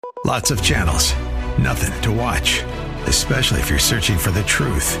Lots of channels, nothing to watch, especially if you're searching for the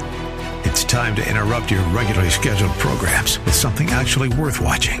truth. It's time to interrupt your regularly scheduled programs with something actually worth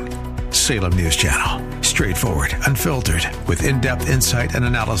watching. Salem News Channel. Straightforward, unfiltered, with in-depth insight and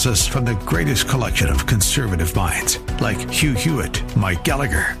analysis from the greatest collection of conservative minds like Hugh Hewitt, Mike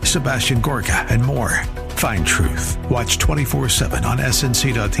Gallagher, Sebastian Gorka, and more. Find truth. Watch 24/7 on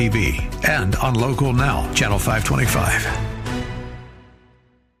snc.tv and on Local Now, Channel 525.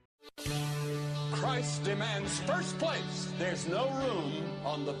 Christ demands first place. There's no room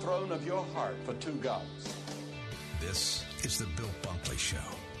on the throne of your heart for two gods. This is the Bill Bunkley Show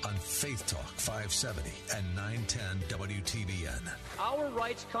on Faith Talk 570 and 910 WTBN. Our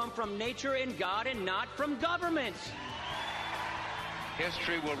rights come from nature and God and not from government.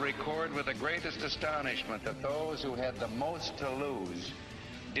 History will record with the greatest astonishment that those who had the most to lose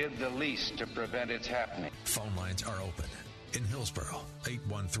did the least to prevent its happening. Phone lines are open. In Hillsborough,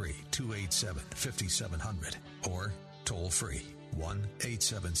 813-287-5700 or toll free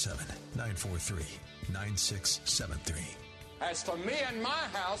 1-877-943-9673. As for me and my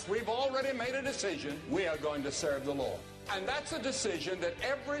house, we've already made a decision. We are going to serve the Lord. And that's a decision that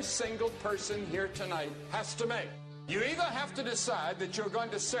every single person here tonight has to make. You either have to decide that you're going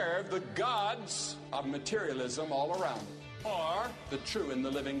to serve the gods of materialism all around, or the true and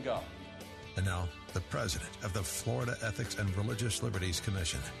the living God. And now, the president of the Florida Ethics and Religious Liberties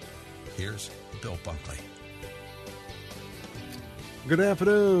Commission. Here's Bill Bunkley. Good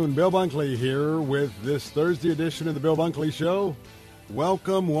afternoon. Bill Bunkley here with this Thursday edition of the Bill Bunkley Show.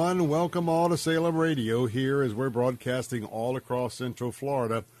 Welcome one, welcome all to Salem Radio here as we're broadcasting all across Central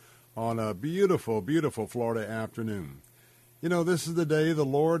Florida on a beautiful, beautiful Florida afternoon. You know, this is the day the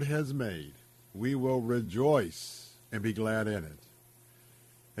Lord has made. We will rejoice and be glad in it.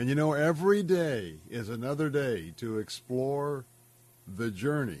 And you know, every day is another day to explore the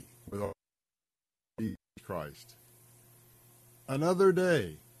journey with our Jesus Christ. Another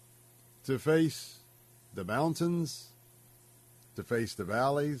day to face the mountains, to face the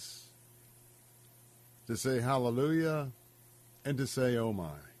valleys, to say hallelujah, and to say oh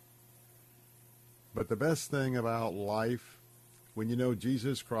my. But the best thing about life, when you know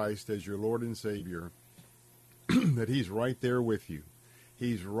Jesus Christ as your Lord and Savior, that he's right there with you.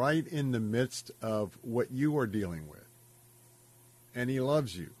 He's right in the midst of what you are dealing with. And he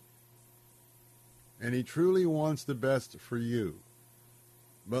loves you. And he truly wants the best for you.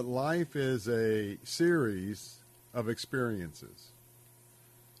 But life is a series of experiences.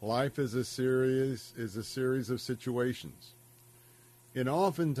 Life is a series of situations. And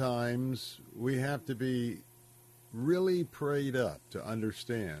oftentimes we have to be really prayed up to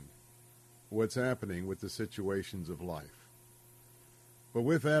understand what's happening with the situations of life. But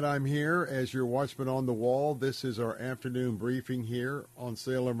with that, I'm here as your watchman on the wall. This is our afternoon briefing here on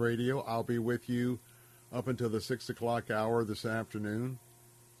Salem Radio. I'll be with you up until the 6 o'clock hour this afternoon,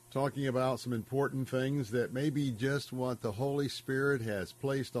 talking about some important things that may be just what the Holy Spirit has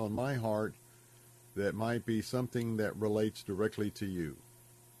placed on my heart that might be something that relates directly to you.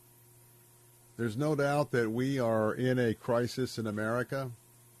 There's no doubt that we are in a crisis in America.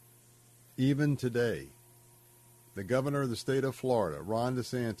 Even today, the governor of the state of Florida, Ron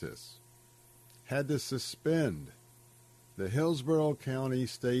DeSantis, had to suspend the Hillsborough County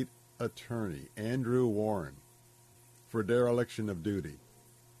State Attorney, Andrew Warren, for dereliction of duty,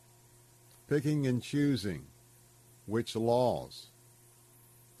 picking and choosing which laws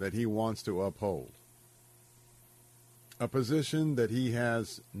that he wants to uphold, a position that he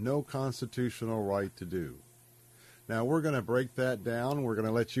has no constitutional right to do. Now, we're going to break that down. We're going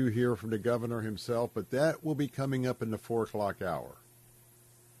to let you hear from the governor himself, but that will be coming up in the 4 o'clock hour.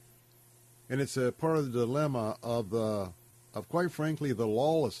 And it's a part of the dilemma of quite frankly, the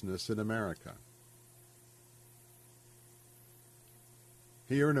lawlessness in America.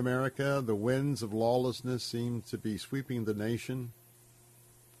 Here in America, the winds of lawlessness seem to be sweeping the nation,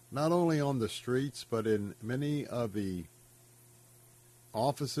 not only on the streets, but in many of the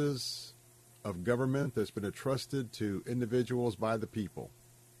offices of government that's been entrusted to individuals by the people.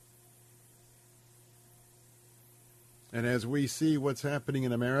 And as we see what's happening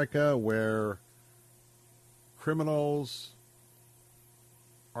in America, where criminals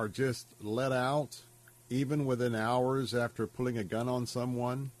are just let out even within hours after pulling a gun on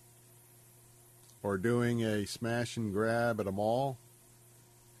someone or doing a smash and grab at a mall.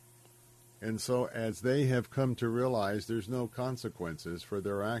 And so as they have come to realize there's no consequences for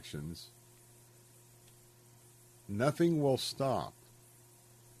their actions, nothing will stop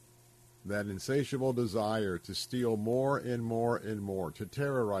that insatiable desire to steal more and more and more, to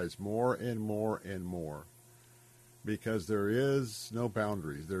terrorize more and more and more. because there is no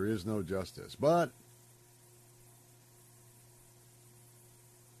boundaries. There is no justice. But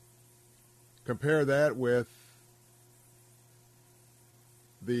compare that with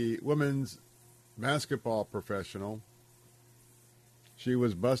the women's basketball professional. She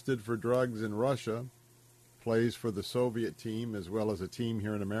was busted for drugs in Russia, plays for the Soviet team as well as a team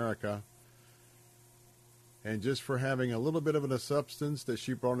here in America. And just for having a little bit of a substance that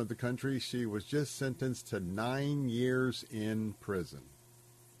she brought into the country, she was just sentenced to 9 years in prison.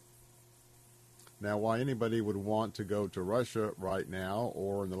 Now, why anybody would want to go to Russia right now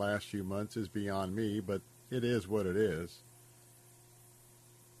or in the last few months is beyond me, but it is what it is.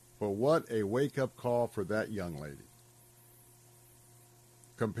 But what a wake-up call for that young lady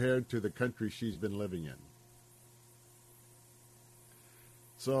compared to the country she's been living in.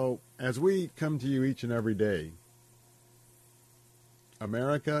 So, as we come to you each and every day,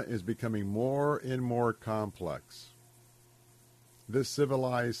 America is becoming more and more complex. This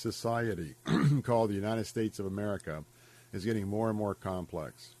civilized society called the United States of America is getting more and more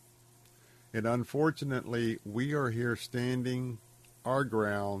complex. And unfortunately, we are here standing our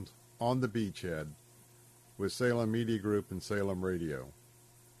ground on the beachhead with Salem Media Group and Salem Radio.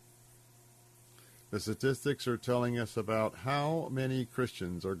 The statistics are telling us about how many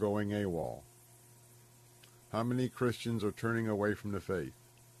Christians are going AWOL. How many Christians are turning away from the faith?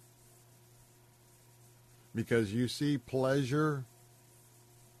 Because you see, pleasure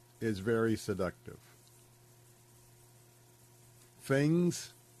is very seductive.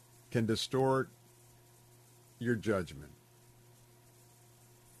 Things can distort your judgment.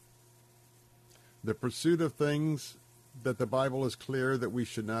 The pursuit of things that the Bible is clear that we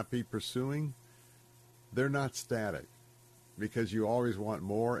should not be pursuing, they're not static, because you always want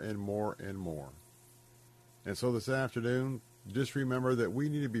more and more and more. And so this afternoon, just remember that we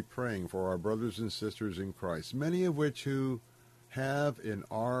need to be praying for our brothers and sisters in Christ, many of which who have and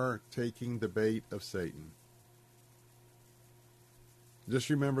are taking the bait of Satan. Just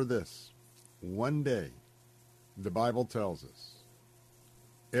remember this. One day, the Bible tells us,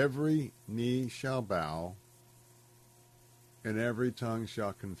 every knee shall bow and every tongue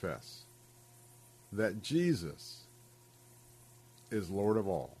shall confess that Jesus is Lord of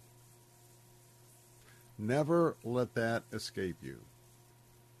all. Never let that escape you.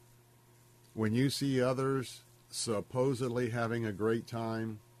 When you see others supposedly having a great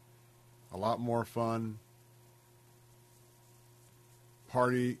time, a lot more fun,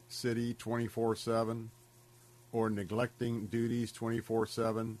 party city 24/7, or neglecting duties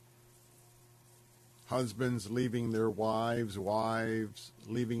 24/7, husbands leaving their wives, wives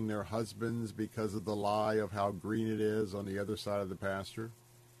leaving their husbands because of the lie of how green it is on the other side of the pasture.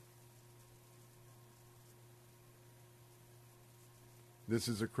 This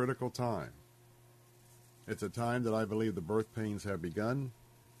is a critical time. It's a time that I believe the birth pains have begun.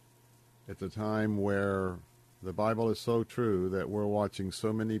 It's a time where the Bible is so true that we're watching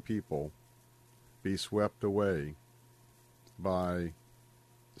so many people be swept away by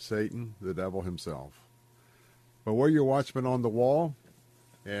Satan, the devil himself. But we're your watchmen on the wall,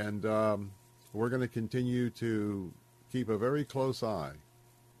 and we're going to continue to keep a very close eye,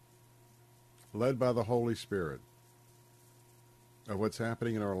 led by the Holy Spirit, of what's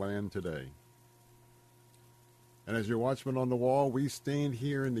happening in our land today. And as your watchmen on the wall, we stand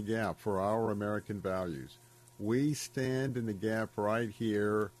here in the gap for our American values. We stand in the gap right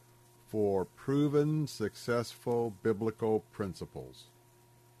here for proven, successful biblical principles.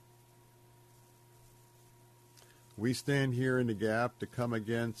 We stand here in the gap to come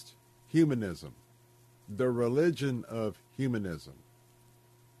against humanism, the religion of humanism.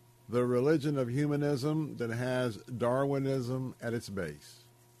 The religion of humanism that has Darwinism at its base.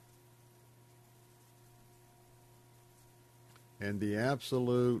 And the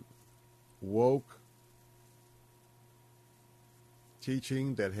absolute woke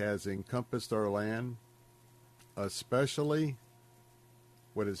teaching that has encompassed our land, especially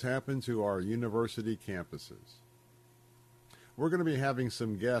what has happened to our university campuses. We're going to be having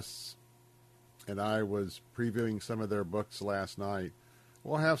some guests, and I was previewing some of their books last night.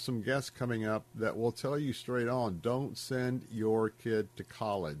 We'll have some guests coming up that will tell you straight on, don't send your kid to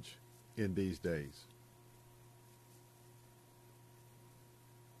college in these days.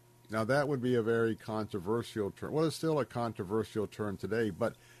 Now, that would be a very controversial term. Well, it's still a controversial term today,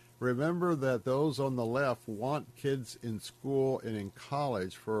 but remember that those on the left want kids in school and in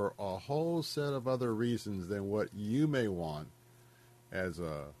college for a whole set of other reasons than what you may want as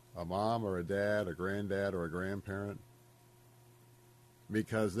a mom or a dad, a granddad or a grandparent.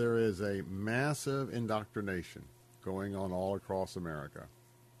 Because there is a massive indoctrination going on all across America.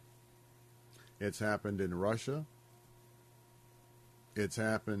 It's happened in Russia. It's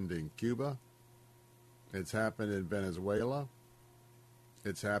happened in Cuba. It's happened in Venezuela.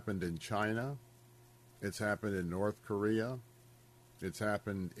 It's happened in China. It's happened in North Korea. It's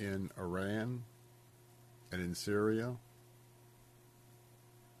happened in Iran and in Syria.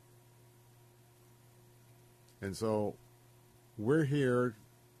 And so we're here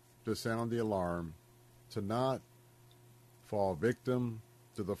to sound the alarm, to not fall victim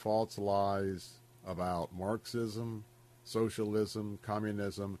to the false lies about Marxism, socialism,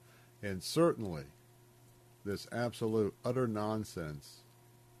 communism, and certainly this absolute utter nonsense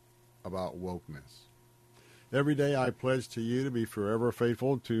about wokeness. Every day I pledge to you to be forever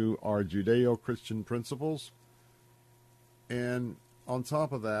faithful to our Judeo-Christian principles. And on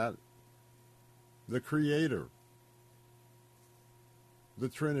top of that, the Creator, the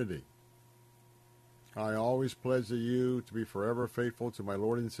Trinity. I always pledge to you to be forever faithful to my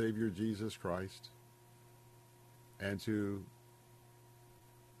Lord and Savior Jesus Christ and to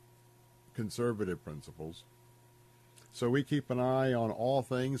conservative principles. So we keep an eye on all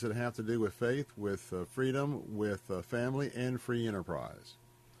things that have to do with faith, with freedom, with family, and free enterprise.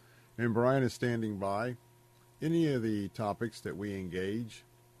 And Brian is standing by. Any of the topics that we engage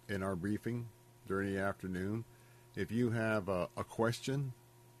in our briefing during the afternoon, if you have a question,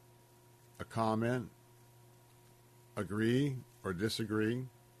 a comment, agree or disagree,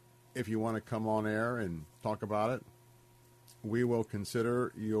 if you want to come on air and talk about it, we will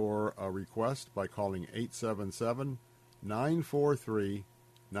consider your request by calling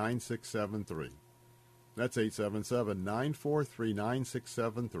 877-943-9673. That's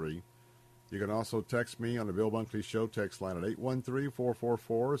 877-943-9673. You can also text me on the Bill Bunkley Show text line at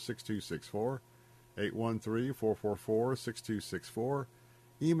 813-444-6264, 813-444-6264.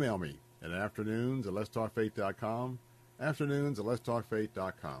 Email me at afternoons@letstalkfaith.com,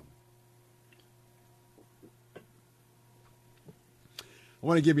 afternoons@letstalkfaith.com. I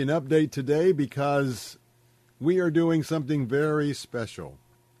want to give you an update today because we are doing something very special.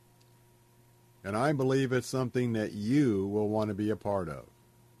 And I believe it's something that you will want to be a part of.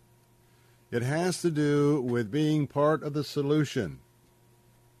 It has to do with being part of the solution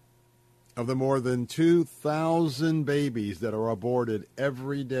of the more than 2,000 babies that are aborted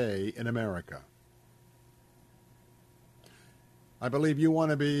every day in America. I believe you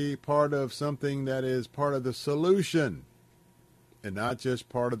want to be part of something that is part of the solution and not just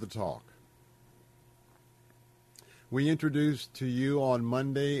part of the talk. We introduced to you on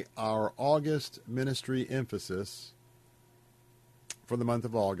Monday our August ministry emphasis for the month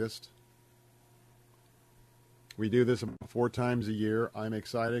of August. We do this 4 times a year. I'm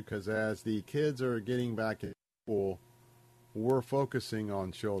excited because as the kids are getting back in school, we're focusing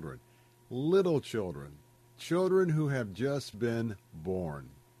on children. Little children. Children who have just been born.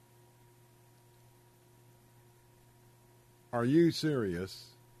 Are you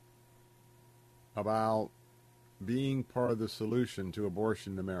serious about being part of the solution to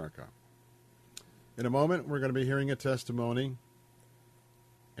abortion in America? In a moment, we're going to be hearing a testimony.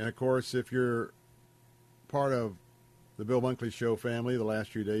 And of course, if you're part of the Bill Bunkley Show family the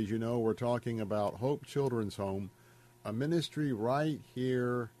last few days, you know we're talking about Hope Children's Home, a ministry right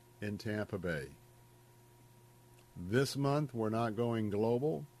here in Tampa Bay. This month, we're not going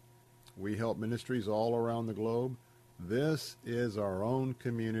global. We help ministries all around the globe. This is our own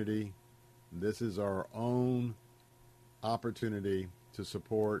community. This is our own opportunity to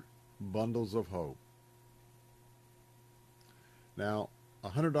support Bundles of Hope. Now, a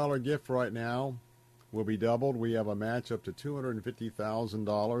 $100 gift right now will be doubled. We have a match up to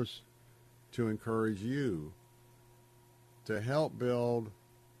 $250,000 to encourage you to help build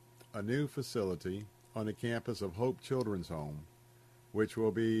a new facility on the campus of Hope Children's Home, which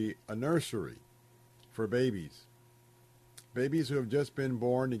will be a nursery for babies. Babies who have just been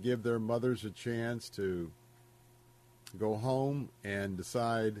born, to give their mothers a chance to go home and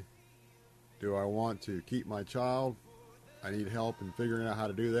decide, do I want to keep my child? I need help in figuring out how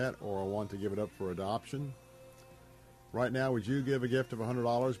to do that, or I want to give it up for adoption. Right now, would you give a gift of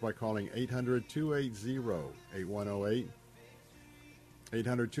 $100 by calling 800-280-8108?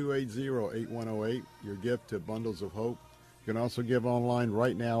 800-280-8108, your gift to Bundles of Hope. You can also give online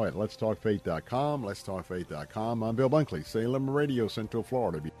right now at letstalkfaith.com, letstalkfaith.com. I'm Bill Bunkley, Salem Radio, Central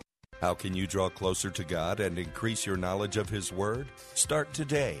Florida. How can you draw closer to God and increase your knowledge of His Word? Start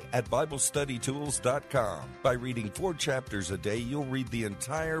today at BibleStudyTools.com. By reading 4 chapters a day, you'll read the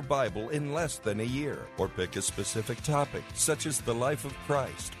entire Bible in less than a year. Or pick a specific topic, such as the life of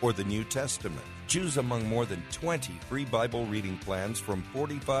Christ or the New Testament. Choose among more than 20 free Bible reading plans from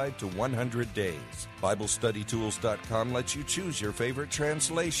 45 to 100 days. BibleStudyTools.com lets you choose your favorite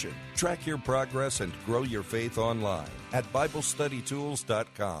translation, track your progress, and grow your faith online at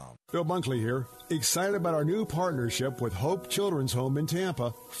BibleStudyTools.com. Bill Bunkley here, excited about our new partnership with Hope Children's Home in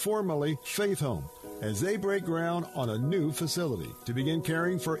Tampa, formerly Faith Home, as they break ground on a new facility to begin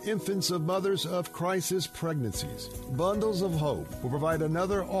caring for infants of mothers of crisis pregnancies. Bundles of Hope will provide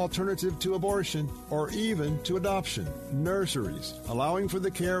another alternative to abortion or even to adoption. Nurseries, allowing for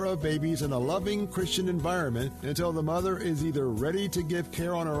the care of babies in a loving Christian environment until the mother is either ready to give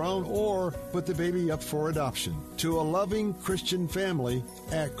care on her own or put the baby up for adoption. To a loving Christian family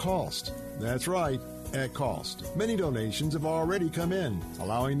at cost. That's right, at cost. Many donations have already come in,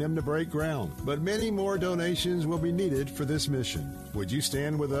 allowing them to break ground, but many more donations will be needed for this mission. Would you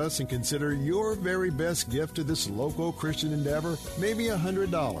stand with us and consider your very best gift to this local Christian endeavor? Maybe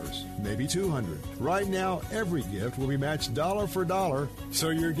 $100, maybe $200. Right now, every gift will be matched dollar for dollar, so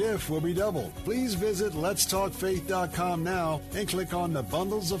your gift will be doubled. Please visit letstalkfaith.com now and click on the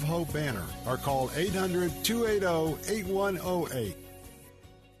Bundles of Hope banner or call 800-280-8108.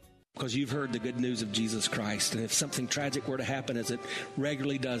 Because you've heard the good news of Jesus Christ. And if something tragic were to happen, as it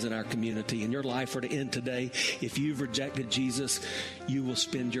regularly does in our community, and your life were to end today, if you've rejected Jesus, you will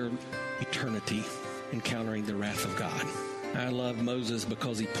spend your eternity encountering the wrath of God. I love Moses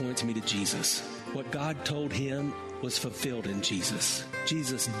because he points me to Jesus. What God told him was fulfilled in Jesus.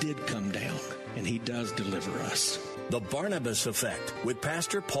 Jesus did come down, and he does deliver us. The Barnabas Effect with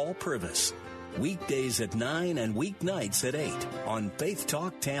Pastor Paul Purvis. Weekdays at 9 and weeknights at 8 on Faith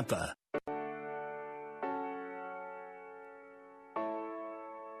Talk Tampa.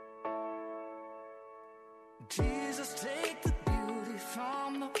 Jesus, take the beauty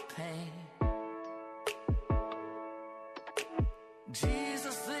from the pain.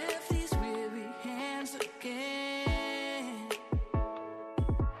 Jesus, lift these weary hands again.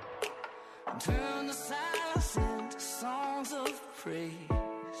 Turn the silence into songs of praise.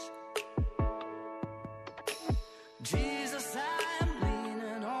 Jesus, I'm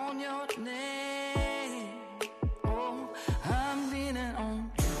leaning on your name. Oh, I'm leaning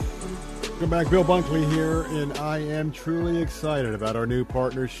on you. Welcome back. Bill Bunkley here, and I am truly excited about our new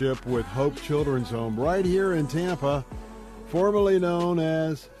partnership with Hope Children's Home right here in Tampa, formerly known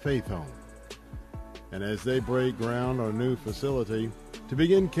as Faith Home. And as they break ground on a new facility to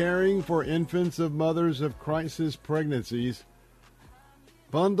begin caring for infants of mothers of crisis pregnancies,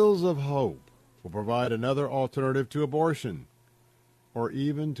 Bundles of Hope will provide another alternative to abortion or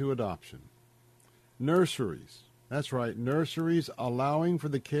even to adoption. Nurseries, that's right, nurseries allowing for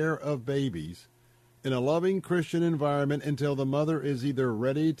the care of babies in a loving Christian environment until the mother is either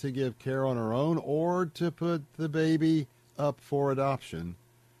ready to give care on her own or to put the baby up for adoption.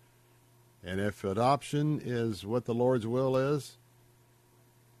 And if adoption is what the Lord's will is,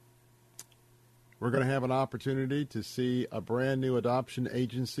 we're going to have an opportunity to see a brand new adoption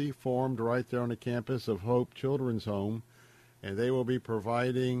agency formed right there on the campus of Hope Children's Home, and they will be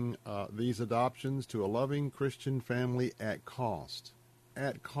providing these adoptions to a loving Christian family at cost.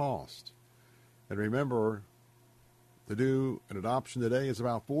 At cost. And remember, to do an adoption today is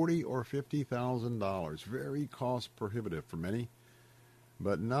about $40,000 or $50,000. Very cost prohibitive for many,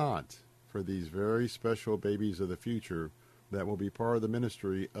 but not for these very special babies of the future that will be part of the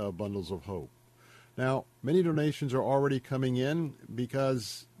ministry of Bundles of Hope. Now, many donations are already coming in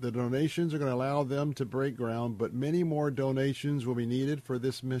because the donations are going to allow them to break ground, but many more donations will be needed for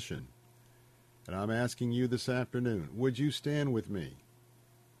this mission. And I'm asking you this afternoon, would you stand with me?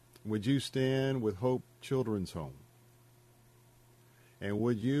 Would you stand with Hope Children's Home? And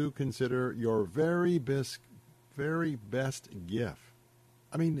would you consider your very best gift?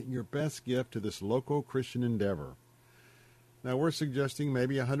 I mean, your best gift to this local Christian endeavor. Now, we're suggesting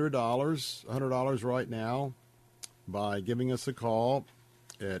maybe $100 right now by giving us a call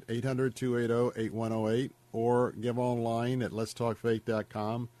at 800-280-8108 or give online at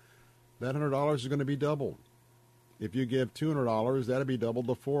letstalkfaith.com. That $100 is going to be doubled. If you give $200, that'll be doubled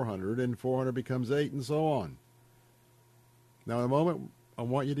to $400, and $400 becomes $800, and so on. Now, in a moment, I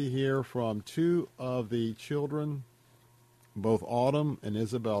want you to hear from two of the children, both Autumn and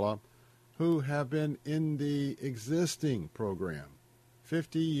Isabella, who have been in the existing program.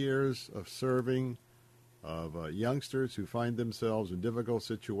 50 years of serving, of youngsters who find themselves in difficult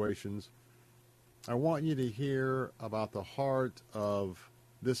situations. I want you to hear about the heart of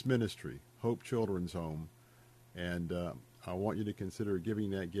this ministry, Hope Children's Home, and I want you to consider giving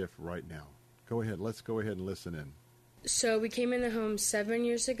that gift right now. Go ahead. Let's go ahead and listen in. So we came in the home 7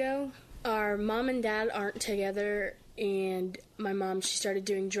 years ago. Our mom and dad aren't together and my mom, she started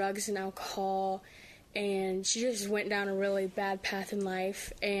doing drugs and alcohol, and she just went down a really bad path in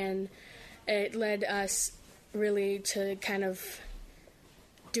life, and it led us really to kind of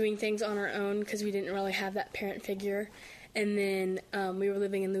doing things on our own because we didn't really have that parent figure. And then we were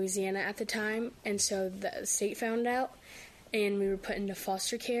living in Louisiana at the time, and so the state found out, and we were put into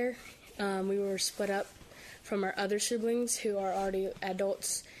foster care. We were split up from our other siblings who are already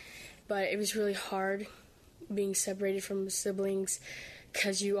adults, but it was really hard being separated from siblings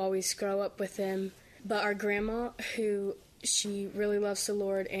because you always grow up with them. But our grandma, who she really loves the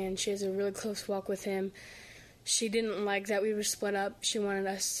Lord and she has a really close walk with him, she didn't like that we were split up. She wanted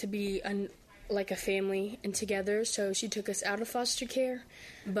us to be like a family and together, so she took us out of foster care.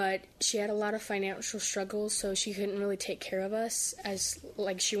 But she had a lot of financial struggles, so she couldn't really take care of us as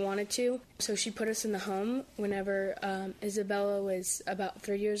like she wanted to. So she put us in the home whenever Isabella was about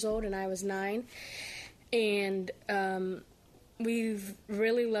 3 years old and I was 9. And we've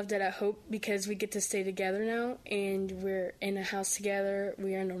really loved it at Hope because we get to stay together now, and we're in a house together,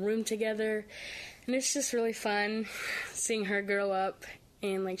 we're in a room together, and it's just really fun seeing her grow up.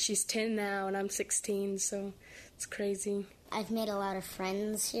 And like she's 10 now and I'm 16, so it's crazy. I've made a lot of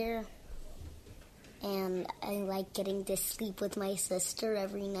friends here, and I like getting to sleep with my sister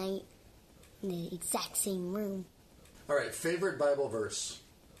every night in the exact same room. All right, favorite Bible verse?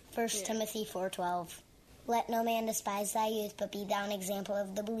 1 Timothy 4:12. Let no man despise thy youth, but be thou an example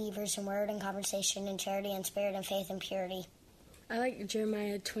of the believers in word and conversation and charity and spirit and faith and purity. I like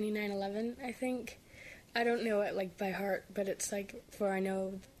Jeremiah 29:11, I think. I don't know it like by heart, but it's like, for I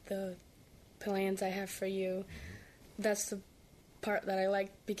know the plans I have for you. That's the part that I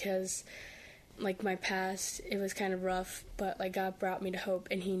like because, like, my past, it was kind of rough, but like God brought me to Hope,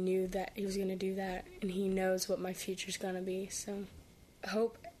 and he knew that he was going to do that, and he knows what my future's going to be. So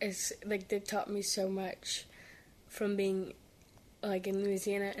Hope is, like, they've taught me so much from being, like, in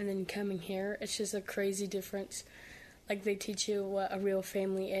Louisiana and then coming here. It's just a crazy difference. Like, they teach you what a real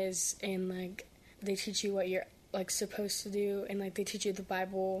family is, and, like, they teach you what you're, like, supposed to do, and, like, they teach you the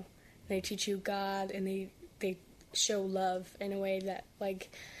Bible, they teach you God, and they show love in a way that,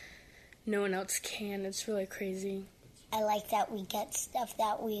 like, no one else can. It's really crazy. I like that we get stuff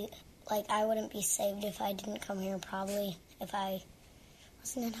that we, like, I wouldn't be saved if I didn't come here, probably. If I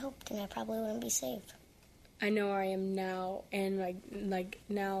wasn't in Hope, then I probably wouldn't be saved. I know where I am now, and, like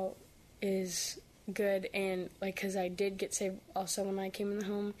now is good, and, like, because I did get saved also when I came in the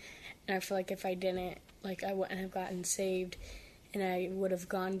home. And I feel like if I didn't, like, I wouldn't have gotten saved, and I would have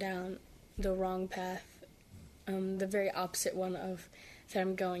gone down the wrong path, the very opposite one of that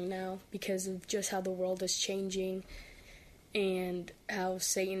I'm going now, because of just how the world is changing and how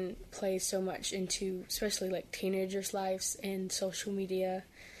Satan plays so much into, especially, like, teenagers' lives and social media,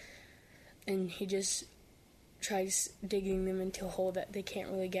 and he just tries digging them into a hole that they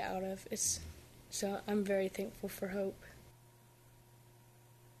can't really get out of. So I'm very thankful for Hope.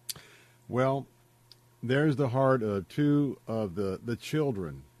 Well, there's the heart of two of the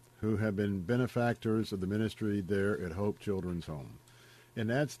children who have been benefactors of the ministry there at Hope Children's Home. And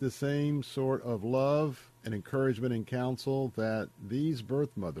that's the same sort of love and encouragement and counsel that these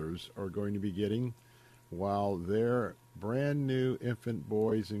birth mothers are going to be getting while their brand new infant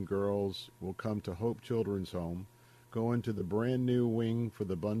boys and girls will come to Hope Children's Home, go into the brand new wing for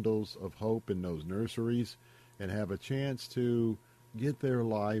the bundles of hope in those nurseries, and have a chance to get their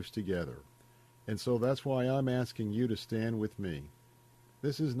lives together. And so that's why I'm asking you to stand with me.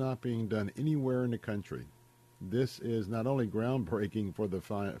 This is not being done anywhere in the country. This is not only groundbreaking for the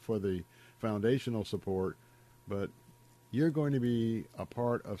foundational support, but you're going to be a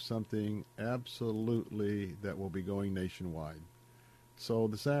part of something absolutely that will be going nationwide. So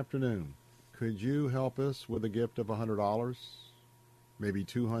this afternoon, could you help us with a gift of $100, maybe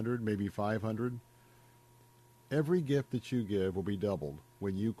 $200, maybe $500? Every gift that you give will be doubled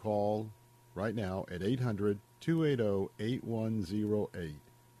when you call right now at 800-280-8108.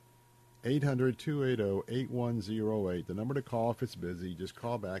 800-280-8108. The number to call if it's busy. Just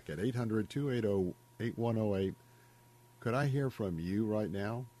call back at 800-280-8108. Could I hear from you right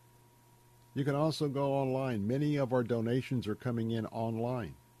now? You can also go online. Many of our donations are coming in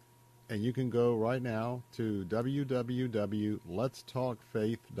online. And you can go right now to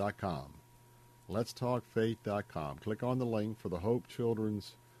www.letstalkfaith.com. letstalkfaith.com. Click on the link for the Hope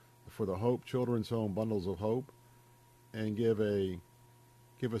Children's Home Bundles of Hope and give a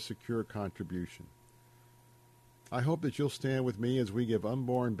secure contribution. I hope that you'll stand with me as we give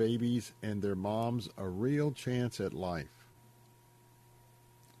unborn babies and their moms a real chance at life.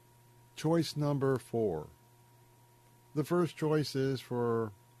 Choice number 4. The first choice is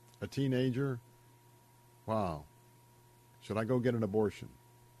for a teenager. Wow. should I go get an abortion?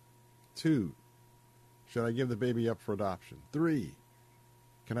 2, should I give the baby up for adoption? 3,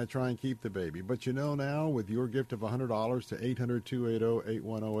 can I try and keep the baby? But you know now, with your gift of $100 to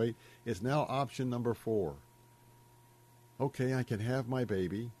 800-280-8108, it's now option number 4. Okay, I can have my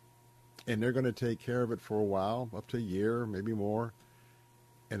baby, and they're going to take care of it for a while, up to a year, maybe more.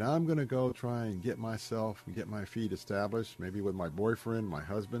 And I'm going to go try and get myself and get my feet established, maybe with my boyfriend, my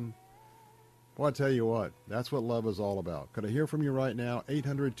husband. Well, I tell you what, that's what love is all about. Could I hear from you right now?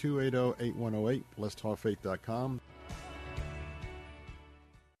 800-280-8108, letstalkfaith.com.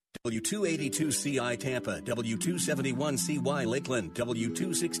 W282CI Tampa, W271CY Lakeland,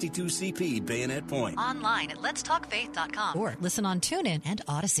 W262CP Bayonet Point. Online at letstalkfaith.com or listen on TuneIn and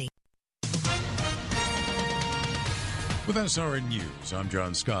Odyssey. With SRN News, I'm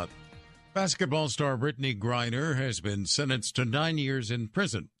John Scott. Basketball star Brittany Griner has been sentenced to 9 years in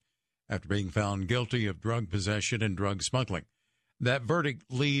prison after being found guilty of drug possession and drug smuggling. That verdict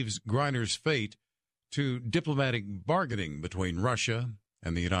leaves Griner's fate to diplomatic bargaining between Russia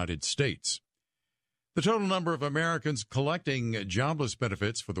and the United States. The total number of Americans collecting jobless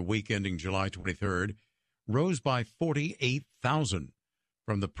benefits for the week ending July 23rd rose by 48,000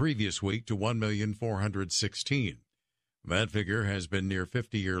 from the previous week to 1,416,000. That figure has been near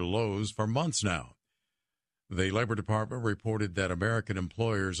 50-year lows for months now. The Labor Department reported that American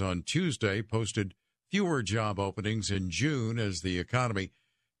employers on Tuesday posted fewer job openings in June as the economy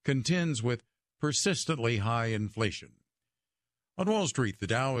contends with persistently high inflation. On Wall Street, the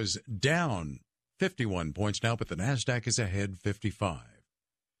Dow is down 51 points now, but the NASDAQ is ahead 55.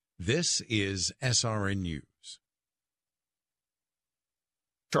 This is SRN News.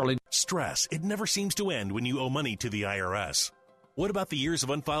 Charlie. Stress. It never seems to end when you owe money to the IRS. What about the years of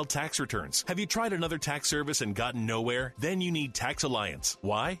unfiled tax returns? Have you tried another tax service and gotten nowhere? Then you need Tax Alliance.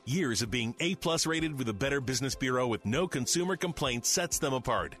 Why? Years of being A+ rated with the Better Business Bureau with no consumer complaints sets them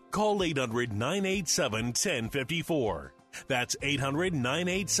apart. Call 800-987-1054. That's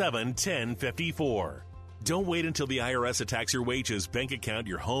 800-987-1054. Don't wait until the IRS attacks your wages, bank account,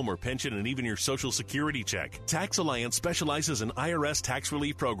 your home or pension, and even your Social Security check. Tax Alliance specializes in IRS tax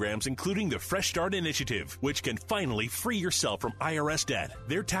relief programs, including the Fresh Start Initiative, which can finally free yourself from IRS debt.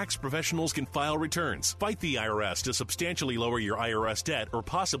 Their tax professionals can file returns, fight the IRS to substantially lower your IRS debt, or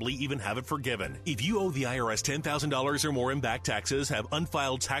possibly even have it forgiven. If you owe the IRS $10,000 or more in back taxes, have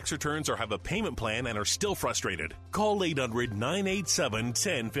unfiled tax returns, or have a payment plan and are still frustrated, call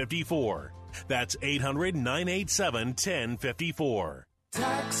 800-987-1054. That's 800-987-1054.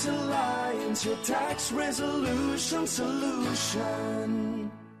 Tax Alliance, your tax resolution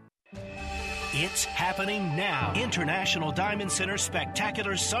solution. It's happening now. International Diamond Center's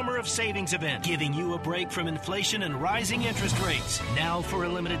spectacular Summer of Savings event, giving you a break from inflation and rising interest rates. Now, for a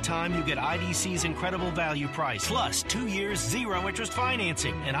limited time, you get IDC's incredible value price, plus 2 years zero interest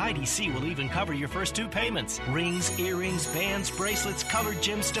financing. And IDC will even cover your first 2 payments. Rings, earrings, bands, bracelets, colored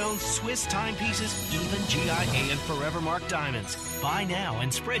gemstones, Swiss timepieces, even GIA and Forevermark diamonds. Buy now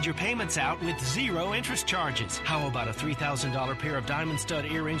and spread your payments out with zero interest charges. How about a $3,000 pair of diamond stud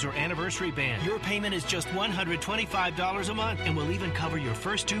earrings or anniversary band? Your payment is just $125 a month and will even cover your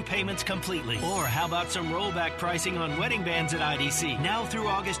first 2 payments completely. Or how about some rollback pricing on wedding bands at IDC? Now through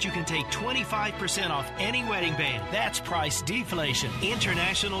August, you can take 25% off any wedding band. That's price deflation.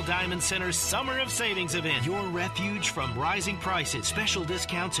 International Diamond Center's Summer of Savings event. Your refuge from rising prices. Special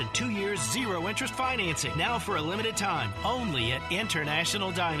discounts and 2 years zero interest financing. Now for a limited time. Only at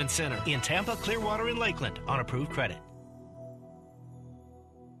International Diamond Center in Tampa, Clearwater, and Lakeland on approved credit.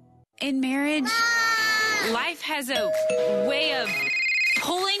 In marriage, life has a way of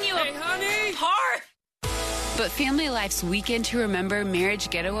pulling you apart. But Family Life's Weekend to Remember Marriage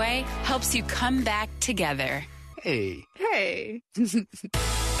Getaway helps you come back together. Hey.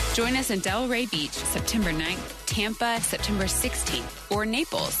 Join us in Delray Beach, September 9th, Tampa, September 16th, or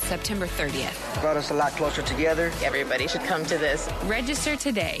Naples, September 30th. Brought us a lot closer together. Everybody should come to this. Register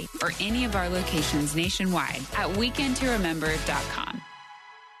today for any of our locations nationwide at weekendtoremember.com.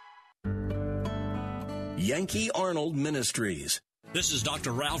 Yankee Arnold Ministries. This is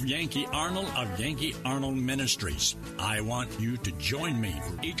Dr. Ralph Yankee Arnold of Yankee Arnold Ministries. I want you to join me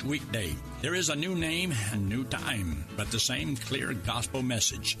for each weekday. There is a new name and new time, but the same clear gospel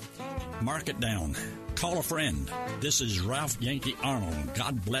message. Mark it down. Call a friend. This is Ralph Yankee Arnold.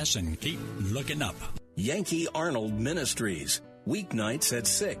 God bless and keep looking up. Yankee Arnold Ministries. Weeknights at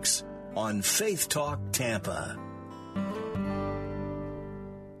 6 on Faith Talk Tampa.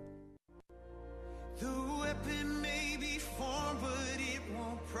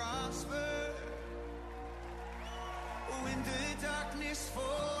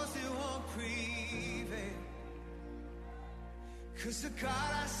 'Cause the God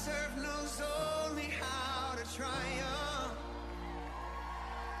I serve knows only how to triumph.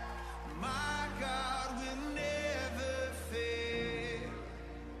 My God will never fail.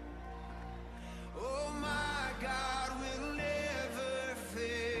 Oh, my God will never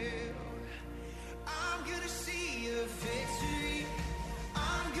fail. I'm gonna see a victory.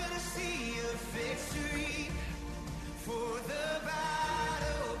 I'm gonna see a victory. For the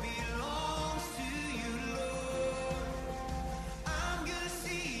battle belongs to you, Lord. I'm gonna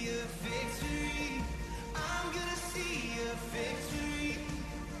see a victory. I'm gonna see a victory.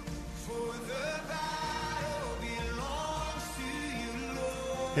 For the battle belongs to you,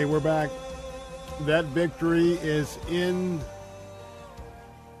 Lord. Hey, we're back. That victory is in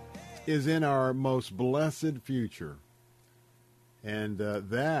our most blessed future. And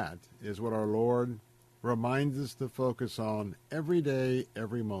that is what our Lord reminds us to focus on every day,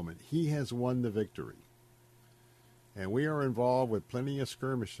 every moment. He has won the victory. And we are involved with plenty of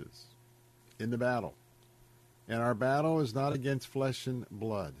skirmishes in the battle. And our battle is not against flesh and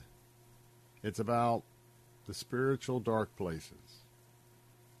blood. It's about the spiritual dark places.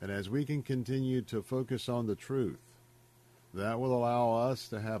 And as we can continue to focus on the truth, that will allow us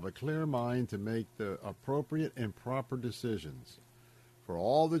to have a clear mind to make the appropriate and proper decisions for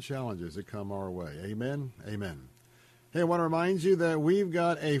all the challenges that come our way. Amen? Amen. Hey, I want to remind you that we've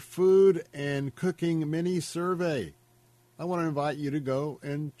got a food and cooking mini survey. I want to invite you to go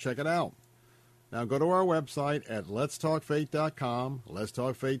and check it out. Now go to our website at letstalkfaith.com,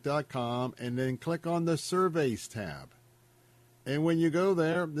 letstalkfaith.com, and then click on the surveys tab. And when you go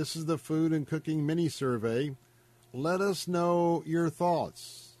there, this is the food and cooking mini survey. Let us know your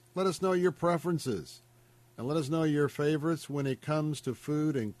thoughts. Let us know your preferences. And let us know your favorites when it comes to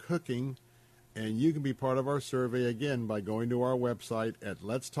food and cooking. And you can be part of our survey again by going to our website at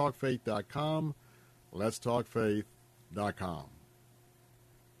letstalkfaith.com, letstalkfaith.com.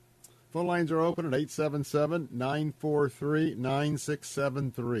 Phone lines are open at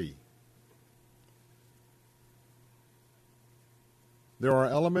 877-943-9673. There are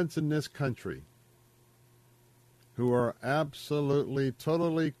elements in this country who are absolutely,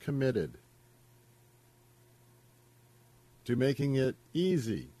 totally committed to making it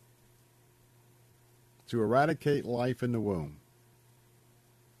easy to eradicate life in the womb.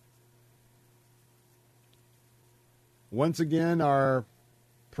 Once again, our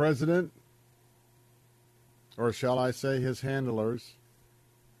president, or shall I say his handlers,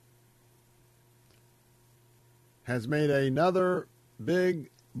 has made another big,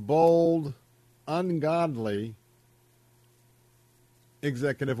 bold, ungodly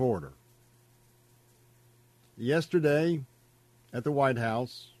executive order. Yesterday, at the White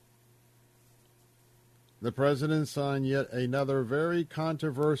House, the president signed yet another very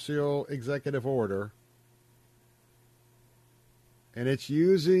controversial executive order, and it's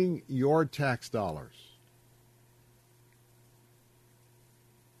using your tax dollars.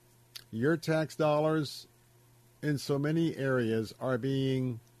 Your tax dollars in so many areas are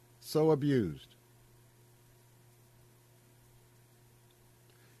being so abused.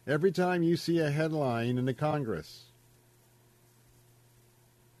 Every time you see a headline in the Congress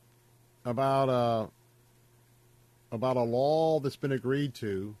about a law that's been agreed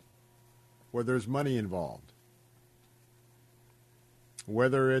to where there's money involved,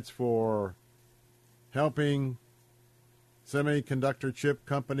 whether it's for helping semiconductor chip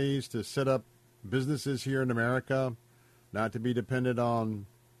companies to set up businesses here in America, not to be dependent on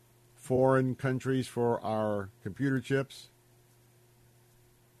foreign countries for our computer chips.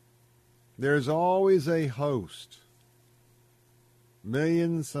 There's always a host,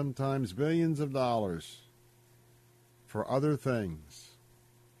 millions, sometimes billions of dollars for other things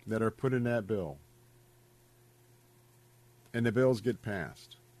that are put in that bill. And the bills get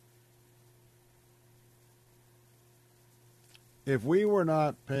passed. If we were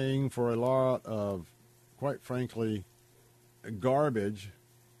not paying for a lot of, quite frankly, garbage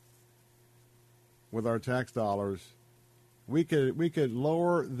with our tax dollars, we could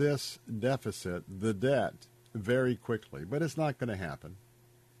lower this deficit, the debt, very quickly. But it's not going to happen.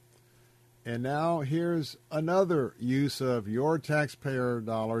 And now here's another use of your taxpayer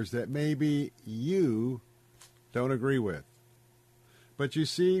dollars that maybe you don't agree with. But you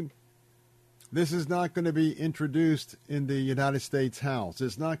see, this is not going to be introduced in the United States House.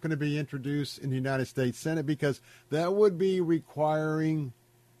 It's not going to be introduced in the United States Senate because that would be requiring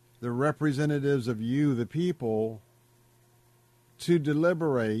the representatives of you, the people, to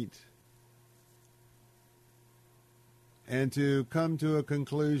deliberate and to come to a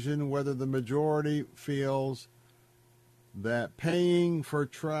conclusion whether the majority feels that paying for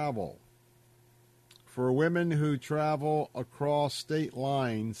travel for women who travel across state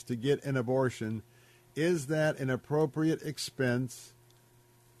lines to get an abortion, is that an appropriate expense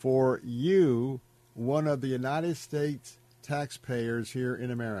for you, one of the United States taxpayers here in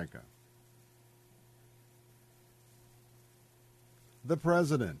America? The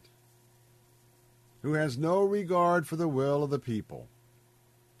president, who has no regard for the will of the people,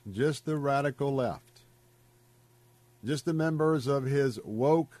 just the radical left, just the members of his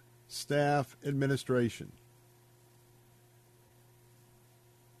woke staff administration.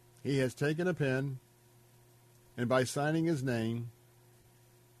 He has taken a pen and by signing his name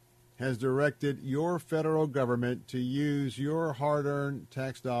has directed your federal government to use your hard-earned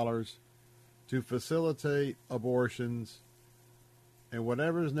tax dollars to facilitate abortions and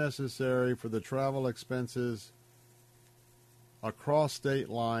whatever is necessary for the travel expenses across state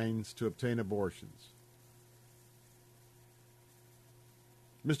lines to obtain abortions.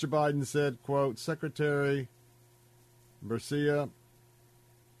 Mr. Biden said, quote, Secretary Becerra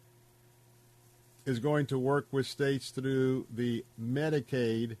is going to work with states through the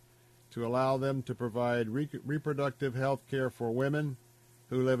Medicaid to allow them to provide reproductive health care for women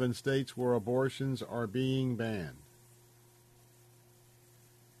who live in states where abortions are being banned.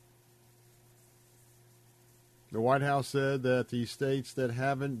 The White House said that the states that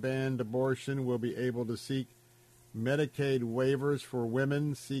haven't banned abortion will be able to seek Medicaid waivers for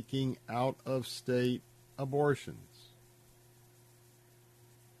women seeking out-of-state abortions.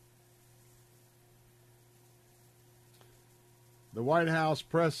 The White House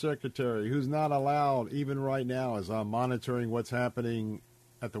press secretary, who's not allowed, even right now as I'm monitoring what's happening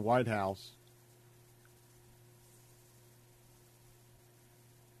at the White House,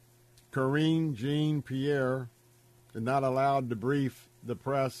 Karine Jean-Pierre, is not allowed to brief the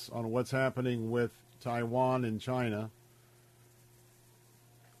press on what's happening with Taiwan and China.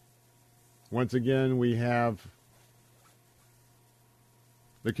 Once again, we have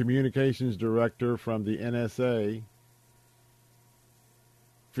the communications director from the NSA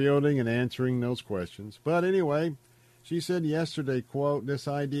fielding and answering those questions. But anyway, she said yesterday, quote, this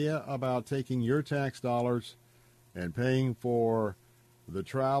idea about taking your tax dollars and paying for the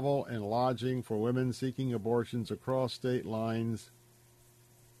travel and lodging for women seeking abortions across state lines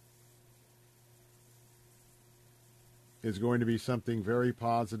is going to be something very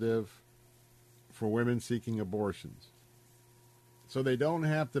positive for women seeking abortions. So they don't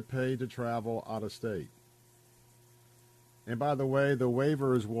have to pay to travel out of state. And by the way, the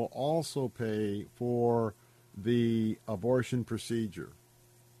waivers will also pay for the abortion procedure.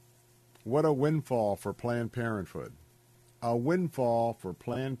 What a windfall for Planned Parenthood. A windfall for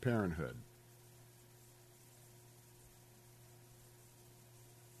Planned Parenthood.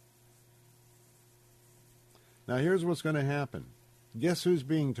 Now here's what's going to happen. Guess who's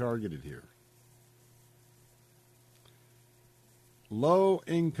being targeted here?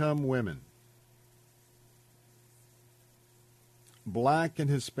 Low-income women. Black and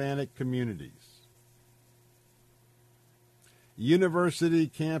Hispanic communities. University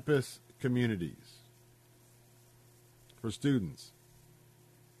campus communities. For students.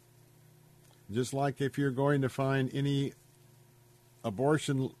 Just like if you're going to find any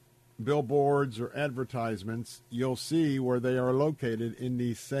abortion billboards or advertisements, you'll see where they are located in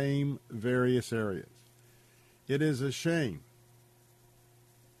these same various areas. It is a shame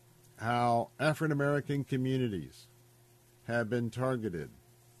how African American communities have been targeted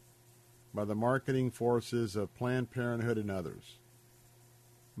by the marketing forces of Planned Parenthood and others.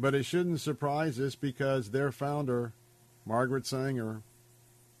 But it shouldn't surprise us because their founder, Margaret Sanger,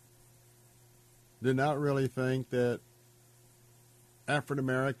 did not really think that African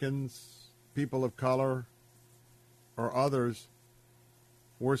Americans, people of color, or others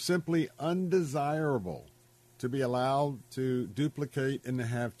were simply undesirable to be allowed to duplicate and to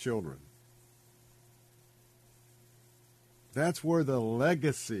have children. That's where the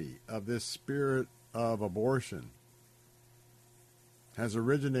legacy of this spirit of abortion has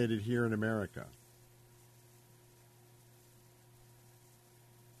originated here in America.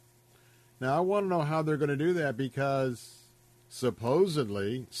 Now, I want to know how they're going to do that because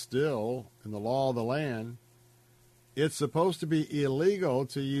supposedly, still, in the law of the land, it's supposed to be illegal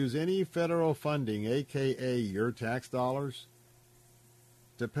to use any federal funding, a.k.a. your tax dollars,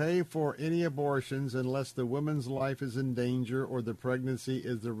 to pay for any abortions unless the woman's life is in danger or the pregnancy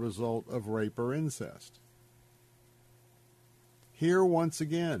is the result of rape or incest. Here, once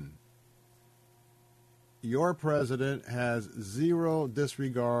again, your president has zero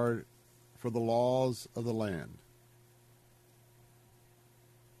disregard for the laws of the land.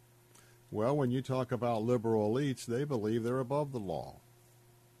 Well, when you talk about liberal elites, they believe they're above the law.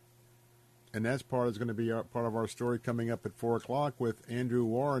 And that's is going to be part of our story coming up at 4 o'clock with Andrew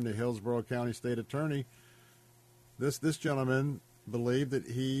Warren, the Hillsborough County State Attorney. This gentleman believed that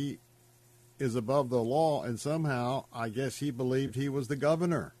he is above the law, and somehow I guess he believed he was the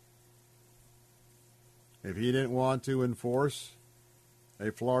governor. If he didn't want to enforce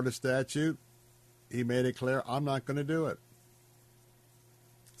a Florida statute, he made it clear, I'm not going to do it.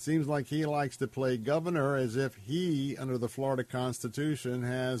 Seems like he likes to play governor as if he, under the Florida Constitution,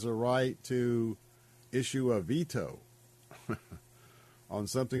 has a right to issue a veto on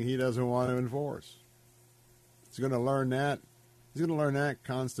something he doesn't want to enforce. He's going to learn that. He's going to learn that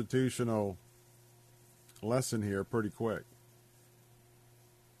constitutional lesson here pretty quick.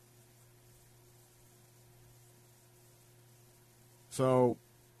 So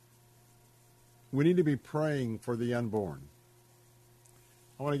we need to be praying for the unborn.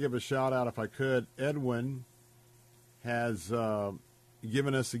 I want to give a shout out, if I could. Edwin has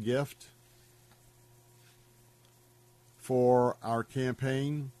given us a gift for our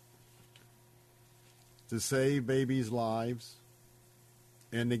campaign to save babies' lives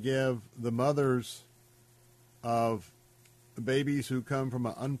and to give the mothers of babies who come from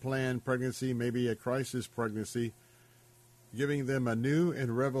an unplanned pregnancy, maybe a crisis pregnancy, giving them a new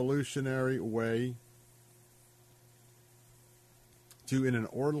and revolutionary way to, in an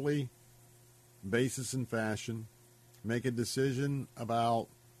orderly basis and fashion, make a decision about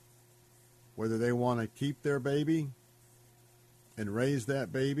whether they want to keep their baby and raise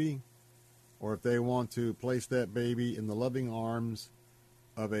that baby, or if they want to place that baby in the loving arms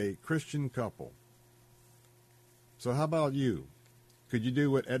of a Christian couple. So how about you? Could you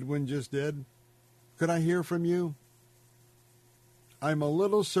do what Edwin just did? Could I hear from you? I'm a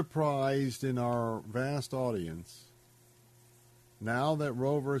little surprised in our vast audience, now that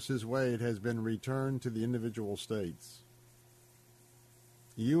Roe versus Wade has been returned to the individual states.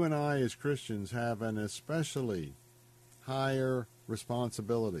 You and I as Christians have an especially higher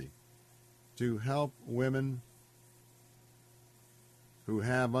responsibility to help women who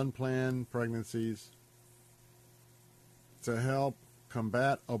have unplanned pregnancies, to help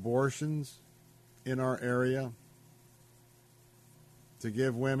combat abortions in our area, to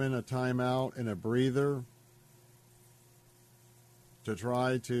give women a timeout and a breather, to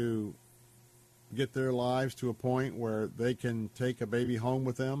try to get their lives to a point where they can take a baby home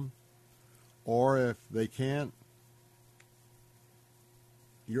with them, or if they can't,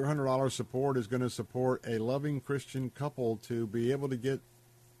 your $100 support is going to support a loving Christian couple to be able to get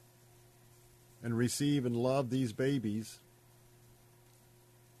and receive and love these babies,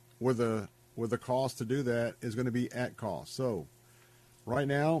 where the cost to do that is going to be at cost. So right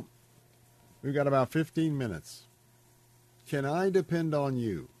now, we've got about 15 minutes. Can I depend on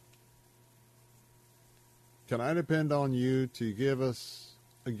you? Can I depend on you to give us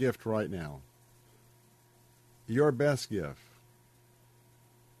a gift right now? Your best gift.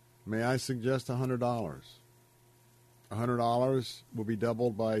 May I suggest $100? $100 will be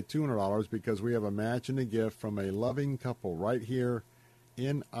doubled by $200 because we have a match and a gift from a loving couple right here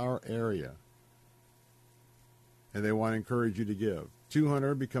in our area. And they want to encourage you to give.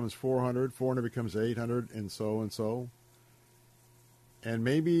 200 becomes 400, 400 becomes 800, and so and so. And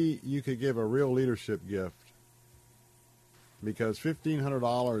maybe you could give a real leadership gift, because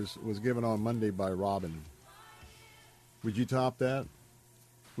 $1,500 was given on Monday by Robin. Would you top that?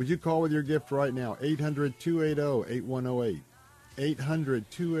 Would you call with your gift right now? 800-280-8108.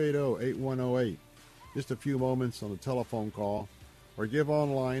 800-280-8108. Just a few moments on a telephone call. Or give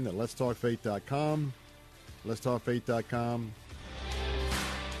online at letstalkfaith.com. Letstalkfaith.com.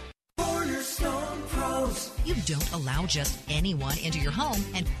 Cornerstone Pros. You don't allow just anyone into your home,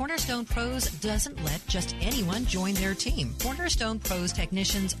 and Cornerstone Pros doesn't let just anyone join their team. Cornerstone Pros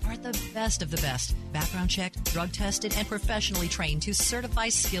technicians are the best of the best. Background checked, drug tested, and professionally trained to certify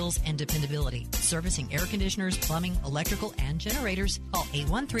skills and dependability. Servicing air conditioners, plumbing, electrical, and generators. Call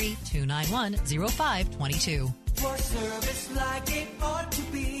 813-291-0522. For service like it ought to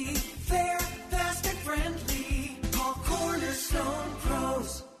be, fair, fast, and friendly. Call Cornerstone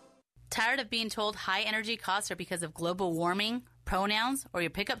Pros. Tired of being told high energy costs are because of global warming, pronouns, or your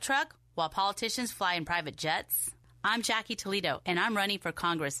pickup truck while politicians fly in private jets? I'm Jackie Toledo, and I'm running for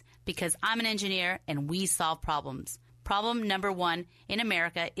Congress because I'm an engineer and we solve problems. Problem number one in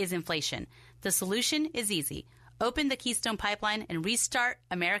America is inflation. The solution is easy. Open the Keystone Pipeline and restart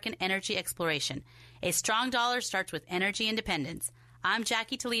American energy exploration. A strong dollar starts with energy independence. I'm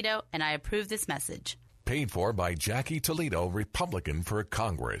Jackie Toledo, and I approve this message. Paid for by Jackie Toledo, Republican for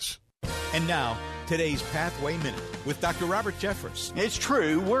Congress. And now, today's Pathway Minute with Dr. Robert Jeffress. It's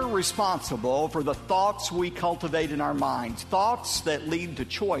true, we're responsible for the thoughts we cultivate in our minds, thoughts that lead to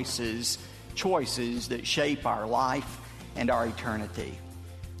choices choices that shape our life and our eternity.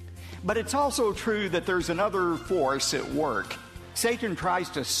 But it's also true that there's another force at work. Satan tries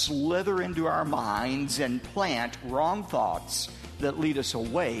to slither into our minds and plant wrong thoughts that lead us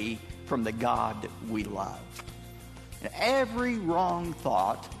away from the God we love. And every wrong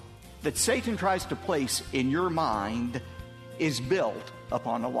thought that Satan tries to place in your mind is built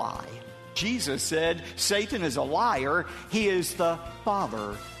upon a lie. Jesus said, Satan is a liar. He is the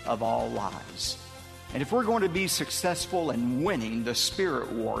father of all lies. And if we're going to be successful in winning the spirit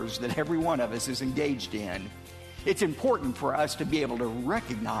wars that every one of us is engaged in, it's important for us to be able to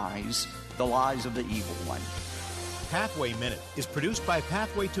recognize the lies of the evil one. Pathway Minute is produced by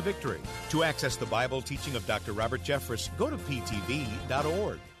Pathway to Victory. To access the Bible teaching of Dr. Robert Jeffress, go to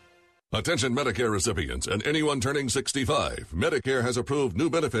ptv.org. Attention Medicare recipients and anyone turning 65. Medicare has approved new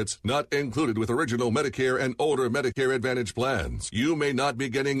benefits not included with original Medicare and older Medicare Advantage plans. You may not be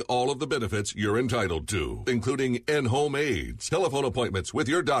getting all of the benefits you're entitled to, including in-home aids, telephone appointments with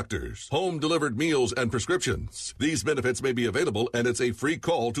your doctors, home-delivered meals and prescriptions. These benefits may be available and it's a free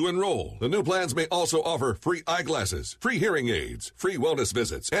call to enroll. The new plans may also offer free eyeglasses, free hearing aids, free wellness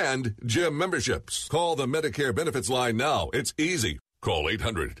visits, and gym memberships. Call the Medicare benefits line now. It's easy. Call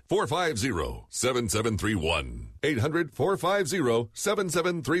 800-450-7731.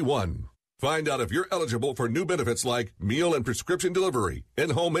 800-450-7731. Find out if you're eligible for new benefits like meal and prescription delivery,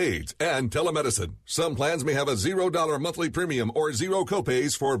 in-home aids, and telemedicine. Some plans may have a $0 monthly premium or zero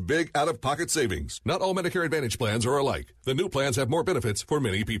copays for big out-of-pocket savings. Not all Medicare Advantage plans are alike. The new plans have more benefits for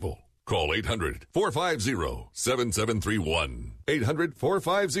many people. Call 800-450-7731.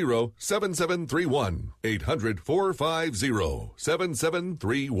 800-450-7731.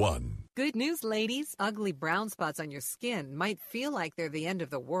 800-450-7731. Good news, ladies. Ugly brown spots on your skin might feel like they're the end of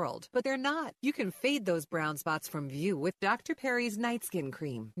the world, but they're not. You can fade those brown spots from view with Dr. Perry's Night Skin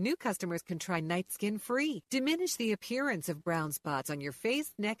Cream. New customers can try Night Skin free. Diminish the appearance of brown spots on your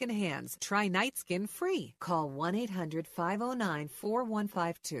face, neck, and hands. Try Night Skin free. Call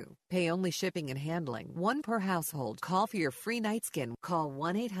 1-800-509-4152. Pay only shipping and handling. One per household. Call for your free Night Skin. Call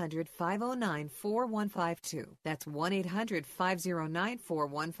 1-800-509-4152. That's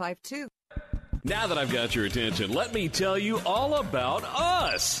 1-800-509-4152. Now that I've got your attention, let me tell you all about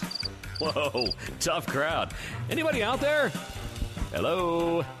us. Whoa, tough crowd. Anybody out there?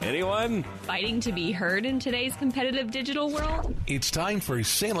 Hello? Anyone? Fighting to be heard in today's competitive digital world? It's time for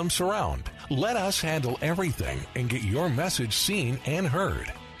Salem Surround. Let us handle everything and get your message seen and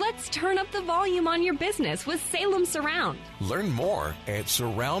heard. Let's turn up the volume on your business with Salem Surround. Learn more at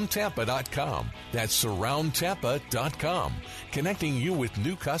surroundtampa.com. That's surroundtampa.com, connecting you with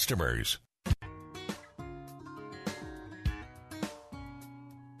new customers.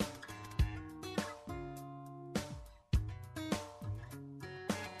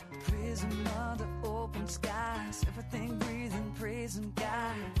 Prison under open skies, everything breathing, praising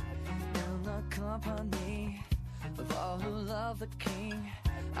God. In the company of all who love the King,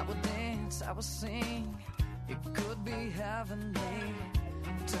 I will dance, I will sing. It could be heavenly.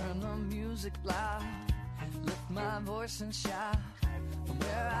 Turn the music loud, lift my voice and shout. From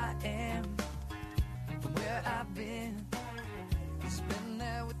where I am, from where I've been, He's been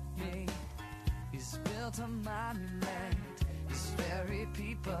there with me. He's built a monument, His very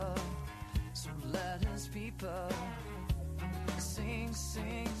people. So let His people sing,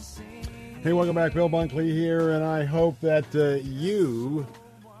 sing, sing. Hey, welcome back. Bill Bunkley here, and I hope that you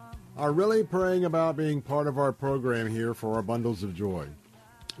are really praying about being part of our program here for our bundles of joy.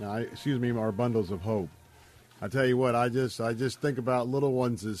 Our bundles of hope. I tell you what, I just think about little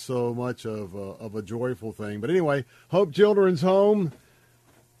ones as so much of a joyful thing. But anyway, Hope Children's Home,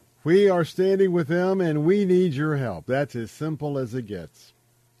 we are standing with them, and we need your help. That's as simple as it gets.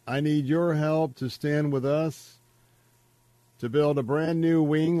 I need your help to stand with us to build a brand new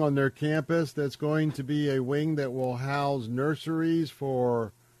wing on their campus that's going to be a wing that will house nurseries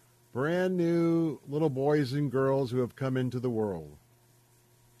for brand new little boys and girls who have come into the world.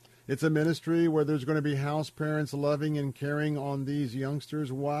 It's a ministry where there's going to be house parents loving and caring on these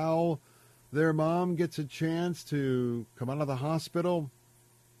youngsters while their mom gets a chance to come out of the hospital,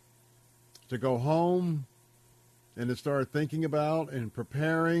 to go home, and to start thinking about and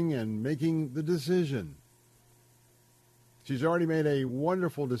preparing and making the decision. She's already made a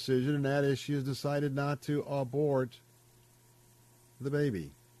wonderful decision, and that is she has decided not to abort the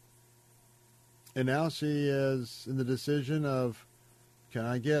baby. And now she is in the decision of, can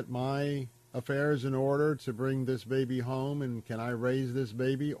I get my affairs in order to bring this baby home, and can I raise this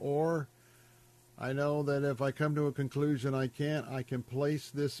baby? Or I know that if I come to a conclusion I can't, I can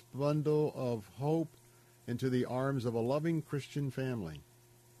place this bundle of hope into the arms of a loving Christian family.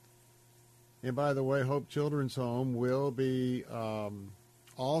 And by the way, Hope Children's Home will be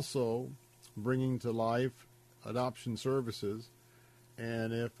also bringing to life adoption services.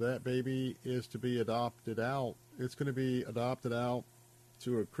 And if that baby is to be adopted out, it's going to be adopted out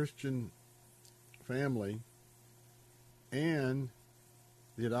to a Christian family, and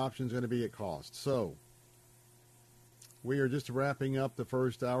the adoption is going to be at cost. So we are just wrapping up the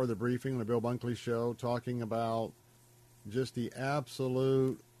first hour of the briefing on the Bill Bunkley Show, talking about just the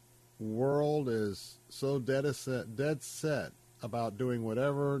absolute world is so dead set about doing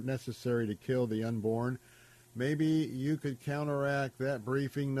whatever necessary to kill the unborn. Maybe you could counteract that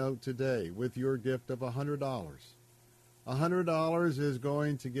briefing note today with your gift of $100. $100 is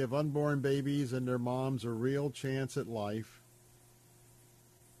going to give unborn babies and their moms a real chance at life.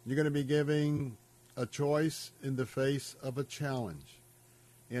 You're going to be giving a choice in the face of a challenge,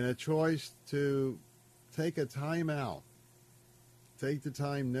 and a choice to take a time out, take the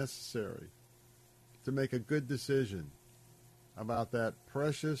time necessary to make a good decision about that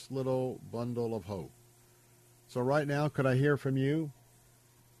precious little bundle of hope. So right now, could I hear from you?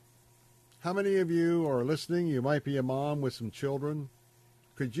 How many of you are listening? You might be a mom with some children.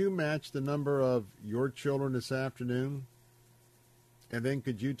 Could you match the number of your children this afternoon? And then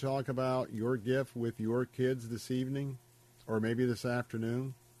could you talk about your gift with your kids this evening, or maybe this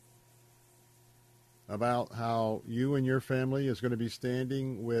afternoon, about how you and your family is going to be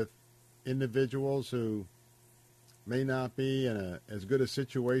standing with individuals who may not be in as good a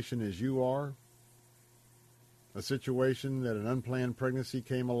situation as you are? A situation that an unplanned pregnancy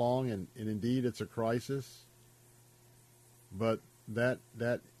came along, and indeed it's a crisis. But that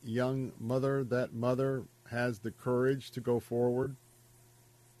young mother, that mother has the courage to go forward.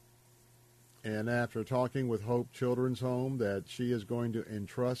 And after talking with Hope Children's Home, that she is going to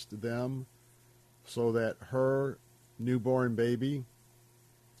entrust them so that her newborn baby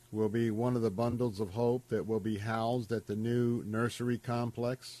will be one of the bundles of hope that will be housed at the new nursery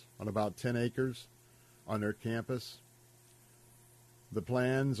complex on about 10 acres. On their campus. The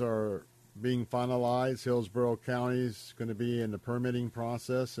plans are being finalized. Hillsborough County is going to be in the permitting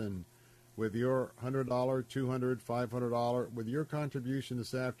process, and with your $100, $200, $500, with your contribution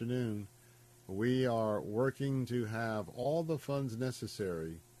this afternoon, we are working to have all the funds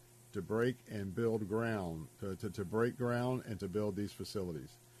necessary to break and build ground, to break ground and to build these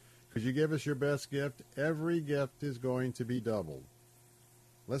facilities. Could you give us your best gift? Every gift is going to be doubled.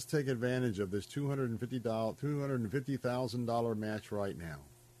 Let's take advantage of this $250,000 match right now.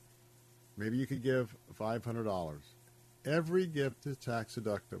 Maybe you could give $500. Every gift is tax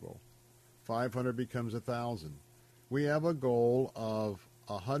deductible. $500 becomes $1,000. We have a goal of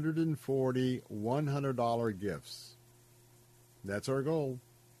 140 $100 gifts. That's our goal.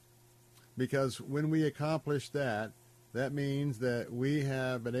 Because when we accomplish that, that means that we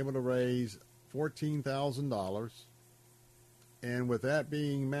have been able to raise $14,000. And with that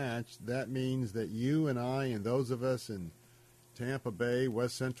being matched, that means that you and I and those of us in Tampa Bay,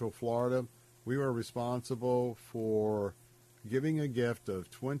 West Central Florida, we were responsible for giving a gift of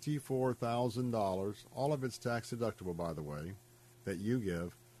 $24,000, all of it's tax deductible, by the way, that you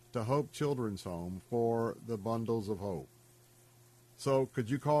give, to Hope Children's Home for the bundles of hope. So could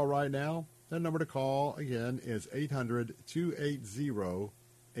you call right now? That number to call, again, is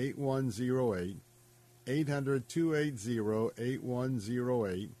 800-280-8108.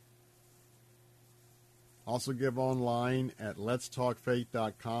 800-280-8108. Also give online at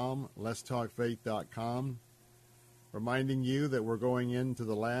letstalkfaith.com, letstalkfaith.com. Reminding you that we're going into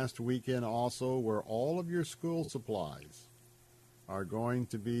the last weekend also where all of your school supplies are going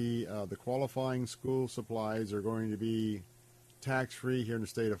to be, the qualifying school supplies are going to be tax-free here in the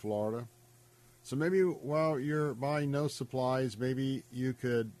state of Florida. So maybe while you're buying those supplies, maybe you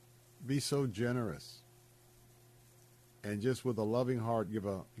could be so generous and just with a loving heart give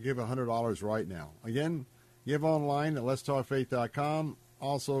 $100 right now. Again, give online at letstalkfaith.com.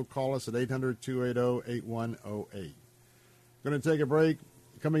 Also call us at 800-280-8108. Going to take a break.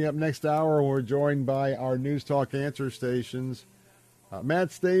 Coming up next hour, we're joined by our News Talk answer stations. Matt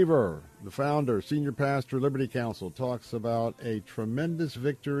Staver, the founder, senior pastor, Liberty Counsel, talks about a tremendous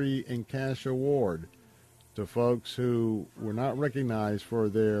victory and cash award to folks who were not recognized for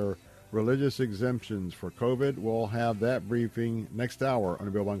their religious exemptions for COVID. We'll have that briefing next hour on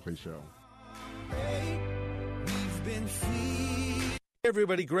the Bill Bunkley Show. Hey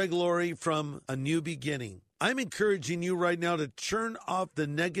everybody, Greg Laurie from A New Beginning. I'm encouraging you right now to turn off the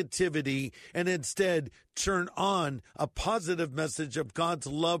negativity and instead turn on a positive message of God's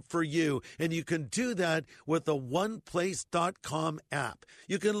love for you. And you can do that with the OnePlace.com app.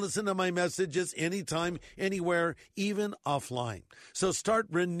 You can listen to my messages anytime, anywhere, even offline. So start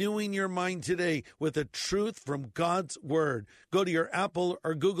renewing your mind today with the truth from God's Word. Go to your Apple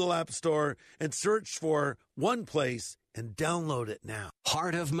or Google App Store and search for One Place and download it now.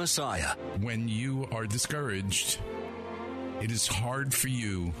 Heart of Messiah. When you are discouraged, it is hard for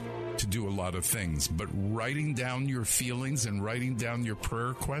you to do a lot of things, but writing down your feelings and writing down your prayer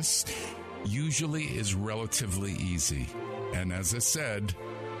requests usually is relatively easy. And as I said,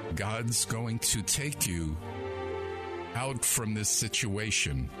 God's going to take you out from this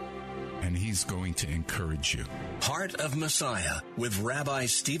situation, and He's going to encourage you. Heart of Messiah with Rabbi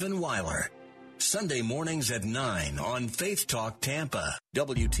Stephen Weiler. Sunday mornings at 9 on Faith Talk Tampa.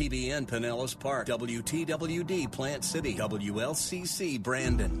 WTBN Pinellas Park. WTWD Plant City. WLCC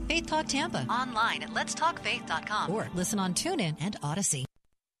Brandon. Faith Talk Tampa. Online at letstalkfaith.com. Or listen on TuneIn and Odyssey.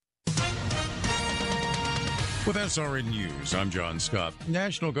 With SRN News, I'm John Scott.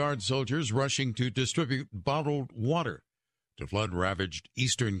 National Guard soldiers rushing to distribute bottled water to flood-ravaged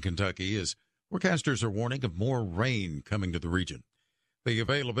eastern Kentucky as forecasters are warning of more rain coming to the region. The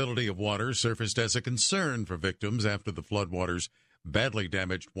availability of water surfaced as a concern for victims after the floodwaters badly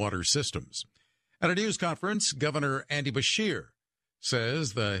damaged water systems. At a news conference, Governor Andy Beshear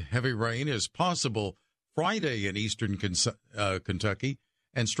says the heavy rain is possible Friday in eastern Kentucky,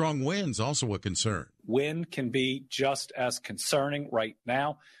 and strong winds also a concern. Wind can be just as concerning right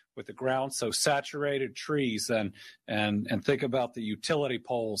now with the ground so saturated, trees, and think about the utility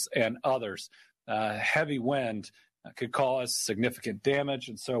poles and others. Heavy wind could cause significant damage,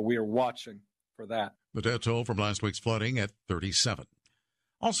 and so we are watching for that. The death toll from last week's flooding at 37.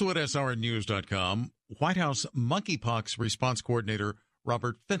 Also at SRNnews.com, White House monkeypox response coordinator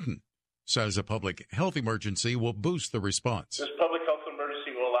Robert Fenton says a public health emergency will boost the response. This public health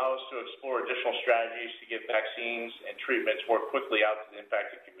emergency will allow us to explore additional strategies to get vaccines and treatments more quickly out to the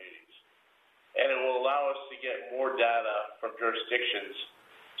impacted communities. And it will allow us to get more data from jurisdictions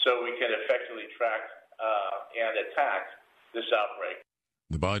so we can effectively track and attack this outbreak.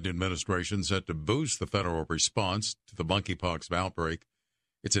 The Biden administration set to boost the federal response to the monkeypox outbreak.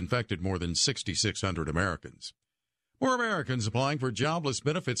 It's infected more than 6,600 Americans. More Americans applying for jobless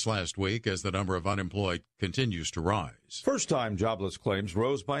benefits last week as the number of unemployed continues to rise. First-time jobless claims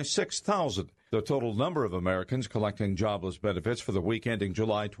rose by 6,000. The total number of Americans collecting jobless benefits for the week ending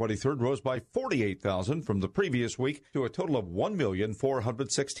July 23rd rose by 48,000 from the previous week to a total of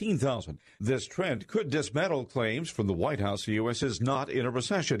 1,416,000. This trend could dismantle claims from the White House the U.S. is not in a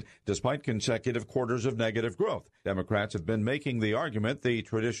recession, despite consecutive quarters of negative growth. Democrats have been making the argument the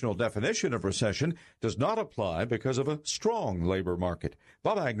traditional definition of recession does not apply because of a strong labor market.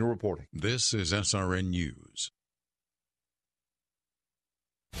 Bob Agnew reporting. This is SRN News.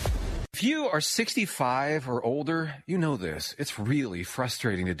 If you are 65 or older, you know this. It's really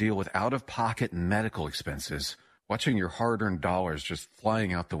frustrating to deal with out-of-pocket medical expenses, watching your hard-earned dollars just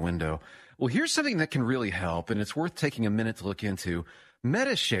flying out the window. Well, here's something that can really help, and it's worth taking a minute to look into.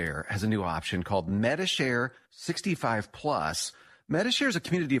 Medi-Share has a new option called Medi-Share 65 Plus. Medi-Share is a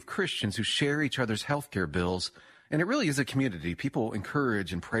community of Christians who share each other's healthcare bills, and it really is a community. People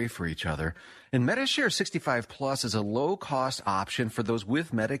encourage and pray for each other. And Medi-Share 65 Plus is a low-cost option for those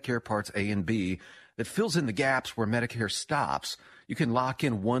with Medicare Parts A and B that fills in the gaps where Medicare stops. You can lock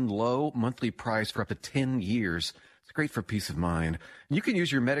in one low monthly price for up to 10 years. It's great for peace of mind. And you can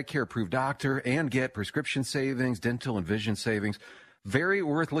use your Medicare-approved doctor and get prescription savings, dental and vision savings. Very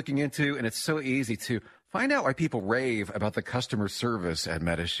worth looking into, and it's so easy to find out why people rave about the customer service at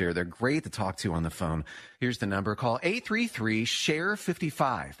Medi-Share. They're great to talk to on the phone. Here's the number. Call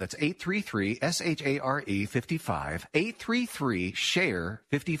 833-SHARE-55. That's 833-SHARE-55.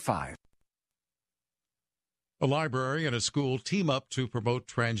 833-SHARE-55. A library and a school team up to promote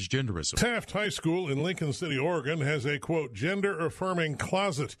transgenderism. Taft High School in Lincoln City, Oregon has a, quote, gender-affirming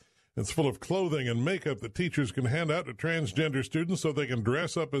closet. It's full of clothing and makeup that teachers can hand out to transgender students so they can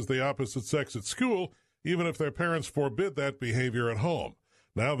dress up as the opposite sex at school, even if their parents forbid that behavior at home.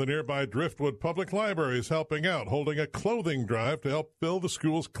 Now the nearby Driftwood Public Library is helping out, holding a clothing drive to help fill the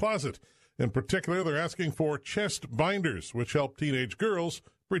school's closet. In particular, they're asking for chest binders, which help teenage girls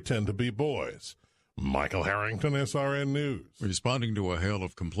pretend to be boys. Michael Harrington, SRN News. Responding to a hail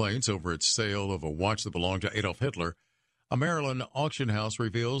of complaints over its sale of a watch that belonged to Adolf Hitler, a Maryland auction house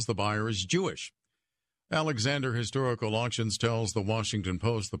reveals the buyer is Jewish. Alexander Historical Auctions tells the Washington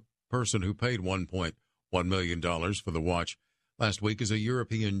Post the person who paid $1.1 million for the watch last week is a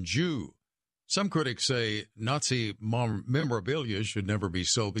European Jew. Some critics say Nazi memorabilia should never be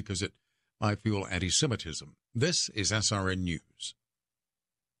sold because it might fuel anti-Semitism. This is SRN News.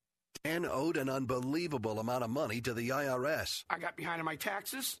 Dan owed an unbelievable amount of money to the IRS. I got behind on my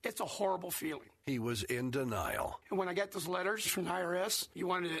taxes. It's a horrible feeling. He was in denial. And when I got those letters from the IRS, you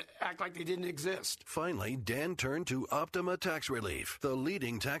wanted to act like they didn't exist. Finally, Dan turned to Optima Tax Relief, the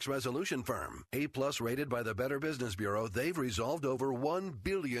leading tax resolution firm. A-plus rated by the Better Business Bureau, they've resolved over $1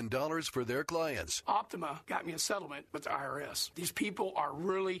 billion for their clients. Optima got me a settlement with the IRS. These people are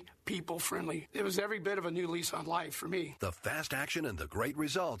really people-friendly. It was every bit of a new lease on life for me. The fast action and the great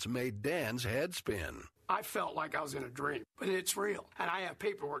results made Dan's head spin. I felt like I was in a dream, but it's real, and I have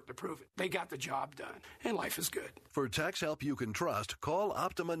paperwork to prove it. They got the job done, and life is good. For tax help you can trust, call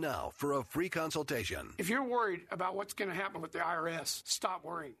Optima now for a free consultation. If you're worried about what's going to happen with the IRS, stop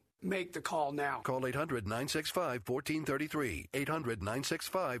worrying. Make the call now. Call 800-965-1433.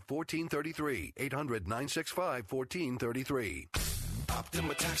 800-965-1433. 800-965-1433.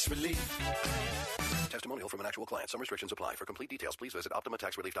 Optima Tax Relief. Testimonial from an actual client. Some restrictions apply. For complete details, please visit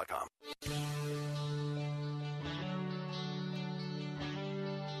OptimaTaxRelief.com.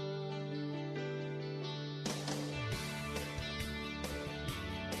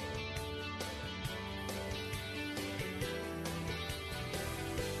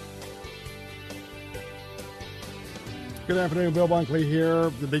 Good afternoon, Bill Bunkley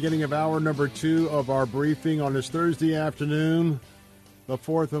here. The beginning of hour number 2 of our briefing on this Thursday afternoon, the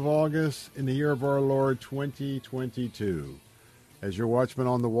 4th of August, in the year of our Lord 2022. As your watchman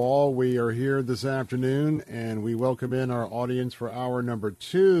on the wall, we are here this afternoon, and we welcome in our audience for hour number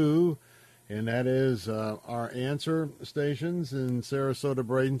 2, and that is our answer stations in Sarasota,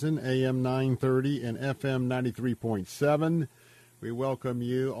 Bradenton, AM 930 and FM 93.7. We welcome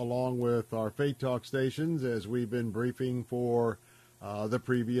you along with our Faith Talk stations as we've been briefing for the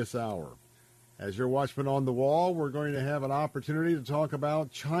previous hour. As your watchman on the wall, we're going to have an opportunity to talk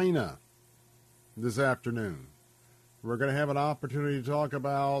about China this afternoon. We're going to have an opportunity to talk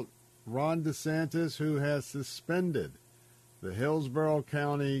about Ron DeSantis, who has suspended the Hillsborough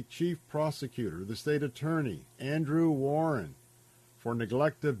County Chief Prosecutor, the State Attorney, Andrew Warren, for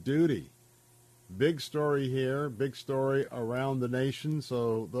neglect of duty. Big story here, big story around the nation.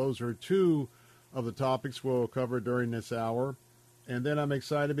 So those are two of the topics we'll cover during this hour. And then I'm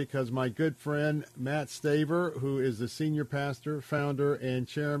excited because my good friend Matt Staver, who is the senior pastor, founder, and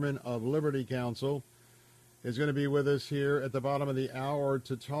chairman of Liberty Counsel, is going to be with us here at the bottom of the hour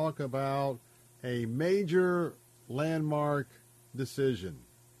to talk about a major landmark decision.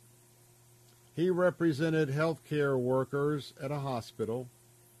 He represented healthcare workers at a hospital.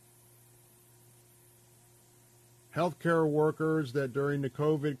 Healthcare workers that during the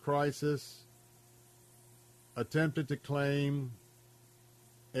COVID crisis attempted to claim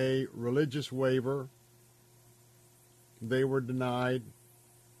a religious waiver. They were denied.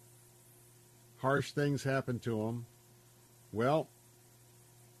 Harsh things happened to them. Well,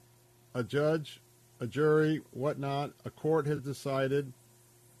 a judge, a jury, whatnot, a court has decided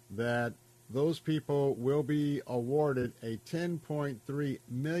that those people will be awarded a $10.3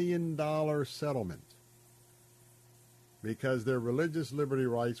 million settlement because their religious liberty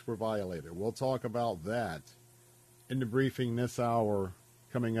rights were violated. We'll talk about that in the briefing this hour,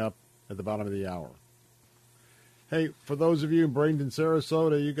 coming up at the bottom of the hour. Hey, for those of you in Bradenton,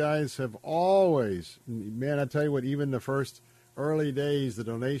 Sarasota, you guys have always, man, I tell you what, even the first early days, the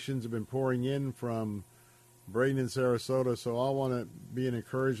donations have been pouring in from Bradenton, Sarasota, so I want to be an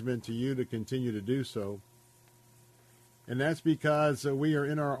encouragement to you to continue to do so. And that's because we are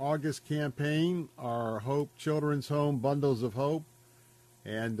in our August campaign, our Hope Children's Home Bundles of Hope,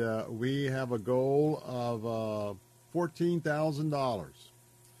 and we have a goal of $14,000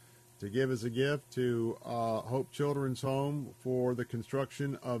 to give as a gift to Hope Children's Home for the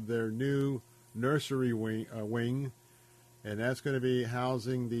construction of their new nursery wing. And that's going to be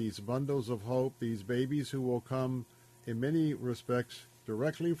housing these bundles of hope, these babies who will come in many respects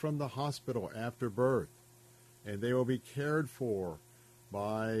directly from the hospital after birth. And they will be cared for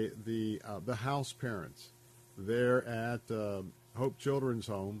by the house parents there at Hope Children's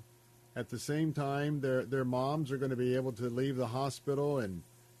Home. At the same time, their moms are going to be able to leave the hospital and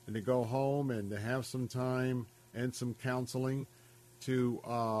to go home and to have some time and some counseling to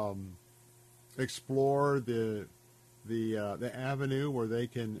explore the avenue where they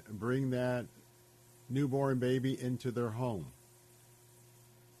can bring that newborn baby into their home.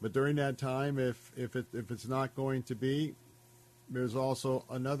 But during that time, if it's not going to be, there's also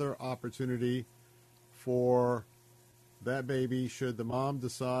another opportunity for that baby, should the mom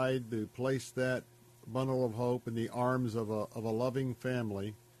decide to place that bundle of hope in the arms of a loving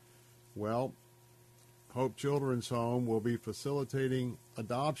family, Well, Hope Children's Home will be facilitating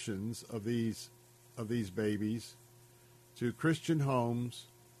adoptions of these babies to Christian homes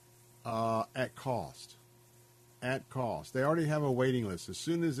at cost. At cost. They already have a waiting list. As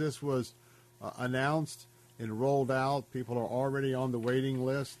soon as this was announced and rolled out, people are already on the waiting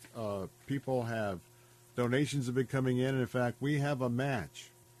list. Donations have been coming in. And in fact, we have a match.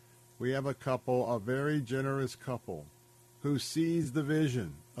 We have a couple, a very generous couple, who sees the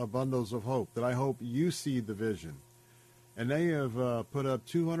vision of Bundles of Hope, that I hope you see the vision. And they have put up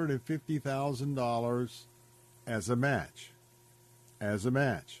 $250,000 as a match.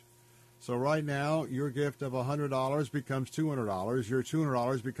 So right now, your gift of $100 becomes $200. Your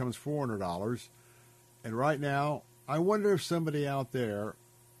 $200 becomes $400. And right now, I wonder if somebody out there,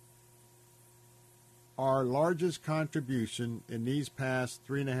 our largest contribution in these past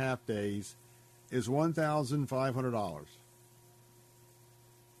 3.5 days is $1,500.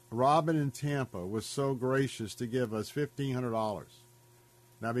 Robin in Tampa was so gracious to give us $1,500.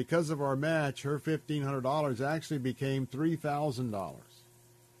 Now, because of our match, her $1,500 actually became $3,000.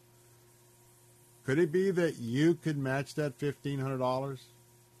 Could it be that you could match that $1,500?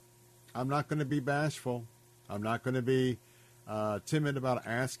 I'm not going to be bashful. I'm not going to be timid about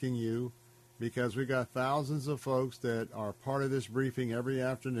asking you, because we got thousands of folks that are part of this briefing every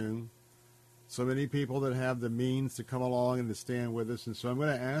afternoon. So many people that have the means to come along and to stand with us. And so I'm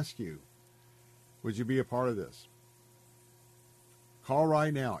going to ask you, would you be a part of this? Call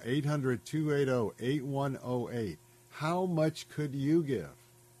right now, 800-280-8108. How much could you give?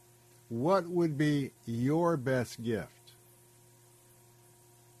 What would be your best gift?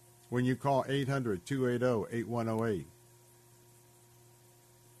 When you call 800-280-8108.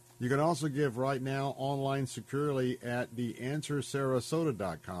 You can also give right now online securely at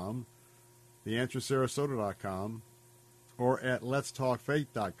theanswersarasota.com, theanswersarasota.com, or at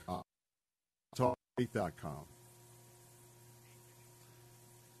letstalkfaith.com, talkfaith.com.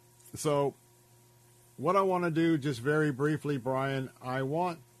 So what I want to do, just very briefly, Brian, I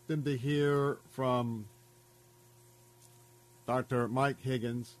want them to hear from Dr. Mike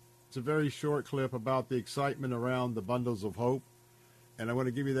Higgins. It's a very short clip about the excitement around the Bundles of Hope. And I want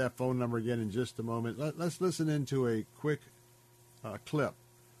to give you that phone number again in just a moment. Let's listen into a quick clip,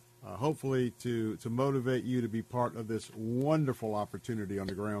 hopefully to motivate you to be part of this wonderful opportunity on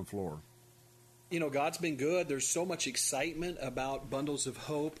the ground floor. You know, God's been good. There's so much excitement about Bundles of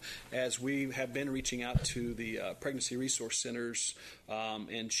Hope as we have been reaching out to the pregnancy resource centers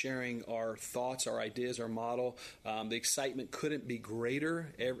and sharing our thoughts, our ideas, our model. The excitement couldn't be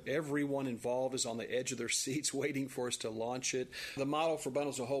greater. Everyone involved is on the edge of their seats waiting for us to launch it. The model for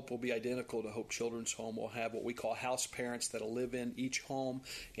Bundles of Hope will be identical to Hope Children's Home. We'll have what we call house parents that'll live in each home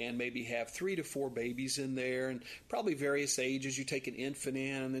and maybe have 3 to 4 babies in there, and probably various ages. You take an infant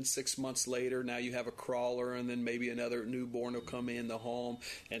in, and then 6 months later, now you have a crawler, and then maybe another newborn will come in the home.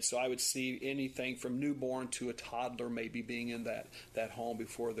 And so I would see anything from newborn to a toddler maybe being in that home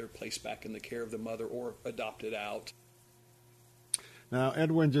before they're placed back in the care of the mother or adopted out. Now,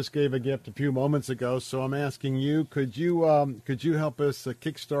 Edwin just gave a gift a few moments ago, so I'm asking you, could you help us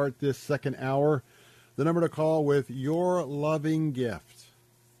kickstart this second hour? The number to call with your loving gift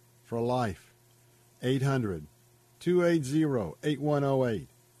for life, 800-280-8108,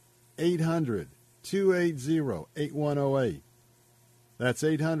 800-280-8108. That's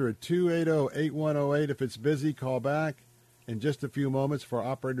 800-280-8108. If it's busy, call back in just a few moments, for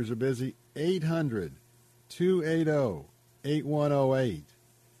operators are busy. 800-280-8108.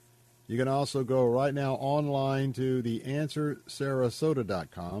 You can also go right now online to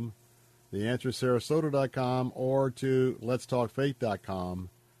theanswersarasota.com, theanswersarasota.com, or to letstalkfaith.com,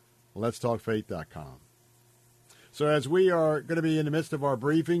 letstalkfaith.com. So as we are going to be in the midst of our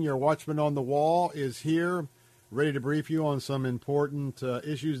briefing, your watchman on the wall is here, ready to brief you on some important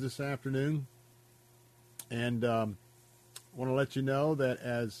issues this afternoon. And I want to let you know that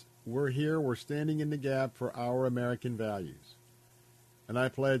as we're here, we're standing in the gap for our American values. And I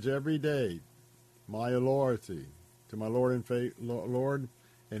pledge every day my loyalty to my Lord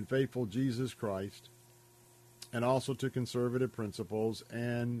and faithful Jesus Christ, and also to conservative principles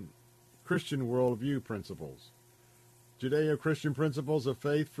and Christian worldview principles. Judeo-Christian principles of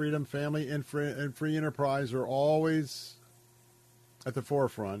faith, freedom, family, and free enterprise are always at the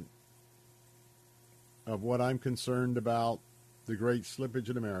forefront of what I'm concerned about, the great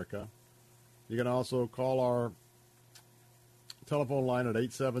slippage in America. You can also call our telephone line at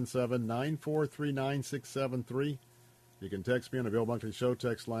 877-943-9673. You can text me on the Bill Bunkley Show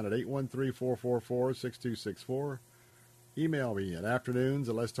text line at 813-444-6264. Email me at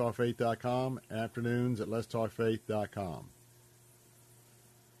afternoons@letstalkfaith.com, afternoons@letstalkfaith.com.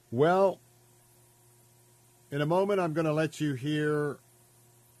 Well, in a moment, I'm going to let you hear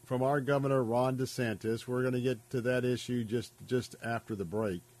from our Governor, Ron DeSantis. We're going to get to that issue just after the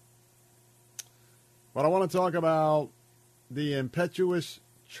break. But I want to talk about the impetuous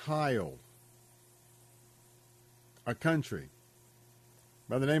child, a country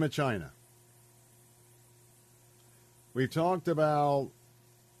by the name of China. We've talked about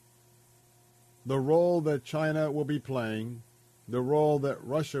the role that China will be playing, the role that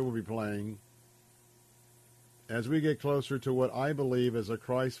Russia will be playing, as we get closer to what I believe as a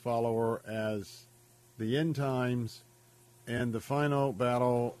Christ follower as the end times and the final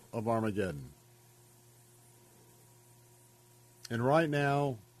battle of Armageddon. And right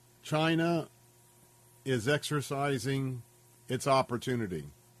now, China is exercising its opportunity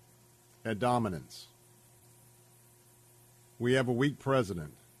at dominance. We have a weak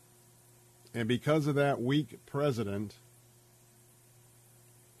president. And because of that weak president,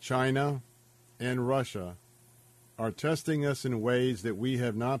 China and Russia are testing us in ways that we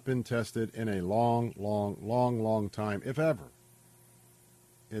have not been tested in a long time, if ever,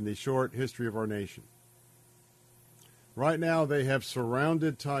 in the short history of our nation. Right now, they have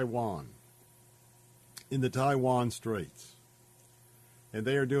surrounded Taiwan in the Taiwan Straits, and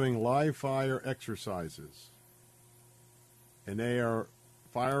they are doing live fire exercises, and they are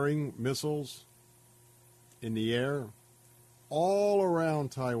firing missiles in the air all around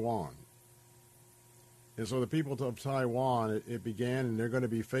Taiwan. And so the people of Taiwan, it began, and they're going to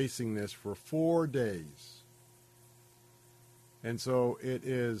be facing this for 4 days. And so it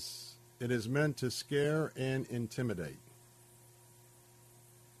is meant to scare and intimidate.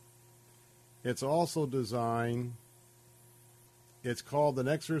 It's also designed, it's called an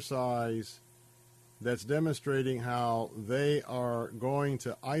exercise that's demonstrating how they are going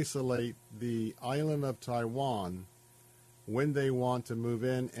to isolate the island of Taiwan when they want to move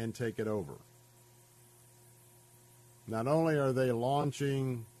in and take it over. Not only are they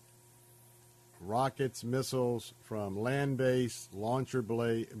launching rockets, missiles from land-based,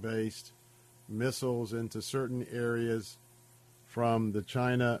 launcher-based missiles into certain areas from the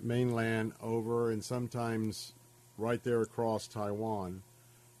China mainland over and sometimes right there across Taiwan,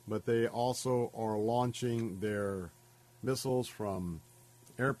 but they also are launching their missiles from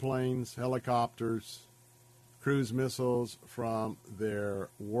airplanes, helicopters, cruise missiles from their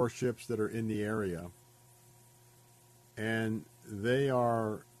warships that are in the area. And they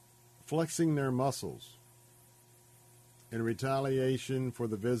are flexing their muscles in retaliation for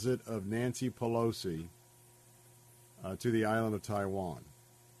the visit of Nancy Pelosi to the island of Taiwan.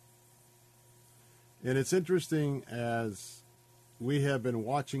 And it's interesting, as we have been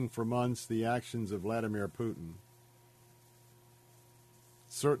watching for months the actions of Vladimir Putin.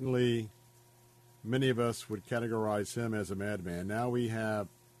 Certainly, many of us would categorize him as a madman. Now we have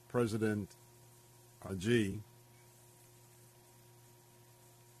President Xi.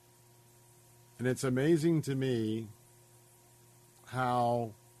 And it's amazing to me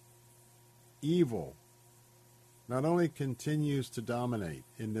how evil not only continues to dominate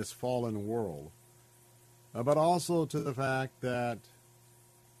in this fallen world, but also to the fact that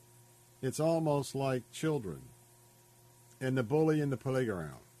it's almost like children and the bully in the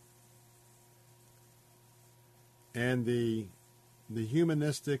playground. And the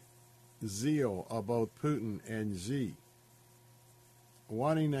humanistic zeal of both Putin and Xi,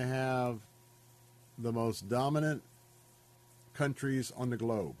 wanting to have the most dominant countries on the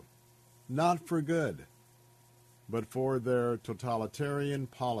globe, not for good, but for their totalitarian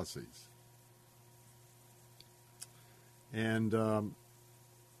policies. And,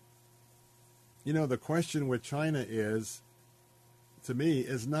 the question with China is, to me,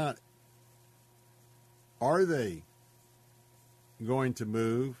 is not, are they going to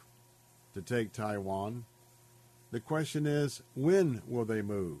move to take Taiwan? The question is, when will they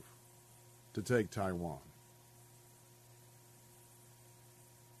move to take Taiwan?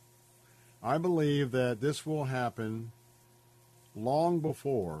 I believe that this will happen long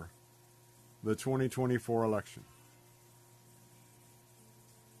before the 2024 election.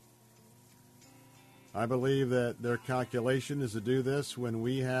 I believe that their calculation is to do this when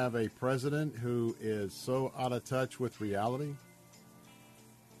we have a president who is so out of touch with reality,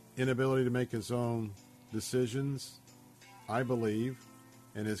 inability to make his own decisions, I believe,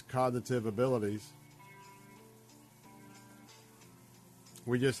 and his cognitive abilities.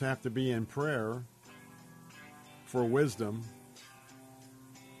 We just have to be in prayer for wisdom,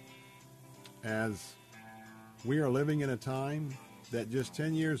 as we are living in a time that just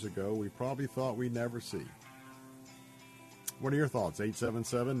 10 years ago we probably thought we'd never see. What are your thoughts?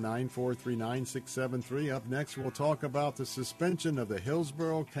 877-943-9673. Up next, we'll talk about the suspension of the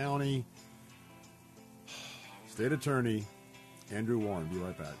Hillsborough County State Attorney, Andrew Warren. Be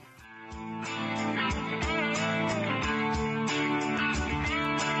right back.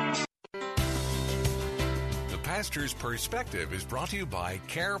 The Pastor's Perspective is brought to you by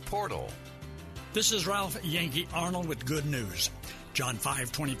Care Portal. This is Ralph Yankee Arnold with good news. John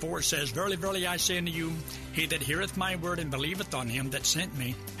 5:24 says, Verily, verily, I say unto you, he that heareth my word and believeth on him that sent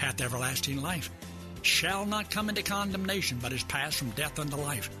me hath everlasting life, shall not come into condemnation, but is passed from death unto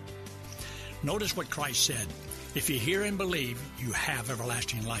life. Notice what Christ said. If you hear and believe, you have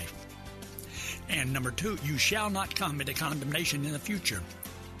everlasting life. And number 2, you shall not come into condemnation in the future.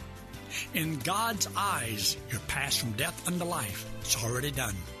 In God's eyes, you're passed from death unto life. It's already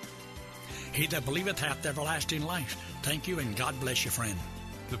done. He that believeth hath everlasting life. Thank you, and God bless you, friend.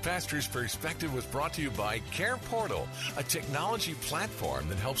 The Pastor's Perspective was brought to you by Care Portal, a technology platform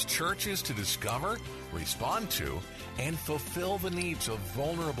that helps churches to discover, respond to, and fulfill the needs of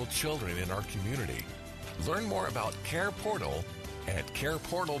vulnerable children in our community. Learn more about Care Portal at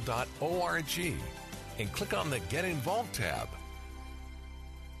careportal.org and click on the Get Involved tab.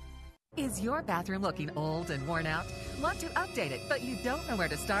 Is your bathroom looking old and worn out? Want to update it, but you don't know where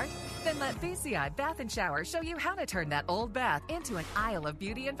to start? Then let BCI Bath & Shower show you how to turn that old bath into an aisle of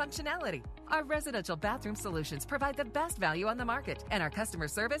beauty and functionality. Our residential bathroom solutions provide the best value on the market, and our customer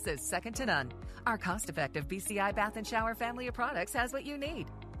service is second to none. Our cost-effective BCI Bath & Shower family of products has what you need.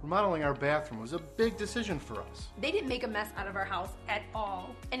 Remodeling our bathroom was a big decision for us. They didn't make a mess out of our house at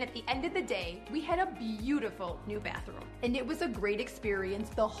all. And at the end of the day, we had a beautiful new bathroom. And it was a great experience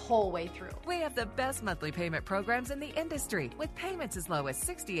the whole way through. We have the best monthly payment programs in the industry, with payments as low as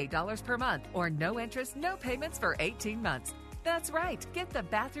 $68 per month, or no interest, no payments for 18 months. That's right. Get the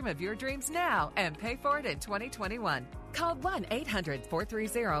bathroom of your dreams now and pay for it in 2021. Call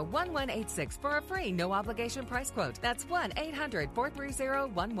 1-800-430-1186 for a free no-obligation price quote. That's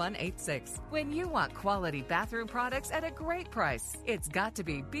 1-800-430-1186. When you want quality bathroom products at a great price, it's got to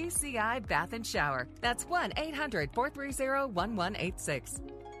be BCI Bath & Shower. That's 1-800-430-1186.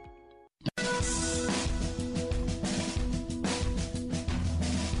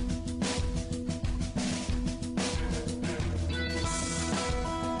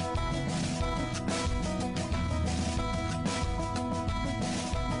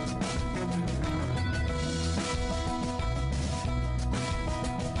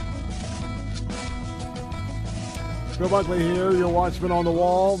 Bill Bunkley here, your watchman on the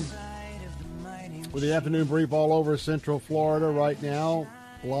wall, with the afternoon brief all over Central Florida right now,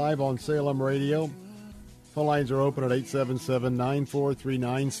 live on Salem Radio. Phone lines are open at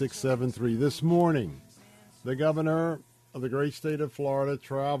 877-943-9673. This morning, the governor of the great state of Florida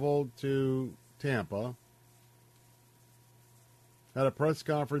traveled to Tampa, had a press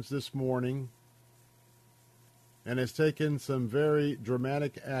conference this morning, and has taken some very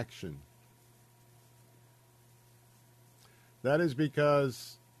dramatic action. That is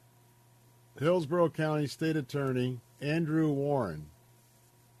because Hillsborough County State Attorney Andrew Warren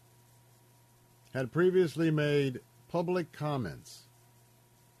had previously made public comments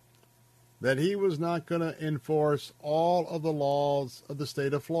that he was not going to enforce all of the laws of the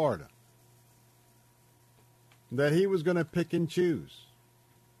state of Florida, that he was going to pick and choose.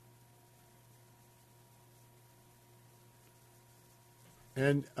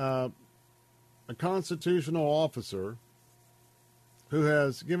 And a constitutional officer who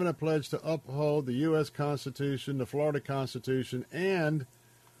has given a pledge to uphold the U.S. Constitution, the Florida Constitution, and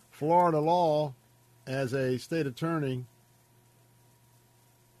Florida law as a state attorney,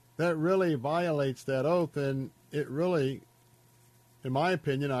 that really violates that oath, and it really, in my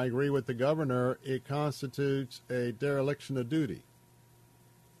opinion, I agree with the governor, it constitutes a dereliction of duty.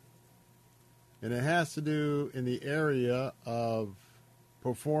 And it has to do in the area of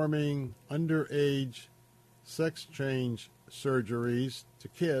performing underage sex change surgeries to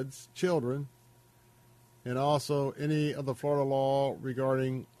children, and also any of the Florida law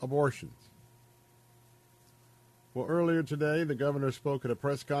regarding abortions. Well, earlier today, the governor spoke at a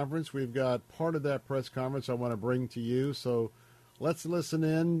press conference. We've got part of that press conference I want to bring to you, so let's listen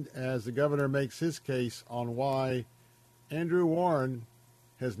in as the governor makes his case on why Andrew Warren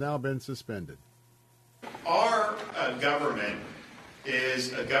has now been suspended. Our government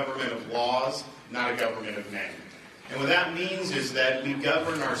is a government of laws, not a government of men. And what that means is that we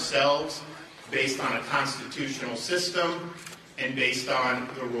govern ourselves based on a constitutional system and based on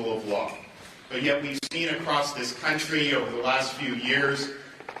the rule of law. But yet we've seen across this country over the last few years,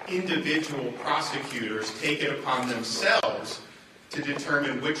 individual prosecutors take it upon themselves to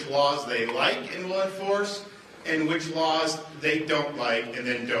determine which laws they like and will enforce and which laws they don't like and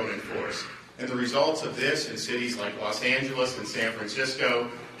then don't enforce. And the results of this in cities like Los Angeles and San Francisco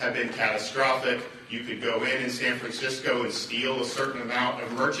have been catastrophic. You could go in San Francisco and steal a certain amount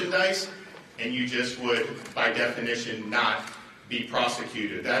of merchandise, and you just would, by definition, not be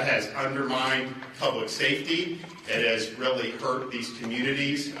prosecuted. That has undermined public safety. It has really hurt these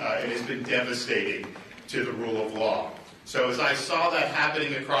communities. It has been devastating to the rule of law. So as I saw that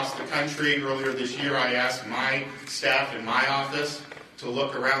happening across the country earlier this year, I asked my staff in my office to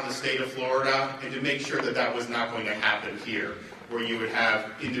look around the state of Florida and to make sure that that was not going to happen here, where you would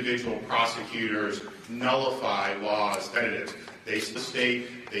have individual prosecutors nullify laws.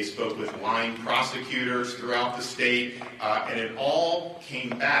 They spoke with line prosecutors throughout the state, and it all came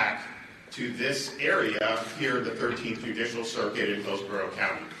back to this area here, the 13th Judicial Circuit in Hillsborough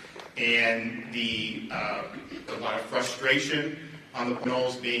County. And a lot of frustration on the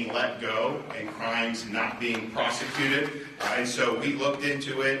criminals being let go and crimes not being prosecuted. And so we looked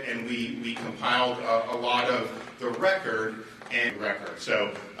into it, and we compiled a lot of the record.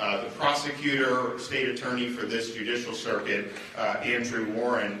 So the prosecutor, state attorney for this judicial circuit, Andrew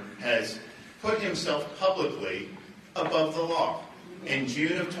Warren, has put himself publicly above the law. In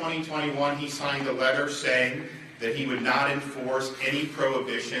June of 2021, he signed a letter saying that he would not enforce any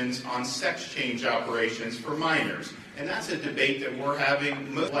prohibitions on sex change operations for minors. And that's a debate that we're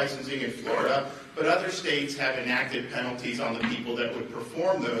having, licensing in Florida, but other states have enacted penalties on the people that would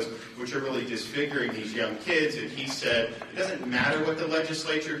perform those, which are really disfiguring these young kids. And he said, it doesn't matter what the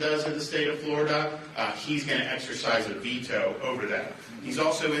legislature does in the state of Florida, he's going to exercise a veto over that. He's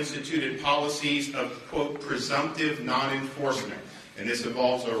also instituted policies of, quote, presumptive non-enforcement. And this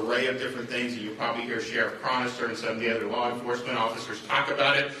involves an array of different things, and you'll probably hear Sheriff Cronister and some of the other law enforcement officers talk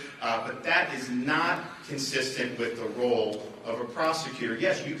about it. But that is not consistent with the role of a prosecutor.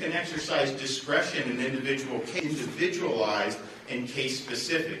 Yes, you can exercise discretion in individualized and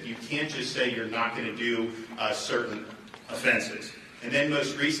case-specific. You can't just say you're not going to do certain offenses. And then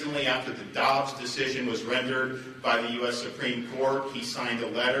most recently, after the Dobbs decision was rendered by the U.S. Supreme Court, he signed a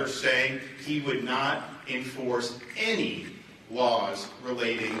letter saying he would not enforce any laws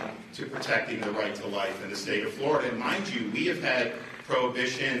relating to protecting the right to life in the state of Florida. And mind you, we have had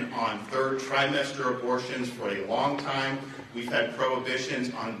prohibition on third trimester abortions for a long time. We've had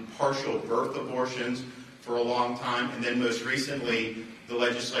prohibitions on partial birth abortions for a long time. And then most recently, the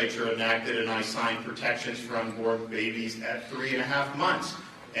legislature enacted and I signed protections for unborn babies at 3.5 months.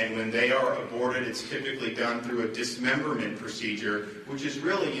 And when they are aborted, it's typically done through a dismemberment procedure, which is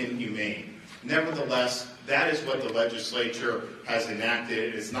really inhumane. Nevertheless, that is what the legislature has enacted.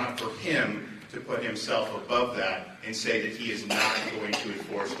 It is not for him to put himself above that and say that he is not going to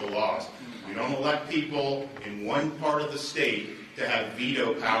enforce the laws. We don't elect people in one part of the state to have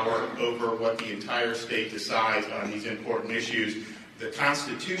veto power over what the entire state decides on these important issues. The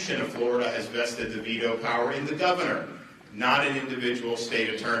Constitution of Florida has vested the veto power in the governor, not in individual state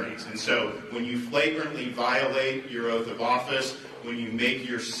attorneys. And so when you flagrantly violate your oath of office, when you make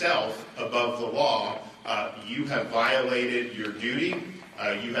yourself above the law, you have violated your duty,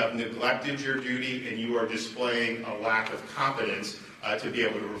 you have neglected your duty, and you are displaying a lack of competence to be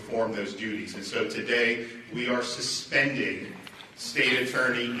able to perform those duties. And so today, we are suspending State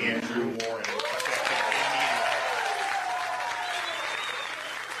Attorney Andrew Warren.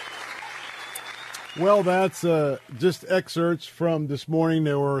 Well, that's just excerpts from this morning.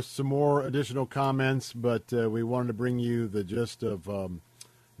 There were some more additional comments, but we wanted to bring you the gist of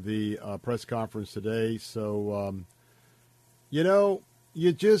the press conference today. So,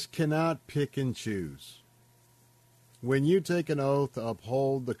 you just cannot pick and choose. When you take an oath to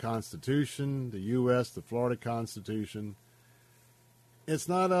uphold the Constitution, the U.S., the Florida Constitution, it's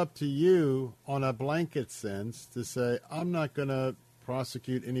not up to you on a blanket sense to say, I'm not going to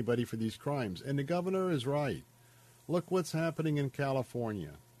prosecute anybody for these crimes. And the governor is right. Look what's happening in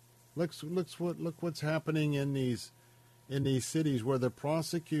California. Look what's happening in these cities where the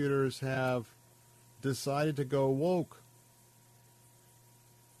prosecutors have decided to go woke.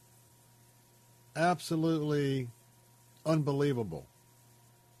 Absolutely unbelievable.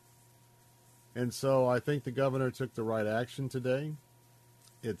 And so I think the governor took the right action today.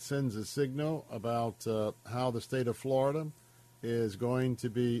 It sends a signal about how the state of Florida is going to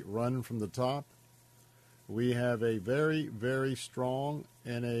be run from the top. We have a very, very strong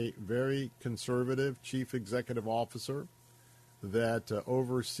and a very conservative chief executive officer that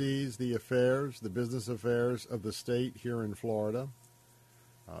oversees the affairs, the business affairs of the state here in Florida.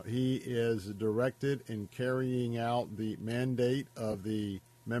 He is directed in carrying out the mandate of the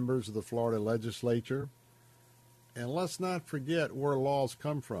members of the Florida legislature. And let's not forget where laws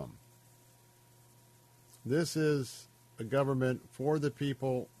come from. This is a government for the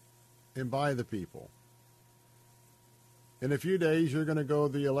people and by the people. In a few days, you're going to go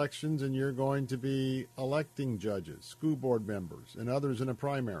to the elections and you're going to be electing judges, school board members, and others in a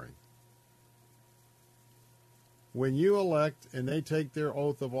primary. When you elect and they take their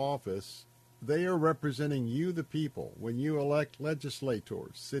oath of office, they are representing you, the people. When you elect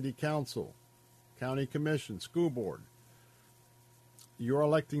legislators, city council, county commission, school board, you're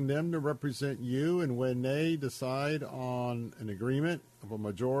electing them to represent you, and when they decide on an agreement of a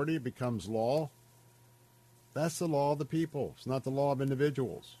majority, it becomes law. That's the law of the people. It's not the law of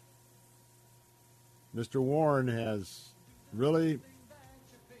individuals. Mr. Warren has really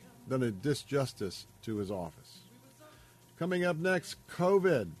done a disjustice to his office. Coming up next,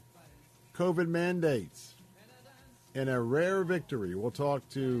 COVID mandates, and a rare victory. We'll talk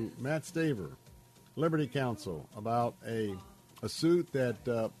to Matt Staver, Liberty Counsel, about a suit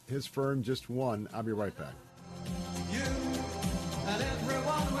that his firm just won. I'll be right back. You and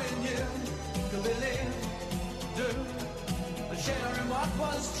everyone when you can believe, do, sharing what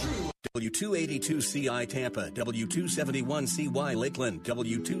was true. W282CI Tampa, W271CY Lakeland,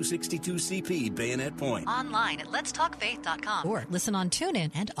 W262CP Bayonet Point. Online at letstalkfaith.com or listen on TuneIn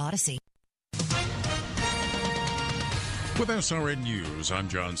and Odyssey. With SRN News, I'm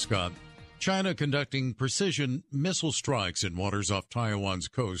John Scott. China conducting precision missile strikes in waters off Taiwan's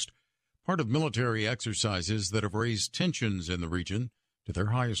coast, part of military exercises that have raised tensions in the region to their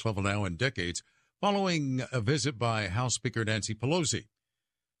highest level now in decades, following a visit by House Speaker Nancy Pelosi.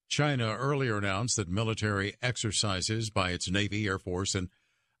 China earlier announced that military exercises by its Navy, Air Force, and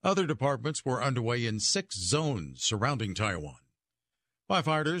other departments were underway in 6 zones surrounding Taiwan.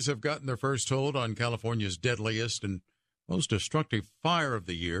 Firefighters have gotten their first hold on California's deadliest and most destructive fire of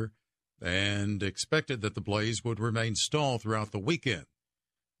the year, and expected that the blaze would remain stalled throughout the weekend.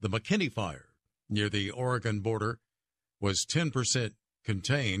 The McKinney Fire near the Oregon border was 10%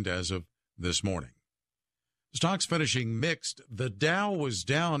 contained as of this morning. Stocks finishing mixed. The Dow was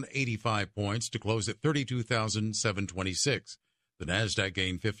down 85 points to close at 32,726. The Nasdaq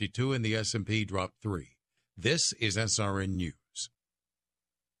gained 52 and the S&P dropped 3. This is SRN News.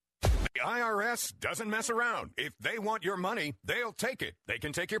 The IRS doesn't mess around. If they want your money, they'll take it. They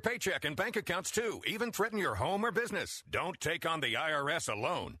can take your paycheck and bank accounts too, even threaten your home or business. Don't take on the IRS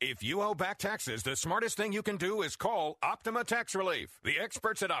alone. If you owe back taxes, the smartest thing you can do is call Optima Tax Relief. The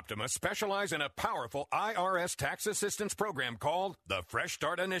experts at Optima specialize in a powerful IRS tax assistance program called the Fresh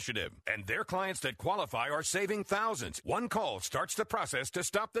Start Initiative. And their clients that qualify are saving thousands. One call starts the process to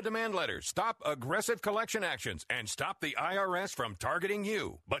stop the demand letters, stop aggressive collection actions, and stop the IRS from targeting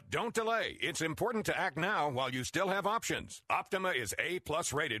you. But don't delay. It's important to act now while you still have options. Optima is A+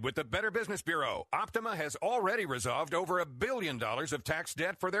 rated with the Better Business Bureau. Optima has already resolved over $1 billion of tax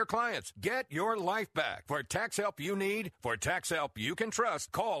debt for their clients. Get your life back. For tax help you need, for tax help you can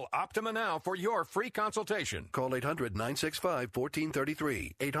trust, call Optima now for your free consultation. Call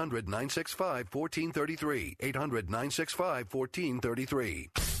 800-965-1433. 800-965-1433. 800-965-1433.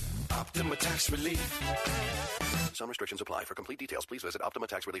 Optima Tax Relief. Some restrictions apply. For complete details, please visit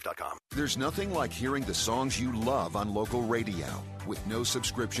OptimaTaxRelief.com. There's nothing like hearing the songs you love on local radio with no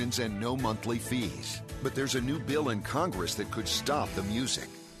subscriptions and no monthly fees. But there's a new bill in Congress that could stop the music.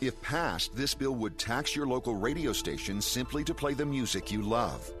 If passed, this bill would tax your local radio station simply to play the music you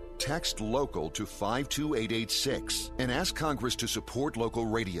love. Text LOCAL to 52886 and ask Congress to support local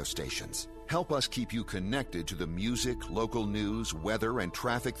radio stations. Help us keep you connected to the music, local news, weather, and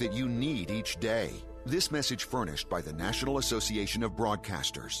traffic that you need each day. This message furnished by the National Association of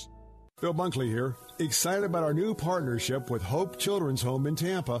Broadcasters. Bill Bunkley here. Excited about our new partnership with Hope Children's Home in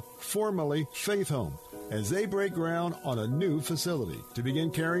Tampa, formerly Faith Home, as they break ground on a new facility to begin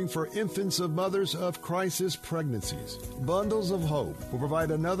caring for infants of mothers of crisis pregnancies. Bundles of Hope will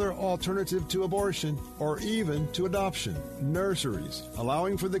provide another alternative to abortion or even to adoption. Nurseries,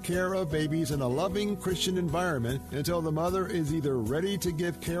 allowing for the care of babies in a loving Christian environment until the mother is either ready to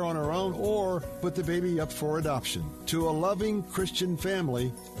give care on her own or put the baby up for adoption. To a loving Christian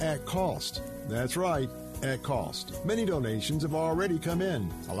family at cost. That's right, at cost. Many donations have already come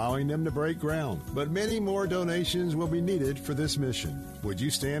in, allowing them to break ground, but many more donations will be needed for this mission. Would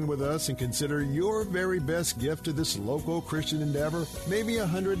you stand with us and consider your very best gift to this local Christian endeavor? Maybe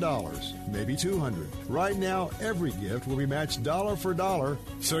 $100, maybe $200. Right now, every gift will be matched dollar for dollar,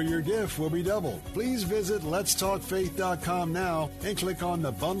 so your gift will be doubled. Please visit letstalkfaith.com now and click on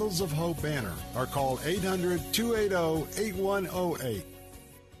the Bundles of Hope banner or call 800-280-8108.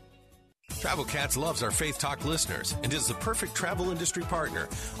 Travel Cats loves our Faith Talk listeners and is the perfect travel industry partner,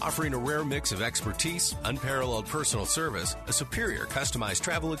 offering a rare mix of expertise, unparalleled personal service, a superior customized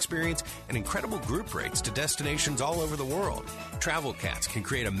travel experience, and incredible group rates to destinations all over the world. Travel Cats can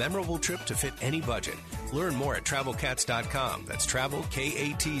create a memorable trip to fit any budget. Learn more at TravelCats.com. That's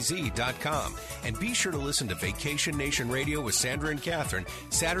TravelCatz.com. And be sure to listen to Vacation Nation Radio with Sandra and Catherine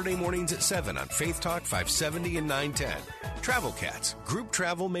Saturday mornings at 7 on Faith Talk 570 and 910. Travel Cats, group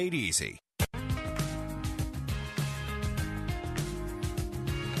travel made easy.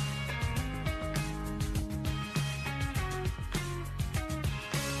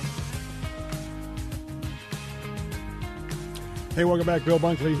 Hey, welcome back. Bill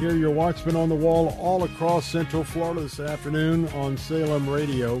Bunkley here, your watchman on the wall all across Central Florida this afternoon on Salem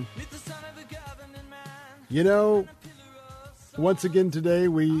Radio. You know, once again today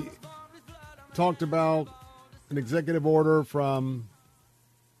we talked about an executive order from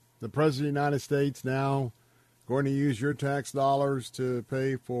the President of the United States now going to use your tax dollars to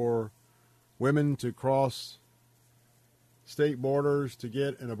pay for women to cross state borders to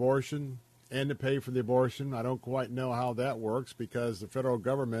get an abortion and to pay for the abortion. I don't quite know how that works because the federal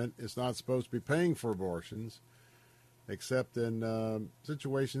government is not supposed to be paying for abortions except in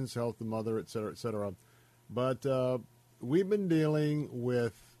situations, health of the mother, et cetera, et cetera. But we've been dealing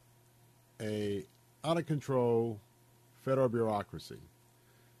with a out-of-control federal bureaucracy.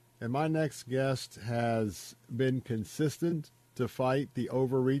 And my next guest has been consistent to fight the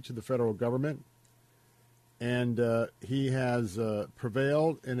overreach of the federal government. And he has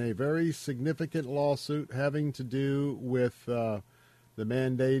prevailed in a very significant lawsuit having to do with the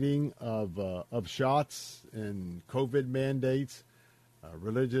mandating of shots and COVID mandates,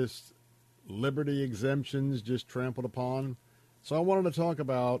 religious liberty exemptions just trampled upon. So I wanted to talk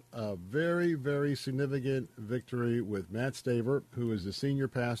about a very, very significant victory with Matt Staver, who is the senior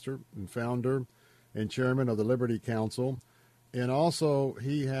pastor and founder and chairman of the Liberty Council. And also,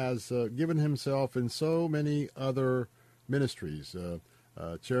 he has given himself in so many other ministries,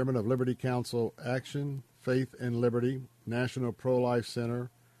 chairman of Liberty Council Action, Faith and Liberty, National Pro-Life Center,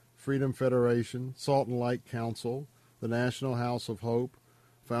 Freedom Federation, Salt and Light Council, the National House of Hope,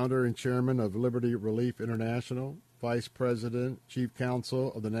 founder and chairman of Liberty Relief International, vice president, chief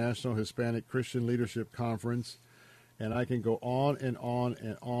counsel of the National Hispanic Christian Leadership Conference. And I can go on and on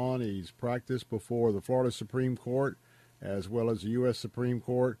and on. He's practiced before the Florida Supreme Court, as well as the U.S. Supreme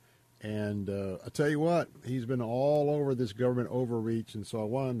Court. And I tell you what, he's been all over this government overreach. And so I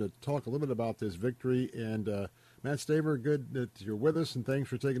wanted to talk a little bit about this victory. And Matt Staver, good that you're with us, and thanks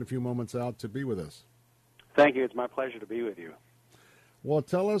for taking a few moments out to be with us. Thank you. It's my pleasure to be with you. Well,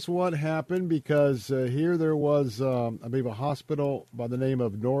 tell us what happened, because here there was, I believe, a hospital by the name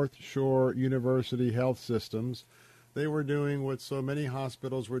of North Shore University Health Systems. They were doing what so many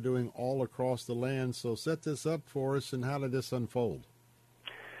hospitals were doing all across the land. So set this up for us, and how did this unfold?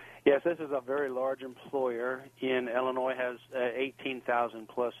 Yes, this is a very large employer in Illinois, has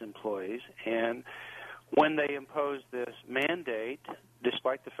 18,000-plus employees. And when they imposed this mandate,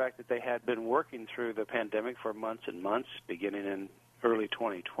 despite the fact that they had been working through the pandemic for months and months, beginning in early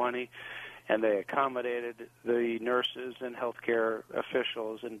 2020, and they accommodated the nurses and healthcare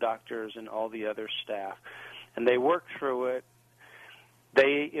officials and doctors and all the other staff, and they worked through it.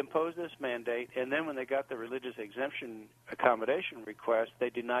 They imposed this mandate, and then when they got the religious exemption accommodation request,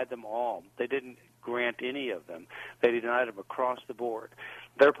 they denied them all. They didn't grant any of them. They denied them across the board.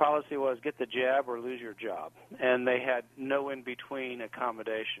 Their policy was get the jab or lose your job, and they had no in-between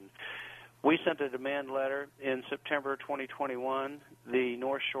accommodation. We sent a demand letter in September 2021. The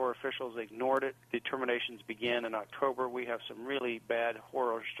North Shore officials ignored it. The terminations began in October. We have some really bad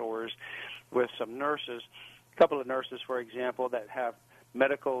horror stories with some nurses, a couple of nurses, for example, that have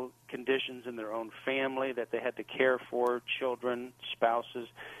medical conditions in their own family that they had to care for, children, spouses,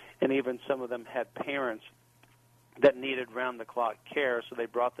 and even some of them had parents that needed round-the-clock care, so they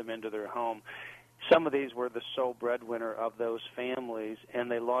brought them into their home. Some of these were the sole breadwinner of those families, and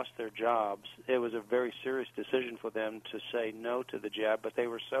they lost their jobs. It was a very serious decision for them to say no to the jab, but they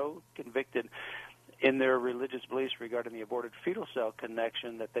were so convicted in their religious beliefs regarding the aborted fetal cell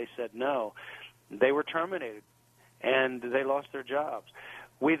connection that they said no. They were terminated, and they lost their jobs.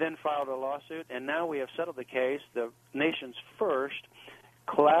 We then filed a lawsuit, and now we have settled the case, the nation's first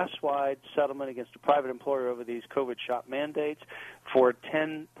class-wide settlement against a private employer over these COVID shot mandates for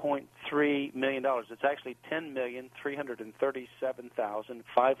 $10.3 million. It's actually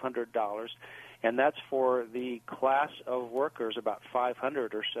 $10,337,500, and that's for the class of workers, about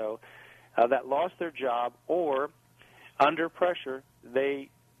 500 or so, that lost their job, or under pressure, they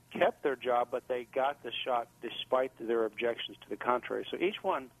kept their job, but they got the shot despite their objections to the contrary. So each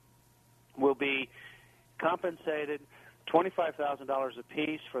one will be compensated $25,000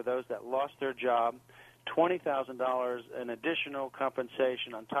 apiece for those that lost their job, $20,000 in additional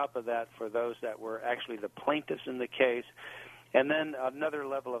compensation on top of that for those that were actually the plaintiffs in the case, and then another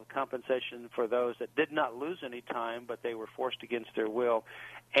level of compensation for those that did not lose any time, but they were forced against their will.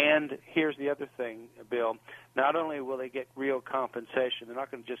 And here's the other thing, Bill. Not only will they get real compensation, they're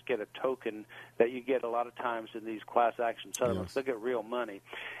not going to just get a token that you get a lot of times in these class action settlements. They'll get real money.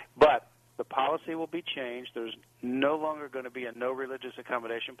 But the policy will be changed. There's no longer going to be a no religious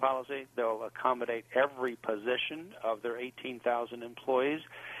accommodation policy. They'll accommodate every position of their 18,000 employees.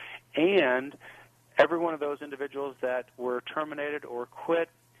 And every one of those individuals that were terminated or quit,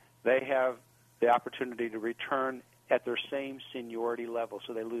 they have the opportunity to return at their same seniority level,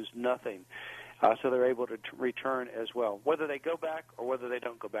 so they lose nothing. So they're able to return as well. Whether they go back or whether they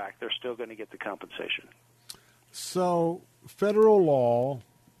don't go back, they're still going to get the compensation. So federal law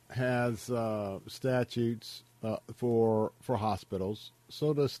has statutes for hospitals.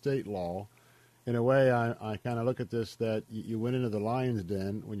 So does state law. In a way, I kind of look at this that you went into the lion's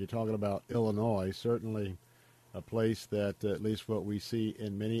den when you're talking about Illinois, certainly a place that, at least what we see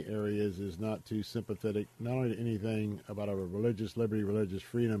in many areas, is not too sympathetic, not only to anything about a religious liberty, religious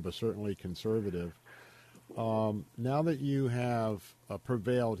freedom, but certainly conservative. Now that you have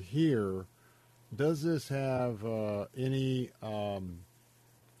prevailed here, does this have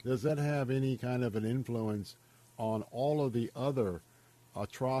does that have any kind of an influence on all of the other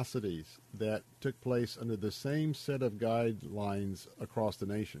atrocities that took place under the same set of guidelines across the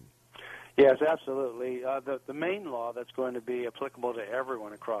nation? Yes, absolutely. The main law that's going to be applicable to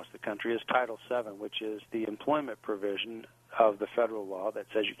everyone across the country is Title VII, which is the employment provision of the federal law that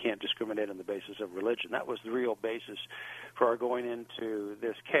says you can't discriminate on the basis of religion. That was the real basis for our going into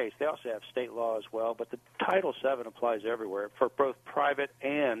this case. They also have state law as well, but the Title VII applies everywhere for both private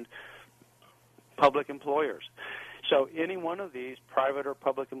and public employers. So any one of these private or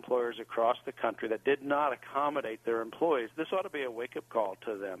public employers across the country that did not accommodate their employees, this ought to be a wake-up call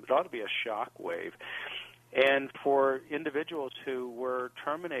to them. It ought to be a shock wave. And for individuals who were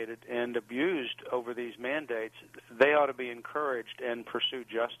terminated and abused over these mandates, they ought to be encouraged and pursue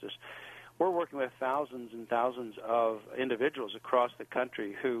justice. We're working with thousands and thousands of individuals across the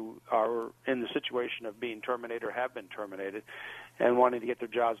country who are in the situation of being terminated or have been terminated and wanting to get their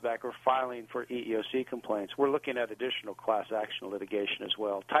jobs back or filing for EEOC complaints. We're looking at additional class action litigation as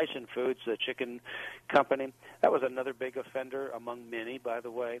well. Tyson Foods, the chicken company, that was another big offender among many, by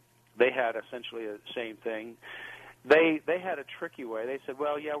the way. They had essentially the same thing. They had a tricky way. They said,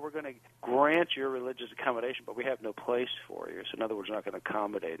 well, yeah, we're going to grant your religious accommodation, but we have no place for you. So in other words, we're not going to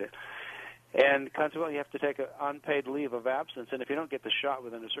accommodate it. And consequently, you have to take an unpaid leave of absence, and if you don't get the shot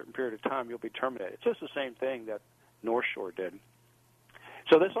within a certain period of time, you'll be terminated. It's just the same thing that North Shore did.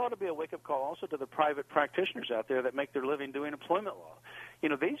 So this ought to be a wake-up call also to the private practitioners out there that make their living doing employment law. You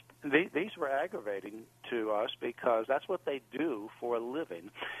know, these were aggravating to us because that's what they do for a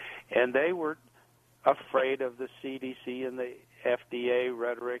living, and they were afraid of the CDC and the FDA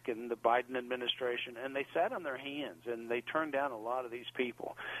rhetoric and the Biden administration, and they sat on their hands, and they turned down a lot of these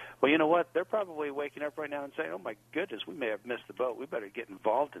people. Well, you know what? They're probably waking up right now and saying, oh, my goodness, we may have missed the boat. We better get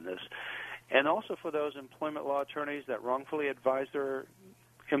involved in this. And also for those employment law attorneys that wrongfully advise their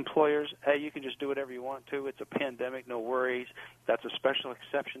employers, hey, you can just do whatever you want to. It's a pandemic, no worries. That's a special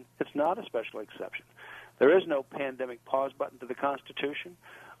exception. It's not a special exception. There is no pandemic pause button to the Constitution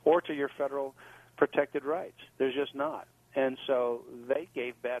or to your federal protected rights. There's just not. And so they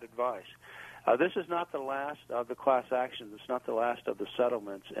gave bad advice. This is not the last of the class actions. It's not the last of the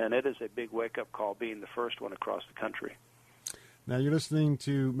settlements, and it is a big wake-up call being the first one across the country. Now you're listening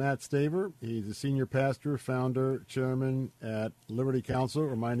to Matt Staver. He's a senior pastor, founder, chairman at Liberty Counsel,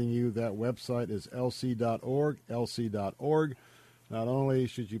 reminding you that website is lc.org, lc.org. Not only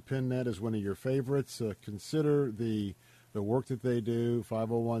should you pin that as one of your favorites, consider the work that they do,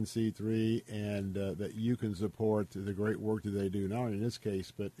 501c3, and that you can support the great work that they do, not only in this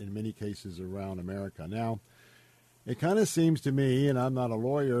case, but in many cases around America. Now, it kind of seems to me, and I'm not a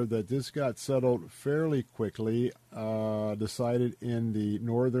lawyer, that this got settled fairly quickly, decided in the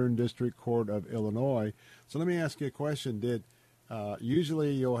Northern District Court of Illinois. So let me ask you a question.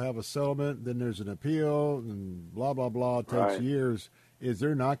 Usually you'll have a settlement, then there's an appeal, and blah, blah, blah. It takes years. Is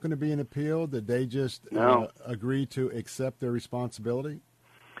there not going to be an appeal? Did they just agree to accept their responsibility?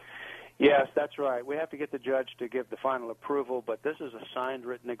 Yes, that's right. We have to get the judge to give the final approval, but this is a signed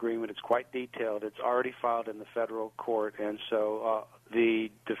written agreement. It's quite detailed. It's already filed in the federal court, and so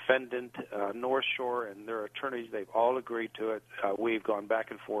the defendant, North Shore, and their attorneys, they've all agreed to it. We've gone back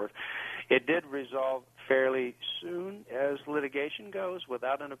and forth. It did resolve fairly soon as litigation goes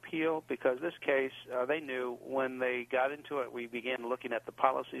without an appeal, because this case, they knew when they got into it, we began looking at the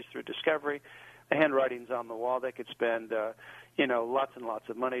policies through discovery. The handwriting's on the wall. They could spend, lots and lots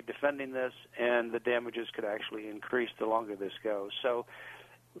of money defending this, and the damages could actually increase the longer this goes. So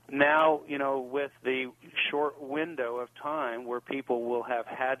now, with the short window of time where people will have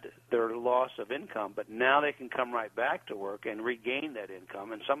had their loss of income, but now they can come right back to work and regain that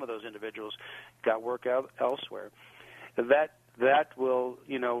income, and some of those individuals got work out elsewhere. That will,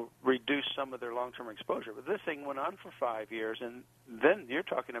 reduce some of their long-term exposure. But this thing went on for 5 years, and then you're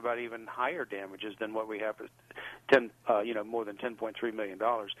talking about even higher damages than what we have, more than $10.3 million.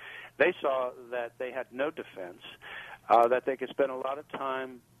 They saw that they had no defense, that they could spend a lot of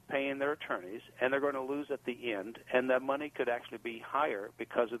time paying their attorneys, and they're going to lose at the end, and that money could actually be higher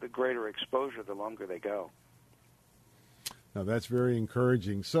because of the greater exposure the longer they go. Now, that's very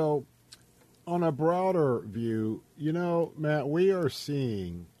encouraging. So, on a broader view, Matt, we are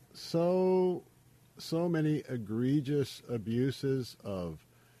seeing so many egregious abuses of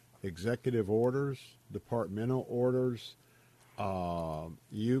executive orders, departmental orders.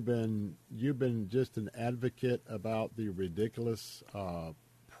 You've been just an advocate about the ridiculous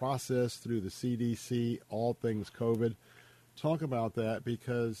process through the CDC, all things COVID. Talk about that,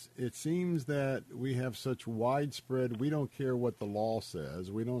 because it seems that we have such widespread, we don't care what the law says,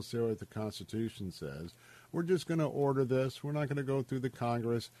 we don't care what the Constitution says. We're just going to order this. We're not going to go through the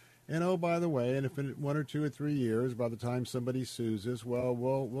Congress. And, oh, by the way, and if in 1 or 2 or 3 years, by the time somebody sues us, well,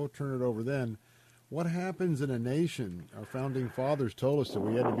 we'll turn it over then. What happens in a nation? Our founding fathers told us that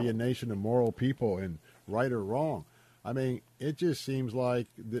we had to be a nation of moral people and right or wrong. I mean, it just seems like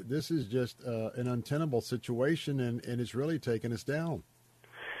this is just an untenable situation, and it's really taking us down.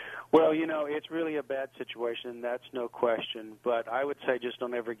 Well, it's really a bad situation, that's no question, but I would say just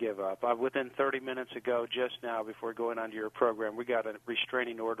don't ever give up. Within 30 minutes ago, just now, before going on to your program, we got a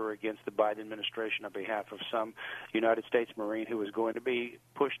restraining order against the Biden administration on behalf of some United States Marine who is going to be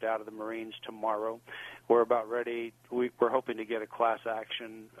pushed out of the Marines tomorrow. We're about ready. We're hoping to get a class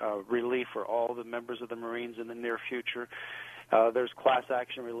action relief for all the members of the Marines in the near future. There's class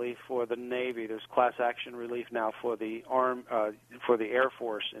action relief for the Navy. There's class action relief now for the Air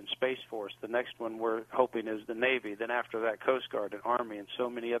Force and Space Force. The next one we're hoping is the Navy. Then after that, Coast Guard and Army and so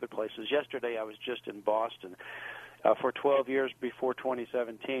many other places. Yesterday I was just in Boston. For 12 years before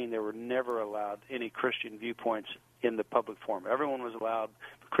 2017, they were never allowed any Christian viewpoints in the public forum. Everyone was allowed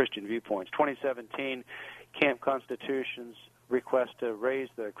Christian viewpoints. 2017, Camp Constitution's request to raise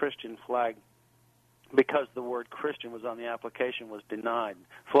the Christian flag because the word Christian was on the application was denied.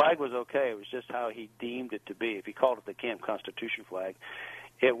 Flag was okay. It was just how he deemed it to be. If he called it the Camp Constitution flag,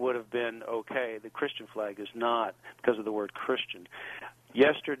 it would have been okay. The Christian flag is not because of the word Christian.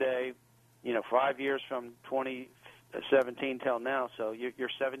 Yesterday, 5 years from 2017 till now, so you're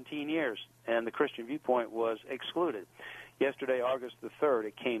 17 years, and the Christian viewpoint was excluded. Yesterday, August the 3rd,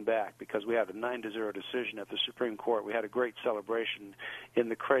 it came back because we had a 9-0 decision at the Supreme Court. We had a great celebration in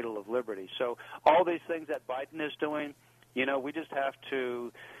the Cradle of Liberty. So all these things that Biden is doing, we just have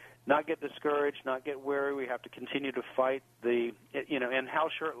to not get discouraged, not get weary. We have to continue to fight and Hal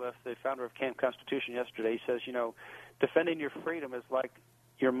Shurtleff, the founder of Camp Constitution yesterday, he says, defending your freedom is like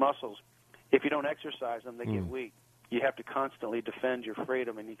your muscles. If you don't exercise them, they get weak. You have to constantly defend your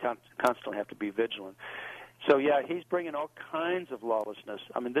freedom, and you constantly have to be vigilant. So, yeah, he's bringing all kinds of lawlessness.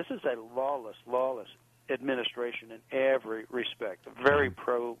 I mean, this is a lawless administration in every respect. Very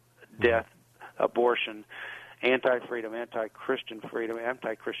pro-death, abortion, anti-freedom, anti-Christian freedom,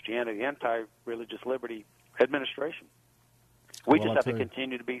 anti-Christianity, anti-religious liberty administration. We just have to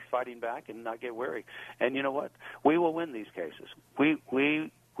continue to be fighting back and not get weary. And you know what? We will win these cases. We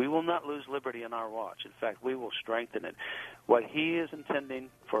will not lose liberty in our watch. In fact, we will strengthen it. What he is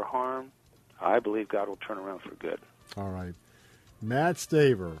intending for harm, I believe God will turn around for good. All right. Matt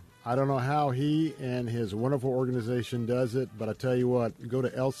Staver, I don't know how he and his wonderful organization does it, but I tell you what, go to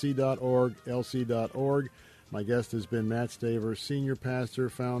lc.org, lc.org. My guest has been Matt Staver, senior pastor,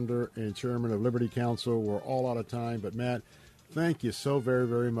 founder, and chairman of Liberty Counsel. We're all out of time, but Matt, thank you so very,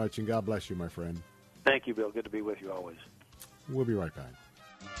 very much, and God bless you, my friend. Thank you, Bill. Good to be with you always. We'll be right back.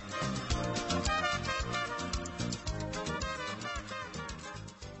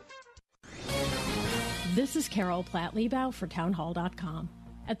 This is Carol Platt-Liebau for Townhall.com.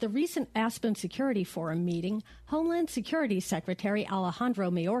 At the recent Aspen Security Forum meeting, Homeland Security Secretary Alejandro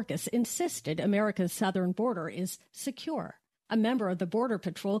Mayorkas insisted America's southern border is secure. A member of the Border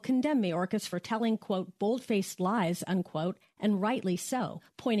Patrol condemned Mayorkas for telling, quote, bold-faced lies, unquote, and rightly so,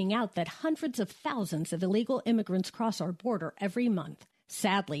 pointing out that hundreds of thousands of illegal immigrants cross our border every month.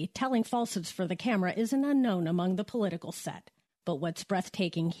 Sadly, telling falsehoods for the camera is an unknown among the political set. But what's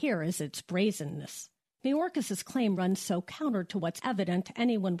breathtaking here is its brazenness. Mayorkas' claim runs so counter to what's evident to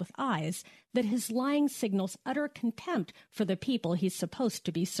anyone with eyes that his lying signals utter contempt for the people he's supposed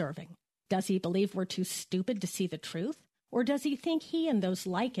to be serving. Does he believe we're too stupid to see the truth? Or does he think he and those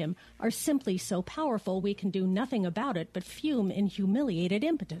like him are simply so powerful we can do nothing about it but fume in humiliated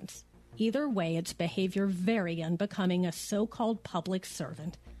impotence? Either way, it's behavior very unbecoming a so-called public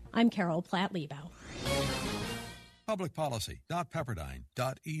servant. I'm Carol Platt-Liebau.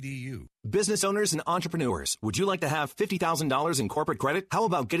 Publicpolicy.pepperdine.edu. Business owners and entrepreneurs, would you like to have $50,000 in corporate credit? How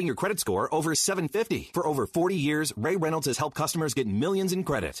about getting your credit score over 750? For over 40 years, Ray Reynolds has helped customers get millions in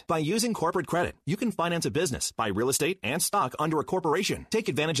credit. By using corporate credit, you can finance a business, buy real estate and stock under a corporation. Take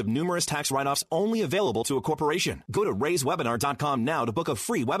advantage of numerous tax write-offs only available to a corporation. Go to rayswebinar.com now to book a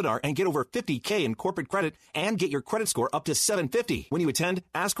free webinar and get over $50K in corporate credit and get your credit score up to 750. When you attend,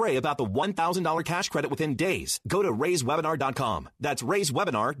 ask Ray about the $1,000 cash credit within days. Go to rayswebinar.com. That's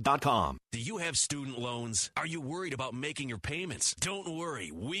rayswebinar.com. Do you have student loans? Are you worried about making your payments? Don't worry,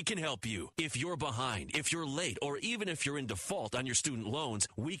 we can help you. If you're behind, if you're late, or even if you're in default on your student loans,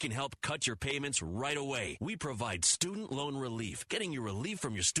 we can help cut your payments right away. We provide student loan relief, getting you relief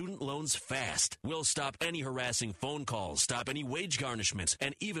from your student loans fast. We'll stop any harassing phone calls, stop any wage garnishments,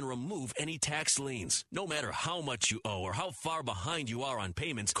 and even remove any tax liens. No matter how much you owe or how far behind you are on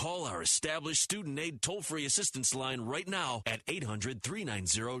payments, call our established student aid toll-free assistance line right now at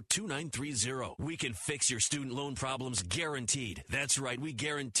 800-390-2930. We can fix your student loan problems guaranteed. That's right, we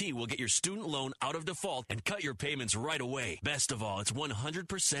guarantee we'll get your student loan out of default and cut your payments right away. Best of all, it's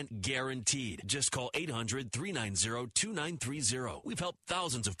 100% guaranteed. Just call 800-390-2930. We've helped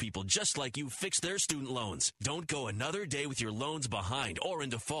thousands of people just like you fix their student loans. Don't go another day with your loans behind or in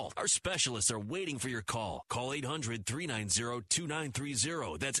default. Our specialists are waiting for your call. Call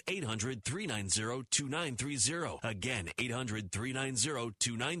 800-390-2930. That's 800-390-2930. Again,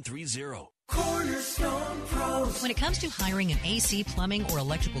 800-390-2930. Cornerstone Pros. When it comes to hiring an AC, plumbing, or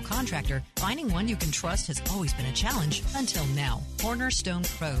electrical contractor, finding one you can trust has always been a challenge until now. Cornerstone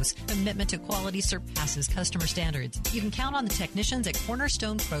Pros. Commitment to quality surpasses customer standards. You can count on the technicians at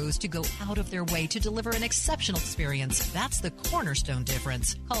Cornerstone Pros to go out of their way to deliver an exceptional experience. That's the Cornerstone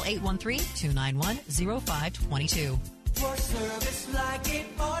difference. Call 813-291-0522. For service like it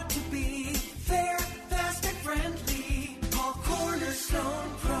ought to be, fair, fast, and friendly. Call Cornerstone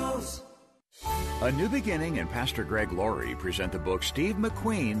Pros. A New Beginning and Pastor Greg Laurie present the book Steve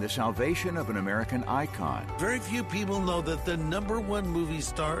McQueen, The Salvation of an American Icon. Very few people know that the #1 movie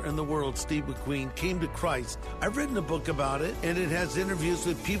star in the world, Steve McQueen, came to Christ. I've written a book about it, and it has interviews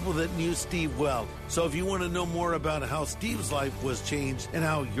with people that knew Steve well. So if you want to know more about how Steve's life was changed and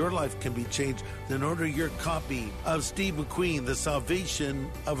how your life can be changed, then order your copy of Steve McQueen, The Salvation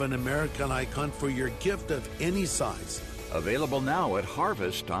of an American Icon for your gift of any size. Available now at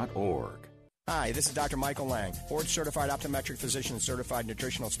harvest.org. Hi, this is Dr. Michael Lang, board-certified optometric physician and certified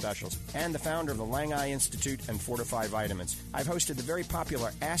nutritional specialist, and the founder of the Lang Eye Institute and Fortify Vitamins. I've hosted the very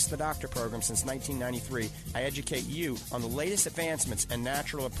popular Ask the Doctor program since 1993. I educate you on the latest advancements and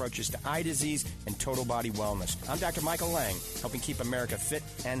natural approaches to eye disease and total body wellness. I'm Dr. Michael Lang, helping keep America fit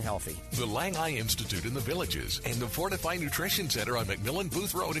and healthy. The Lang Eye Institute in the Villages and the Fortify Nutrition Center on McMillan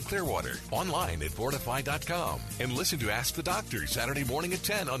Booth Road in Clearwater. Online at fortify.com. And listen to Ask the Doctor Saturday morning at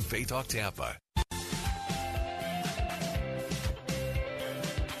 10 on Faith Talk Tampa.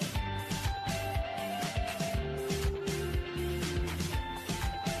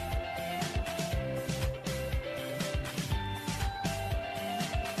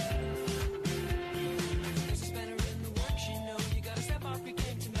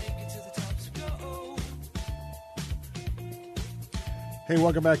 Hey,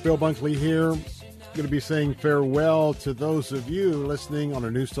 welcome back. Bill Bunkley here. Going to be saying farewell to those of you listening on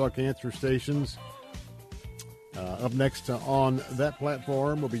our News Talk answer stations. Up next on that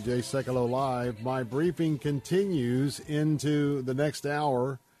platform will be Jay Sekulow Live. My briefing continues into the next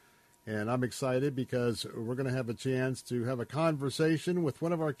hour, and I'm excited because we're going to have a chance to have a conversation with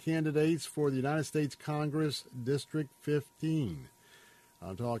one of our candidates for the United States Congress District 15.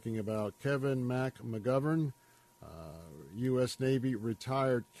 I'm talking about Kevin McGovern, U.S. Navy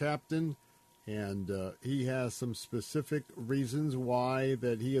retired captain, and he has some specific reasons why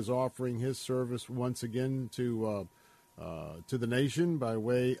that he is offering his service once again to the nation by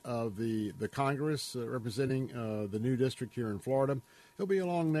way of the Congress representing the new district here in Florida. He'll be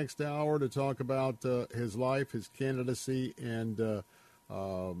along next hour to talk about his life, his candidacy, and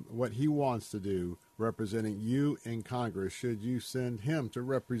what he wants to do representing you in Congress should you send him to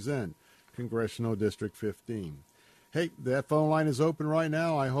represent Congressional District 15. Hey, that phone line is open right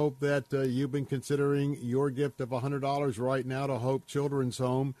now. I hope that you've been considering your gift of $100 right now to Hope Children's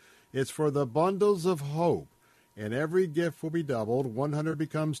Home. It's for the Bundles of Hope, and every gift will be doubled. 100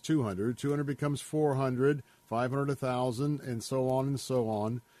 becomes 200, 200 becomes 400, 500, 1,000, and so on and so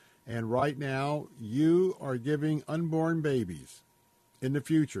on. And right now, you are giving unborn babies in the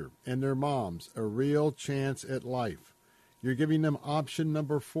future and their moms a real chance at life. You're giving them option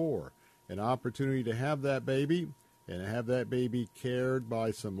number 4, an opportunity to have that baby and have that baby cared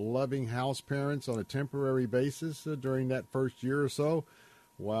by some loving house parents on a temporary basis during that first year or so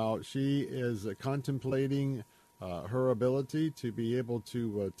while she is contemplating her ability to be able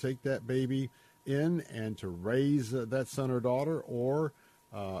to take that baby in and to raise that son or daughter, or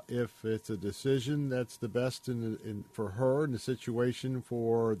if it's a decision that's the best for her in the situation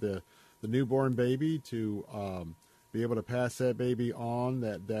for the newborn baby to be able to pass that baby on,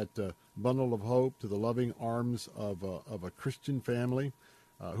 that bundle of hope, to the loving arms of a Christian family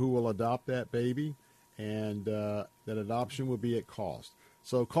who will adopt that baby, and that adoption will be at cost.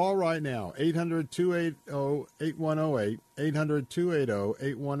 So call right now, 800-280-8108,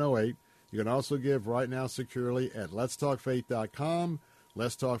 800-280-8108. You can also give right now securely at letstalkfaith.com,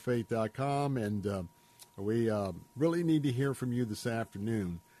 letstalkfaith.com, and we really need to hear from you this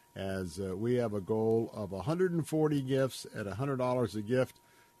afternoon, as we have a goal of 140 gifts at $100 a gift,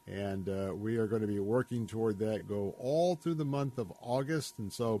 and we are going to be working toward that goal all through the month of August,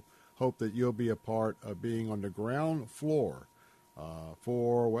 and so hope that you'll be a part of being on the ground floor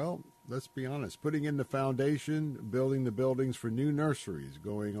for, well, let's be honest, putting in the foundation, building the buildings for new nurseries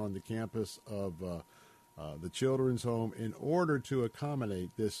going on the campus of the Children's Home in order to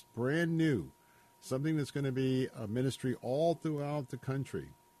accommodate this brand new, something that's going to be a ministry all throughout the country,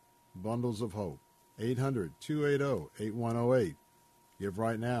 Bundles of Hope. 800-280-8108. Give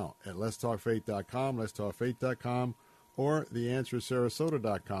right now at letstalkfaith.com, letstalkfaith.com, or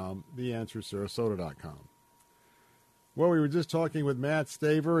theanswersarasota.com, theanswersarasota.com. Well, we were just talking with Matt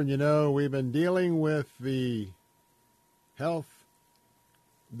Staver, and, you know, we've been dealing with the health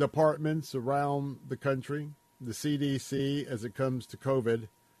departments around the country, the CDC, as it comes to COVID.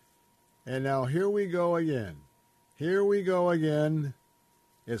 And now here we go again. Here we go again.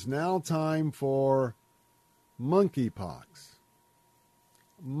 It's now time for monkeypox.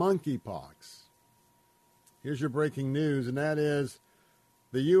 Monkeypox. Here's your breaking news, and that is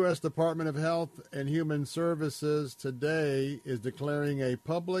the U.S. Department of Health and Human Services today is declaring a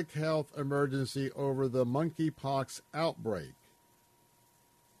public health emergency over the monkeypox outbreak.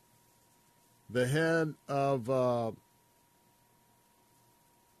 The head of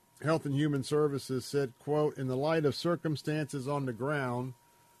Health and Human Services said, quote, "In the light of circumstances on the ground,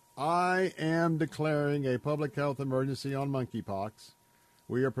 I am declaring a public health emergency on monkeypox.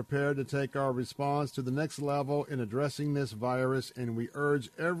 We are prepared to take our response to the next level in addressing this virus, and we urge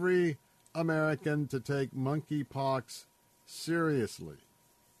every American to take monkeypox seriously."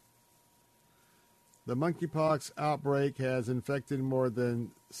 The monkeypox outbreak has infected more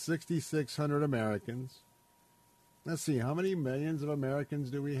than 6,600 Americans. Let's see, how many millions of Americans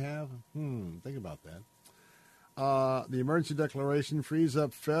do we have? Think about that. The emergency declaration frees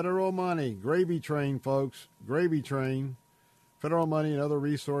up federal money. Gravy train, folks. Gravy train. Federal money and other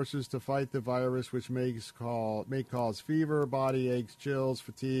resources to fight the virus, which may cause fever, body aches, chills,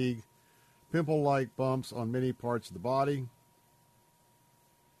 fatigue, pimple-like bumps on many parts of the body.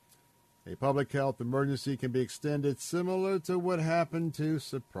 A public health emergency can be extended similar to what happened to,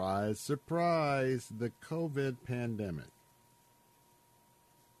 surprise, surprise, the COVID pandemic.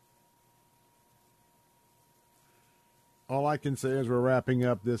 All I can say as we're wrapping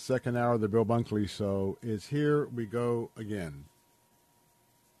up this second hour of the Bill Bunkley Show is here we go again.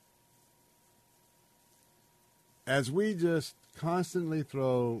 As we just constantly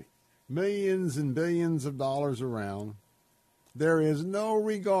throw millions and billions of dollars around, there is no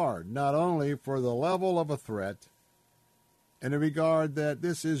regard, not only for the level of a threat, and a regard that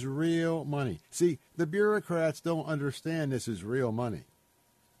this is real money. See, the bureaucrats don't understand this is real money.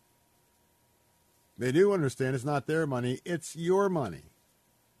 They do understand it's not their money, it's your money.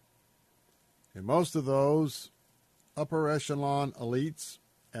 And most of those upper echelon elites,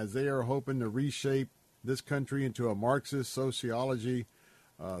 as they are hoping to reshape this country into a Marxist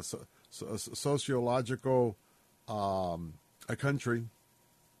sociological a country,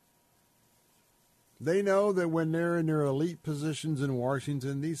 they know that when they're in their elite positions in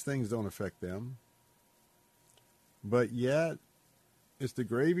Washington, these things don't affect them. But yet, it's the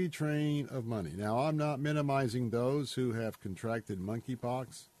gravy train of money. Now, I'm not minimizing those who have contracted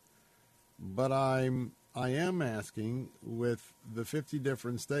monkeypox, but I am asking, with the 50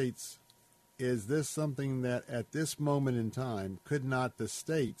 different states is this something that at this moment in time could not the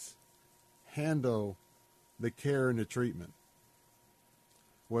states handle the care and the treatment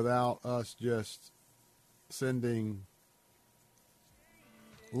without us just sending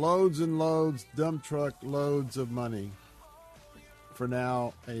loads and loads, dump truck loads of money for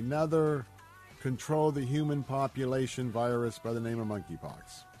now another control the human population virus by the name of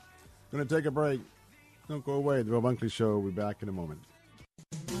monkeypox. Going to take a break. Don't go away. The Bill Bunkley Show will be back in a moment.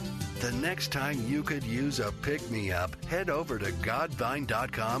 The next time you could use a pick-me-up, head over to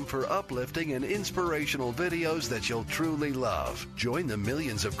Godvine.com for uplifting and inspirational videos that you'll truly love. Join the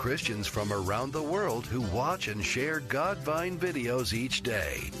millions of Christians from around the world who watch and share Godvine videos each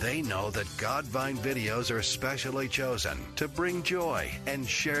day. They know that Godvine videos are specially chosen to bring joy and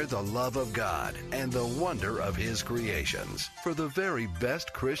share the love of God and the wonder of His creations. For the very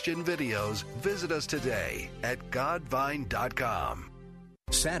best Christian videos, visit us today at Godvine.com.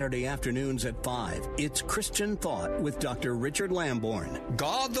 Saturday afternoons at 5, it's Christian Thought with Dr. Richard Lamborn.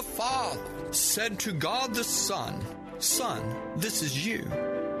 God the Father said to God the Son, Son, this is you.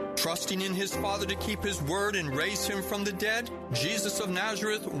 Trusting in his Father to keep his word and raise him from the dead, Jesus of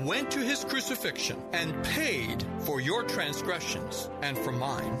Nazareth went to his crucifixion and paid for your transgressions and for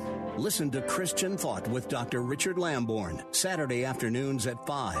mine. Listen to Christian Thought with Dr. Richard Lamborn, Saturday afternoons at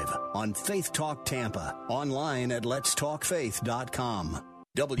 5 on Faith Talk Tampa, online at letstalkfaith.com.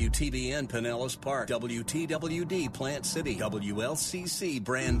 WTBN Pinellas Park, WTWD Plant City, WLCC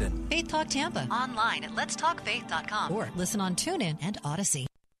Brandon. Faith Talk Tampa, online at letstalkfaith.com or listen on TuneIn and Odyssey.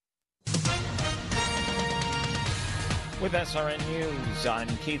 With SRN News, I'm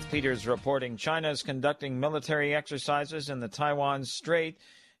Keith Peters reporting China is conducting military exercises in the Taiwan Strait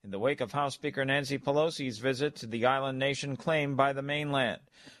in the wake of House Speaker Nancy Pelosi's visit to the island nation claimed by the mainland.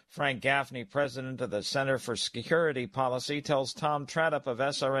 Frank Gaffney, president of the Center for Security Policy, tells Tom Tradup of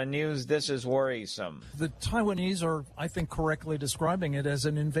SRN News this is worrisome. The Taiwanese are, I think, correctly describing it as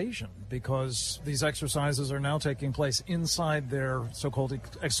an invasion because these exercises are now taking place inside their so-called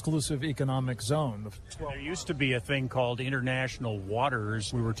exclusive economic zone. There used to be a thing called international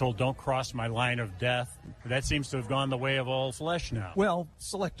waters. We were told, don't cross my line of death. That seems to have gone the way of all flesh now. Well,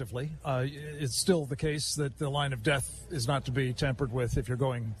 selectively. It's still the case that the line of death is not to be tampered with if you're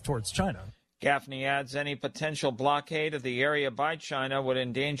going towards China. Gaffney adds any potential blockade of the area by China would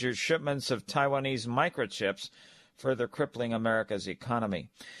endanger shipments of Taiwanese microchips, further crippling America's economy.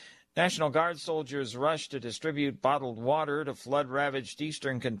 National Guard soldiers rush to distribute bottled water to flood-ravaged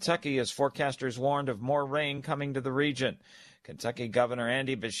eastern Kentucky as forecasters warned of more rain coming to the region. Kentucky Governor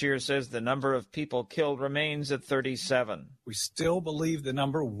Andy Beshear says the number of people killed remains at 37. We still believe the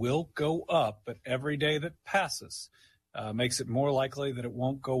number will go up, but every day that passes makes it more likely that it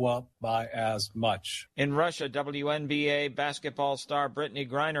won't go up by as much. In Russia, WNBA basketball star Brittany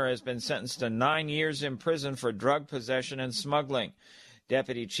Griner has been sentenced to 9 years in prison for drug possession and smuggling.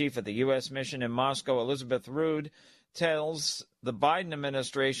 Deputy Chief of the U.S. Mission in Moscow, Elizabeth Rood, tells the Biden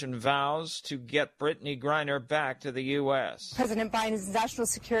administration vows to get Brittany Griner back to the U.S. President Biden's national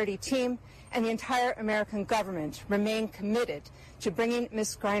security team and the entire American government remain committed to bringing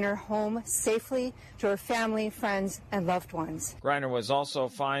Ms. Griner home safely to her family, friends, and loved ones. Griner was also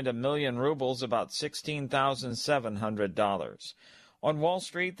fined 1 million rubles, about $16,700. On Wall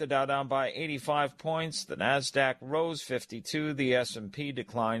Street, the Dow down by 85 points, the Nasdaq rose 52, the S&P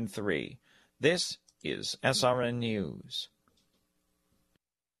declined 3. This is SRN News.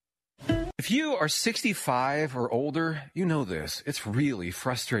 If you are 65 or older, you know this. It's really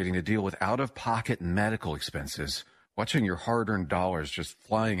frustrating to deal with out-of-pocket medical expenses, watching your hard-earned dollars just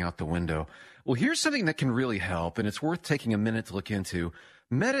flying out the window. Well, here's something that can really help, and it's worth taking a minute to look into.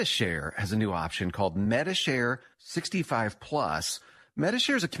 Medi-Share has a new option called Medi-Share 65 Plus.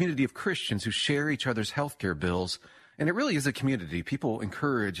 Medi-Share is a community of Christians who share each other's healthcare bills, and it really is a community. People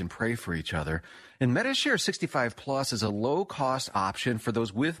encourage and pray for each other. And Medi-Share 65 Plus is a low-cost option for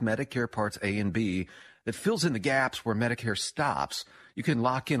those with Medicare Parts A and B that fills in the gaps where Medicare stops. You can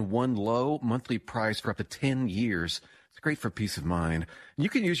lock in one low monthly price for up to 10 years. It's great for peace of mind. You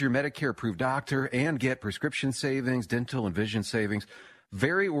can use your Medicare-approved doctor and get prescription savings, dental and vision savings.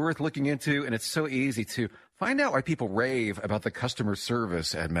 Very worth looking into, and it's so easy to find out why people rave about the customer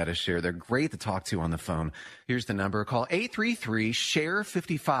service at Medi-Share. They're great to talk to on the phone. Here's the number. Call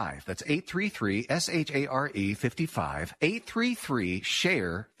 833-SHARE-55. That's 833-SHARE-55.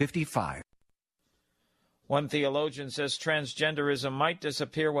 833-SHARE-55. One theologian says transgenderism might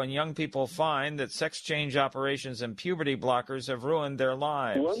disappear when young people find that sex change operations and puberty blockers have ruined their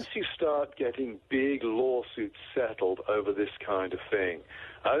lives. Once you start getting big lawsuits settled over this kind of thing,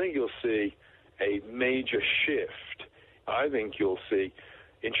 I think you'll see a major shift. I think you'll see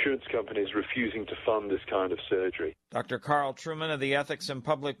insurance companies refusing to fund this kind of surgery. Dr. Carl Trueman of the Ethics and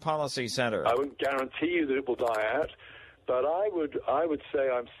Public Policy Center. I wouldn't guarantee you that it will die out, but I would say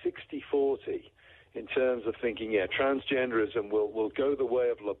I'm 60-40 in terms of thinking, transgenderism will go the way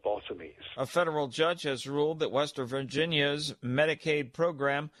of lobotomies. A federal judge has ruled that West Virginia's Medicaid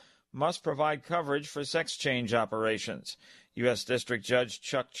program must provide coverage for sex change operations. U.S. District Judge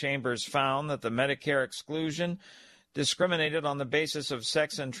Chuck Chambers found that the Medicare exclusion discriminated on the basis of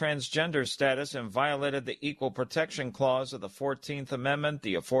sex and transgender status and violated the Equal Protection Clause of the 14th Amendment,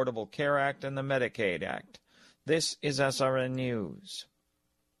 the Affordable Care Act, and the Medicaid Act. This is SRN News.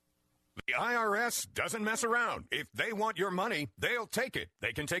 The IRS doesn't mess around. If they want your money, they'll take it.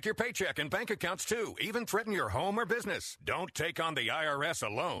 They can take your paycheck and bank accounts, too, even threaten your home or business. Don't take on the IRS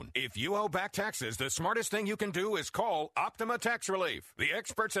alone. If you owe back taxes, the smartest thing you can do is call Optima Tax Relief. The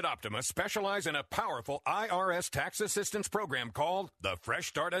experts at Optima specialize in a powerful IRS tax assistance program called the Fresh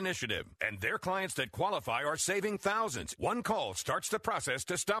Start Initiative. And their clients that qualify are saving thousands. One call starts the process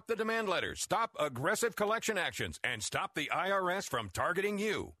to stop the demand letters, stop aggressive collection actions, and stop the IRS from targeting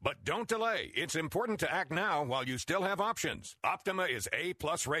you. But don't delay. It's important to act now while you still have options. Optima is A+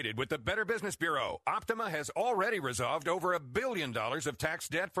 rated with the Better Business Bureau. Optima has already resolved over $1 billion of tax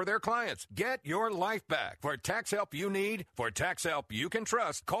debt for their clients. Get your life back. For tax help you need, for tax help you can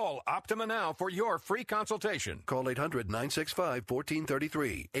trust, call Optima now for your free consultation. Call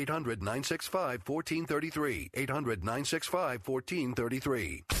 800-965-1433. 800-965-1433.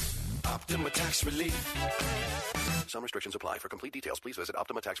 800-965-1433. Optima Tax Relief. Some restrictions apply. For complete details, please visit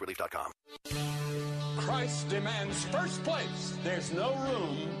OptimaTaxRelief.com. Christ demands first place. There's no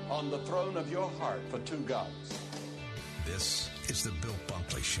room on the throne of your heart for two gods. This is the Bill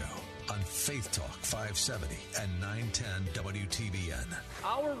Bunkley Show on Faith Talk 570 and 910 WTBN.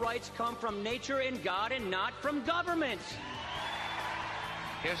 Our rights come from nature and God and not from government.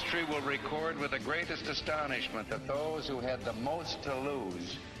 History will record with the greatest astonishment that those who had the most to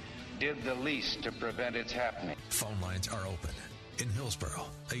lose did the least to prevent its happening. Phone lines are open. In Hillsborough,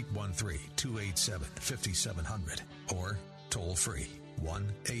 813-287-5700 or toll free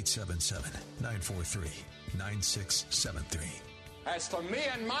 1-877-943-9673. As for me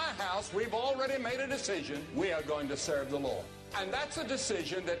and my house, we've already made a decision. We are going to serve the Lord. And that's a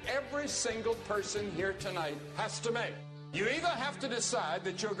decision that every single person here tonight has to make. You either have to decide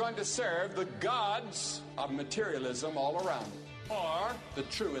that you're going to serve the gods of materialism all around you, or the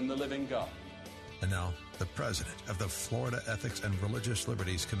true and the living God. And now, the president of the Florida Ethics and Religious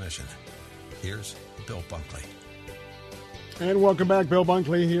Liberties Commission. Here's Bill Bunkley. And welcome back. Bill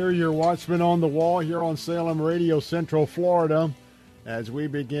Bunkley here, your watchman on the wall here on Salem Radio, Central Florida, as we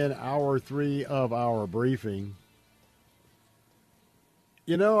begin hour 3 of our briefing.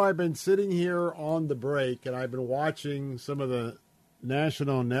 You know, I've been sitting here on the break, and I've been watching some of the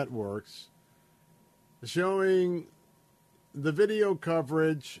national networks showing the video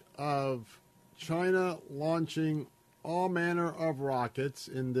coverage of China launching all manner of rockets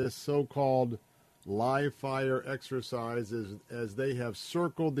in this so-called live fire exercise as they have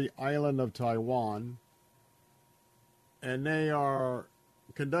circled the island of Taiwan. And they are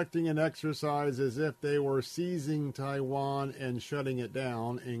conducting an exercise as if they were seizing Taiwan and shutting it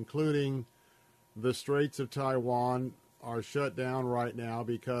down, including the Straits of Taiwan are shut down right now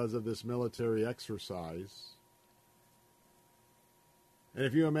because of this military exercise. And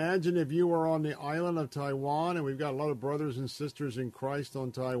if you imagine if you were on the island of Taiwan, and we've got a lot of brothers and sisters in Christ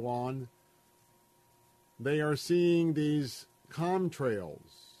on Taiwan, they are seeing these contrails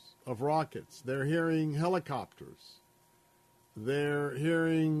of rockets. They're hearing helicopters. They're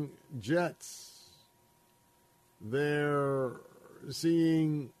hearing jets. They're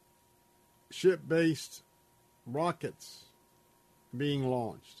seeing ship-based rockets being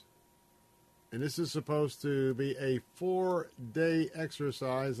launched. And this is supposed to be a 4-day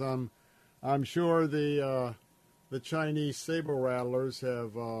exercise. I'm sure the Chinese saber rattlers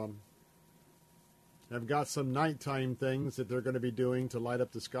have got some nighttime things that they're going to be doing to light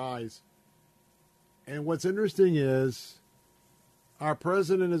up the skies. And what's interesting is our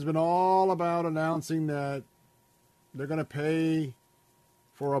president has been all about announcing that they're going to pay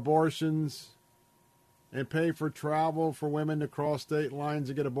for abortions and pay for travel for women to cross state lines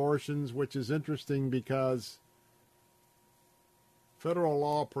to get abortions, which is interesting because federal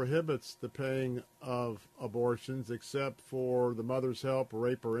law prohibits the paying of abortions except for the mother's help,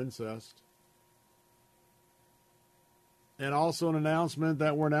 rape, or incest. And also an announcement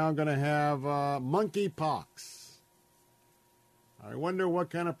that we're now going to have monkeypox. I wonder what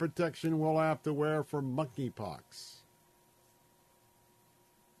kind of protection we'll have to wear for monkeypox.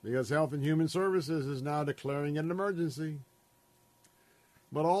 Because Health and Human Services is now declaring it an emergency.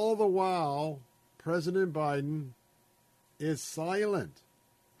 But all the while, President Biden is silent,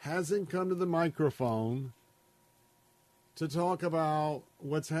 hasn't come to the microphone to talk about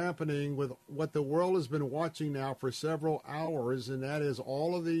what's happening with what the world has been watching now for several hours, and that is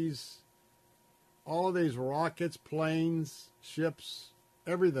all of these rockets, planes, ships,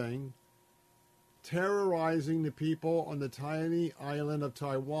 everything, terrorizing the people on the tiny island of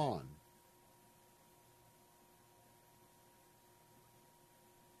Taiwan.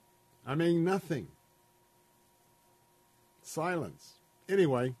 I mean, nothing. Silence.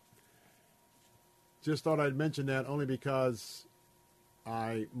 Anyway, just thought I'd mention that only because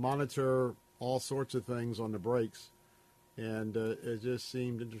I monitor all sorts of things on the breaks, and it just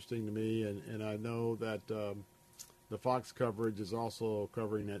seemed interesting to me, and I know that the Fox coverage is also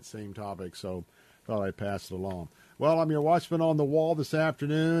covering that same topic, so thought I'd pass it along. Well, I'm your watchman on the wall this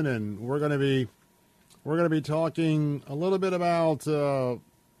afternoon, and we're going to be talking a little bit about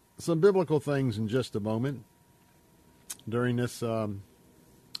some biblical things in just a moment during this hour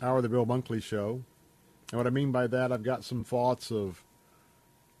of the Bill Bunkley Show. And what I mean by that, I've got some thoughts of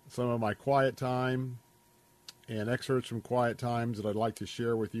some of my quiet time and excerpts from quiet times that I'd like to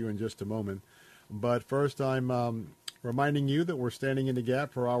share with you in just a moment. But first, I'm reminding you that we're standing in the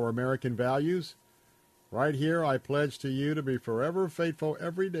gap for our American values. Right here, I pledge to you to be forever faithful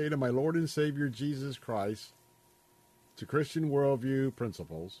every day to my Lord and Savior Jesus Christ, to Christian worldview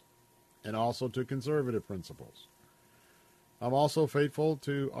principles, and also to conservative principles. I'm also faithful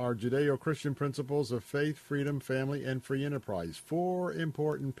to our Judeo-Christian principles of faith, freedom, family, and free enterprise. 4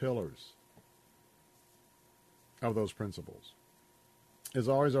 important pillars of those principles. As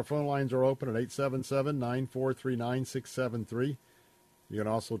always, our phone lines are open at 877-943-9673. You can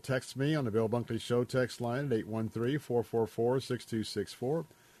also text me on the Bill Bunkley Show text line at 813-444-6264.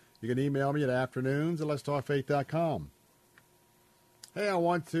 You can email me at afternoons@letstalkfaith.com. Hey, I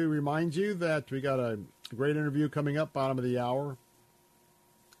want to remind you that we got a great interview coming up, bottom of the hour.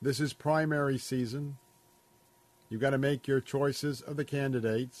 This is primary season. You've got to make your choices of the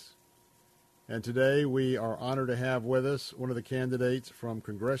candidates. And today we are honored to have with us one of the candidates from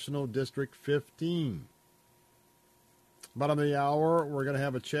Congressional District 15. Bottom of the hour, we're going to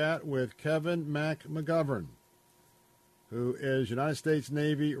have a chat with Kevin McGovern, who is United States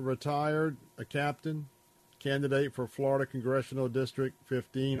Navy retired, a captain, candidate for Florida Congressional District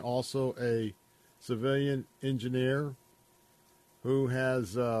 15, also a civilian engineer who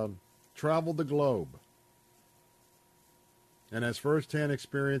has traveled the globe and has firsthand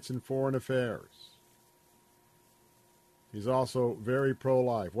experience in foreign affairs. He's also very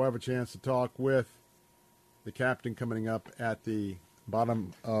pro-life. We'll have a chance to talk with the captain coming up at the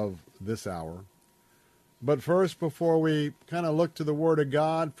bottom of this hour. But first, before we kind of look to the Word of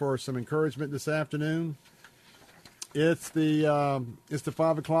God for some encouragement this afternoon, it's the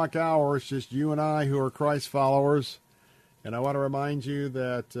 5 o'clock hour. It's just you and I who are Christ followers. And I want to remind you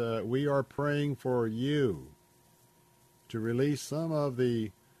that we are praying for you to release some of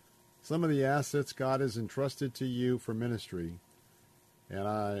the assets God has entrusted to you for ministry. And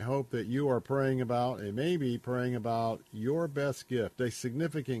I hope that you are praying about, and maybe praying about, your best gift, a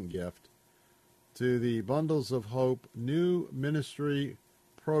significant gift, to the Bundles of Hope new ministry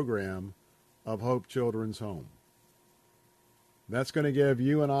program of Hope Children's Home. That's going to give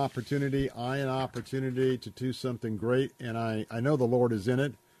you an opportunity, an opportunity to do something great, and I know the Lord is in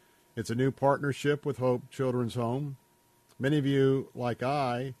it. It's a new partnership with Hope Children's Home. Many of you, like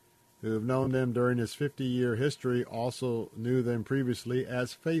I, who have known them during this 50-year history, also knew them previously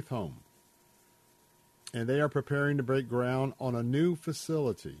as Faith Home. And they are preparing to break ground on a new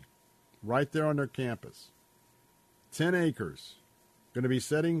facility right there on their campus. 10 acres, going to be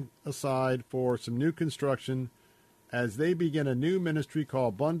setting aside for some new construction as they begin a new ministry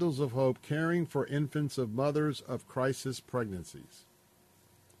called Bundles of Hope, caring for infants of mothers of crisis pregnancies.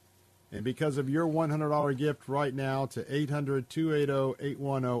 And because of your $100 gift right now to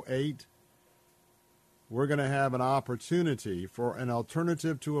 800-280-8108, we're going to have an opportunity for an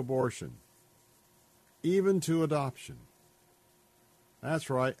alternative to abortion, even to adoption. That's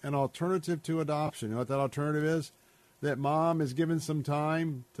right, an alternative to adoption. You know what that alternative is? That mom is given some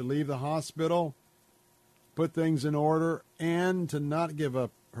time to leave the hospital, put things in order, and to not give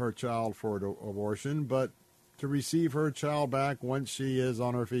up her child for an abortion, but to receive her child back once she is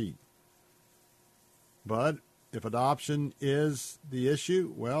on her feet. But if adoption is the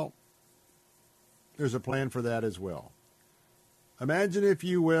issue, well, there's a plan for that as well. Imagine, if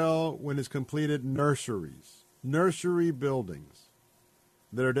you will, when it's completed, nursery buildings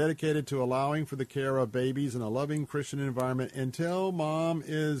that are dedicated to allowing for the care of babies in a loving Christian environment until mom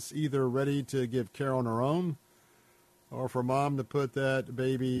is either ready to give care on her own or for mom to put that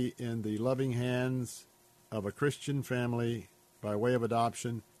baby in the loving hands of a Christian family by way of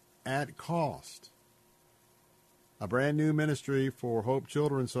adoption at cost. A brand new ministry for Hope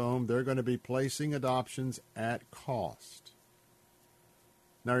Children's Home. They're going to be placing adoptions at cost.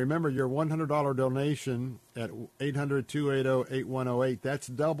 Now remember, your $100 donation at 800-280-8108, that's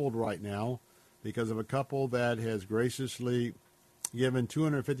doubled right now because of a couple that has graciously given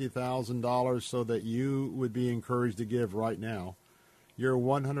 $250,000 so that you would be encouraged to give right now. Your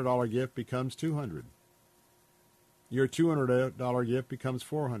 $100 gift becomes $200. Your $200 gift becomes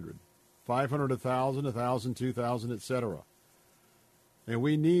 $400. $500, $1,000, $1,000, $2,000, etc. And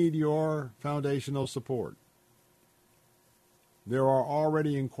we need your foundational support. There are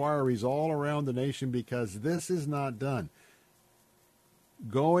already inquiries all around the nation because this is not done.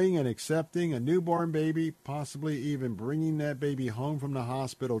 Going and accepting a newborn baby, possibly even bringing that baby home from the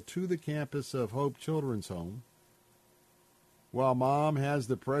hospital to the campus of Hope Children's Home, while mom has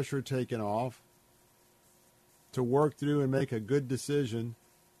the pressure taken off to work through and make a good decision.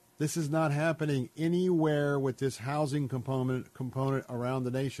 This is not happening anywhere with this housing component around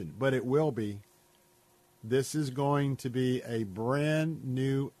the nation, but it will be. This is going to be a brand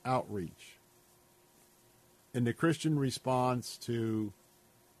new outreach in the Christian response to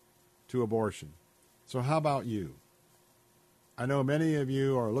abortion. So how about you? I know many of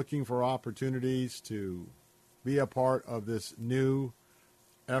you are looking for opportunities to be a part of this new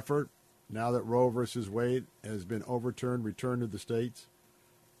effort now that Roe versus Wade has been overturned, returned to the states.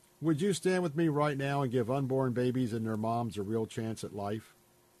 Would you stand with me right now and give unborn babies and their moms a real chance at life?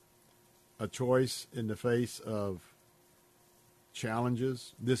 A choice in the face of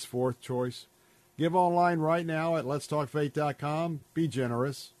challenges, this fourth choice. Give online right now at letstalkfaith.com. Be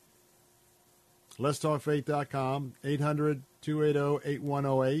generous. letstalkfaith.com,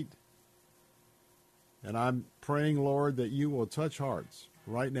 800-280-8108. And I'm praying, Lord, that you will touch hearts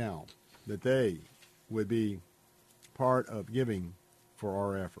right now, that they would be part of giving for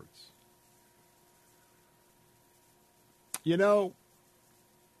our efforts. You know,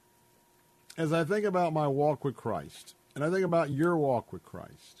 as I think about my walk with Christ, and I think about your walk with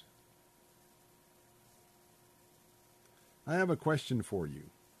Christ, I have a question for you.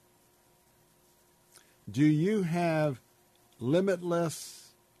 Do you have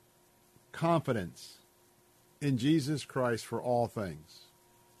limitless confidence in Jesus Christ for all things?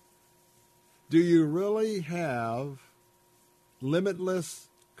 Do you really have limitless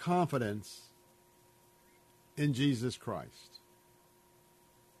confidence in Jesus Christ?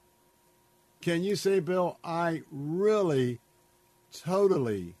 Can you say, Bill, I really,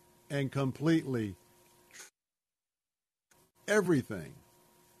 totally, and completely everything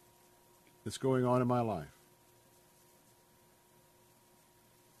that's going on in my life?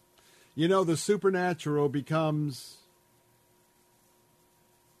 You know, the supernatural becomes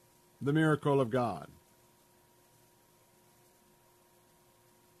the miracle of God.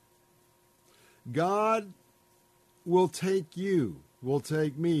 God will take you, will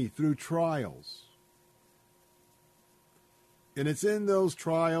take me through trials. And it's in those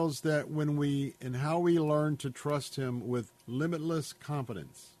trials that how we learn to trust him with limitless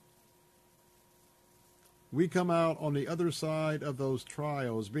confidence. We come out on the other side of those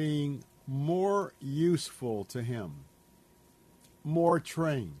trials being more useful to him, more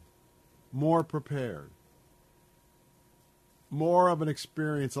trained, more prepared, more of an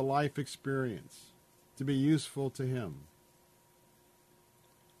experience, a life experience, to be useful to him.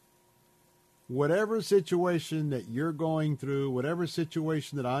 Whatever situation that you're going through, whatever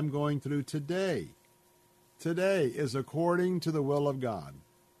situation that I'm going through today is according to the will of God.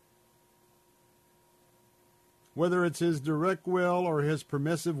 Whether it's his direct will or his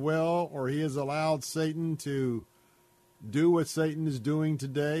permissive will, or he has allowed Satan to do what Satan is doing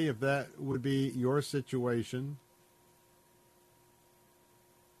today, if that would be your situation.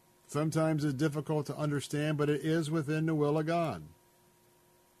 Sometimes it's difficult to understand, but it is within the will of God.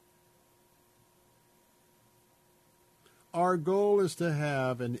 Our goal is to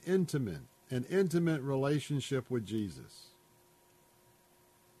have an intimate relationship with Jesus.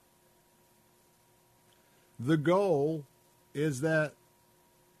 The goal is that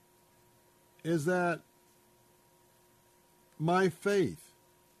my faith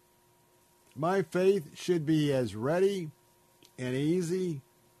should be as ready and easy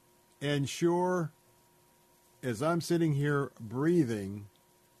and sure as I'm sitting here breathing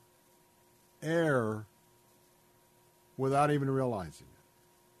air without even realizing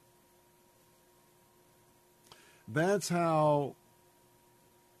it. That's how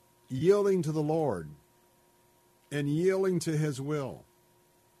yielding to the Lord and yielding to his will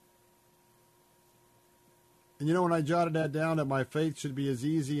And you know, when I jotted that down, that my faith should be as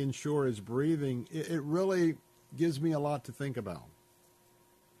easy and sure as breathing, it really gives me a lot to think about.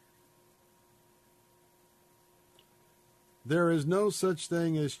 There is no such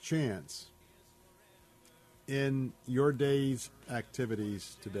thing as chance in your day's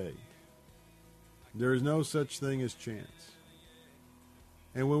activities today. There is no such thing as chance.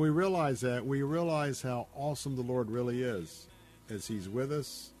 And when we realize that, we realize how awesome the Lord really is as he's with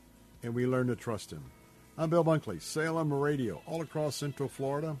us, and we learn to trust him. I'm Bill Bunkley, Salem Radio, all across Central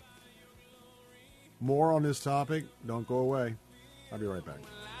Florida. More on this topic. Don't go away. I'll be right back.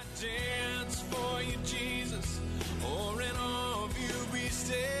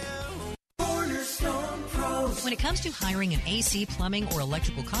 When it comes to hiring an AC, plumbing, or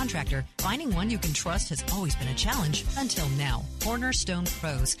electrical contractor, finding one you can trust has always been a challenge until now. Cornerstone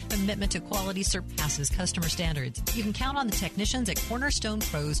Pros. Commitment to quality surpasses customer standards. You can count on the technicians at Cornerstone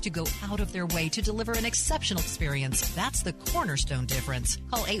Pros to go out of their way to deliver an exceptional experience. That's the Cornerstone difference.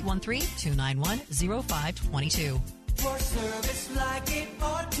 Call 813-291-0522. For service like it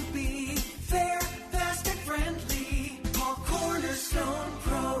ought to be, fair, fast, and friendly. Call Cornerstone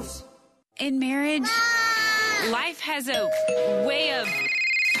Pros. In marriage, life has a way of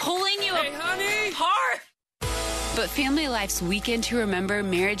pulling you apart. But Family Life's Weekend to Remember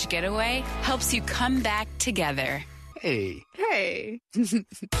Marriage Getaway helps you come back together. Hey.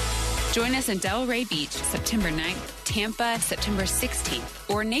 Join us in Delray Beach, September 9th, Tampa, September 16th,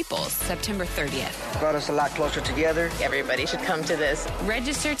 or Naples, September 30th. Brought us a lot closer together. Everybody should come to this.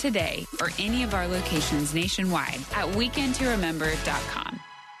 Register today for any of our locations nationwide at weekendtoremember.com.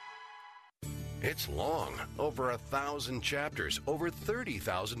 It's long, over 1,000 chapters, over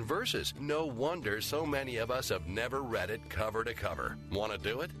 30,000 verses. No wonder so many of us have never read it cover to cover. Want to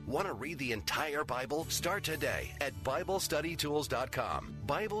do it? Want to read the entire Bible? Start today at BibleStudyTools.com.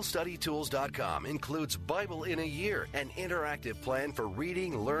 BibleStudyTools.com includes Bible in a Year, an interactive plan for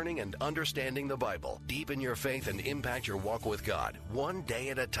reading, learning, and understanding the Bible. Deepen your faith and impact your walk with God, one day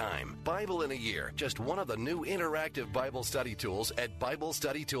at a time. Bible in a Year, just one of the new interactive Bible study tools at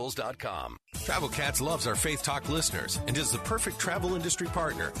BibleStudyTools.com. Travel Cats loves our Faith Talk listeners and is the perfect travel industry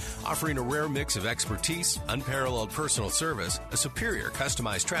partner, offering a rare mix of expertise, unparalleled personal service, a superior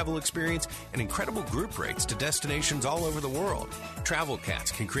customized travel experience, and incredible group rates to destinations all over the world. Travel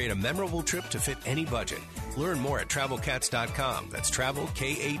Cats can create a memorable trip to fit any budget. Learn more at TravelCats.com. That's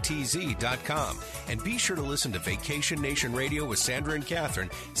TravelKatz.com. And be sure to listen to Vacation Nation Radio with Sandra and Catherine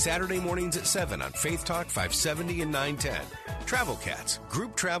Saturday mornings at 7 on Faith Talk 570 and 910. Travel Cats,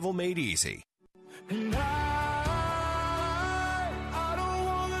 group travel made easy. And I don't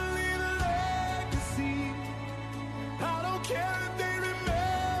want to leave a legacy. I don't care if they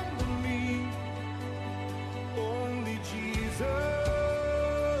remember me. Only Jesus.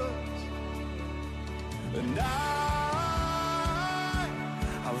 And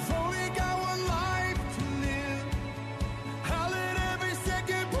I've only got one life to live. I'll let every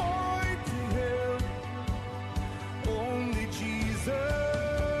second point to him. Only Jesus.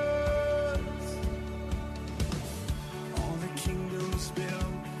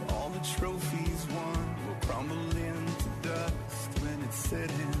 Trophies won will crumble into dust when it's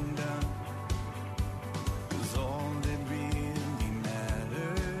said and done. 'Cause all that really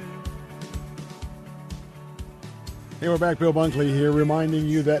matters. Hey, we're back. Bill Bunkley here, reminding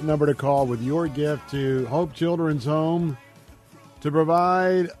you that number to call with your gift to Hope Children's Home to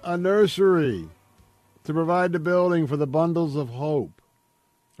provide a nursery, to provide the building for the Bundles of Hope,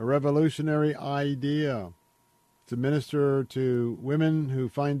 a revolutionary idea to minister to women who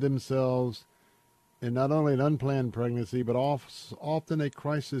find themselves in not only an unplanned pregnancy, but often a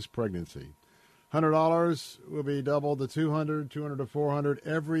crisis pregnancy. $100 will be doubled to $200, $200 to $400.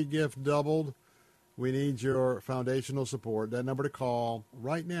 Every gift doubled. We need your foundational support. That number to call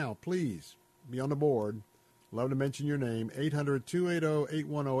right now, please be on the board. Love to mention your name,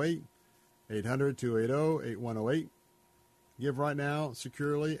 800-280-8108, 800-280-8108. Give right now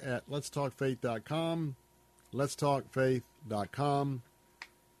securely at letstalkfaith.com. letstalkfaith.com.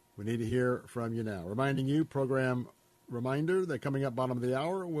 We need to hear from you now. Reminding you, program reminder that coming up bottom of the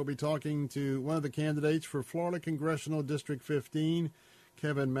hour, we'll be talking to one of the candidates for Florida Congressional District 15,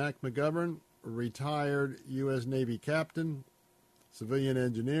 Kevin McGovern, retired U.S. Navy captain, civilian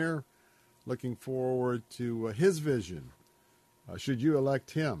engineer. Looking forward to his vision. Should you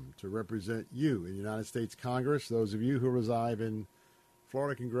elect him to represent you in the United States Congress, those of you who reside in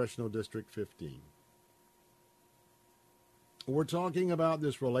Florida Congressional District 15. We're talking about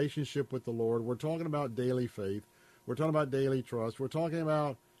this relationship with the Lord. We're talking about daily faith. We're talking about daily trust. We're talking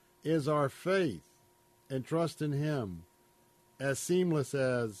about, is our faith and trust in Him as seamless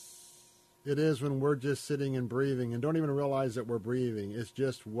as it is when we're just sitting and breathing and don't even realize that we're breathing. It's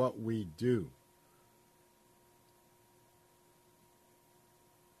just what we do.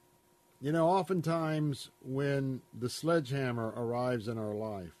 You know, oftentimes when the sledgehammer arrives in our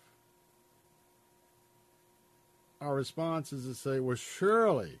life, our response is to say, well,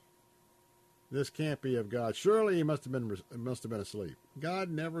 surely this can't be of God. Surely he must have been asleep. God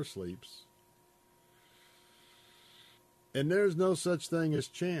never sleeps. And there's no such thing as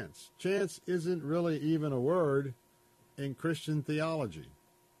chance. Chance isn't really even a word in Christian theology.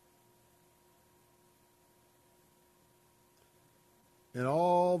 And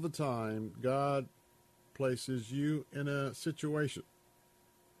all the time, God places you in a situation.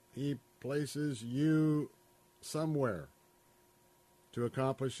 He places you somewhere to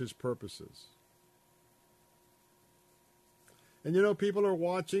accomplish his purposes. And you know, people are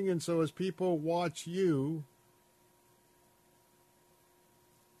watching, and so as people watch you,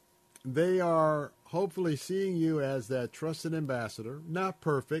 they are hopefully seeing you as that trusted ambassador, not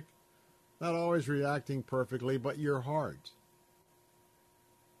perfect, not always reacting perfectly, but your heart.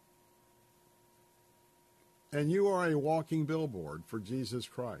 And you are a walking billboard for Jesus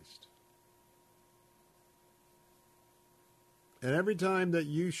Christ. And every time that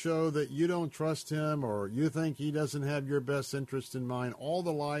you show that you don't trust him or you think he doesn't have your best interest in mind, all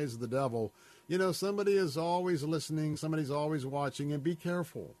the lies of the devil, you know, somebody is always listening, somebody's always watching, and be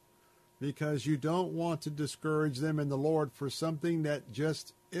careful because you don't want to discourage them in the Lord for something that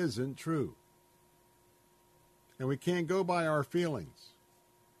just isn't true. And we can't go by our feelings.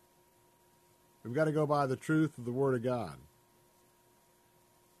 We've got to go by the truth of the Word of God.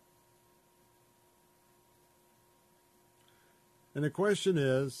 And the question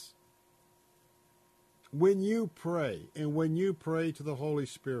is, when you pray, and when you pray to the Holy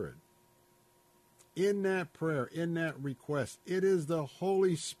Spirit, in that prayer, in that request, it is the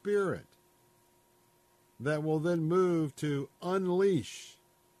Holy Spirit that will then move to unleash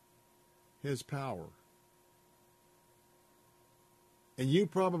his power. And you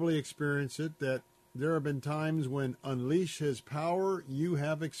probably experience it, that there have been times when unleash his power you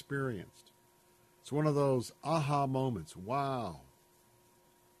have experienced. It's one of those aha moments. Wow.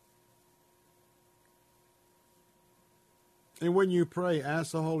 And when you pray,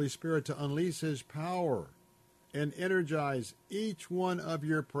 ask the Holy Spirit to unleash his power and energize each one of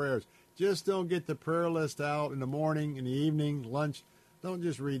your prayers. Just don't get the prayer list out in the morning, in the evening, lunch. Don't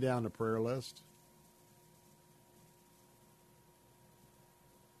just read down the prayer list.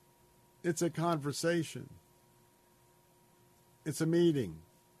 It's a conversation. It's a meeting.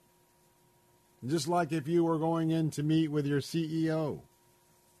 Just like if you were going in to meet with your CEO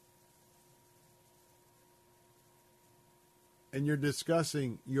and you're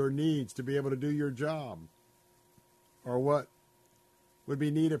discussing your needs to be able to do your job or what would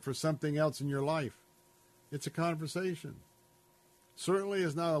be needed for something else in your life. It's a conversation. Certainly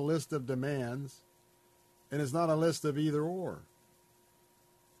is not a list of demands, and it's not a list of either or.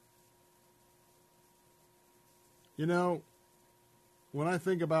 You know, when I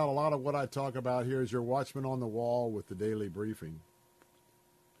think about a lot of what I talk about here as your watchman on the wall with the daily briefing,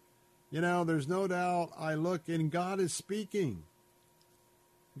 you know, there's no doubt I look and God is speaking.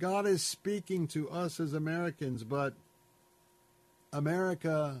 God is speaking to us as Americans, but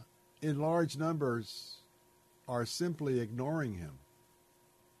America in large numbers are simply ignoring him.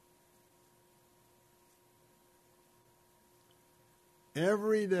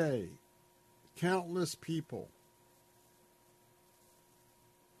 Every day, countless people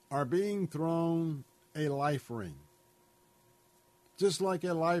are being thrown a life ring. Just like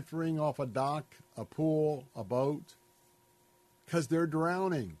a life ring off a dock, a pool, a boat. Because they're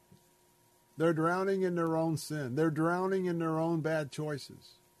drowning. They're drowning in their own sin. They're drowning in their own bad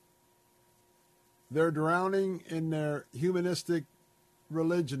choices. They're drowning in their humanistic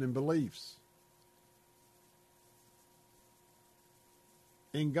religion and beliefs.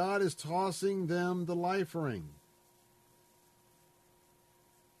 And God is tossing them the life ring.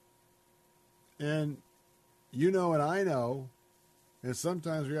 And you know and I know, and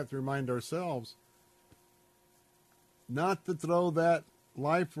sometimes we have to remind ourselves, not to throw that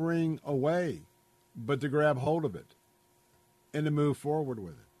life ring away, but to grab hold of it and to move forward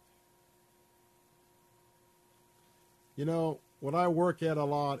with it. You know, what I work at a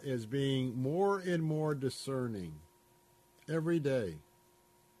lot is being more and more discerning every day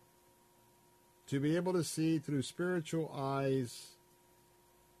to be able to see through spiritual eyes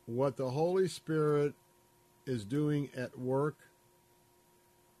what the Holy Spirit is doing at work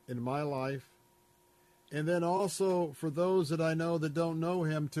in my life. And then also for those that I know that don't know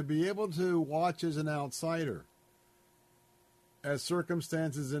him, to be able to watch as an outsider as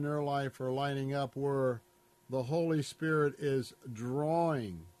circumstances in their life are lining up where the Holy Spirit is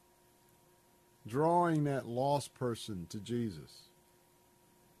drawing that lost person to Jesus.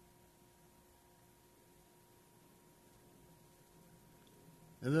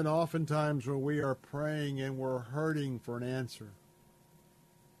 And then oftentimes when we are praying and we're hurting for an answer,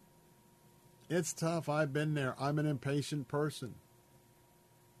 it's tough. I've been there. I'm an impatient person.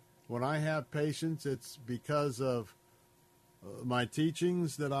 When I have patience, it's because of my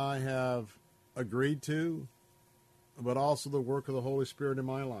teachings that I have agreed to, but also the work of the Holy Spirit in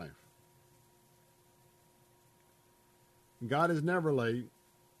my life. God is never late.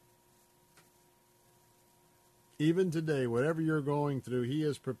 Even today, whatever you're going through, He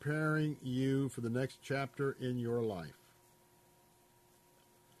is preparing you for the next chapter in your life.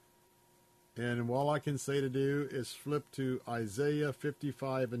 And all I can say to do is flip to Isaiah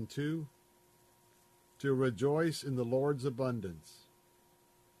 55:2, to rejoice in the Lord's abundance,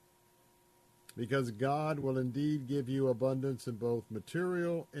 because God will indeed give you abundance in both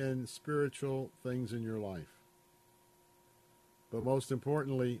material and spiritual things in your life. But most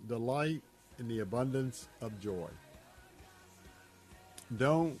importantly, delight in the abundance of joy.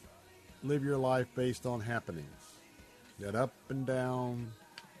 Don't live your life based on happenings, that up and down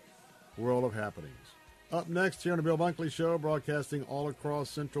world of happenings. Up next here on the Bill Bunkley Show, broadcasting all across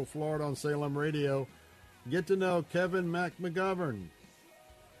Central Florida on Salem Radio, get to know Kevin McGovern,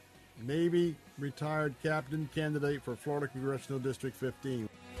 Navy retired captain, candidate for Florida Congressional District 15.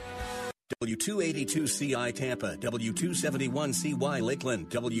 W282CI Tampa, W271CY Lakeland,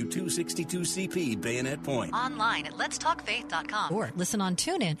 W262CP Bayonet Point. Online at letstalkfaith.com or listen on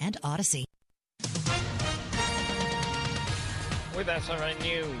TuneIn and Odyssey. With SRN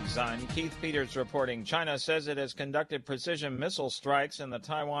News, I'm Keith Peters reporting. China says it has conducted precision missile strikes in the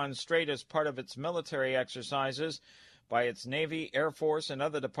Taiwan Strait as part of its military exercises by its Navy, Air Force, and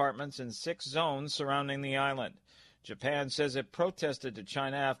other departments in 6 zones surrounding the island. Japan says it protested to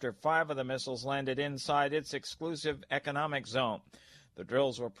China after 5 of the missiles landed inside its exclusive economic zone. The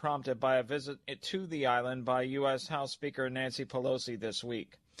drills were prompted by a visit to the island by U.S. House Speaker Nancy Pelosi this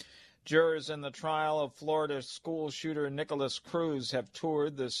week. Jurors in the trial of Florida school shooter Nicholas Cruz have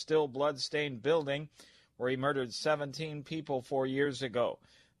toured the still blood-stained building where he murdered 17 people 4 years ago.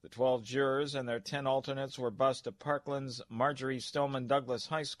 The 12 jurors and their 10 alternates were bused to Parkland's Marjorie Stoneman Douglas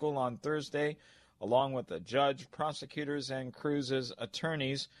High School on Thursday, along with the judge, prosecutors, and Cruz's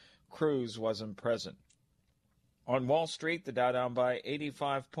attorneys. Cruz wasn't present. On Wall Street, the Dow down by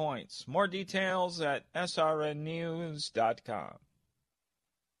 85 points. More details at srnnews.com.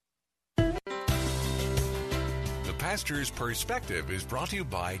 The Pastor's Perspective is brought to you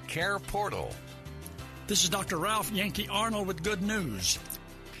by Care Portal. This is Dr. Ralph Yankee Arnold with good news.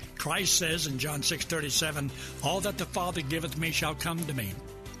 Christ says in John 6:37, all that the Father giveth me shall come to me,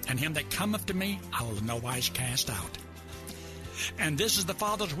 and him that cometh to me I will in no wise cast out. And this is the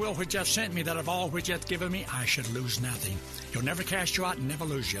Father's will which hath sent me, that of all which hath given me I should lose nothing. He'll never cast you out and never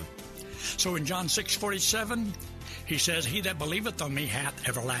lose you. So in John 6:47, he says, he that believeth on me hath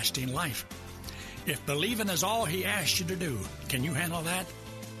everlasting life. If believing is all he asks you to do, can you handle that?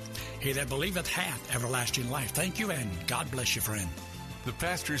 He that believeth hath everlasting life. Thank you, and God bless you, friend. The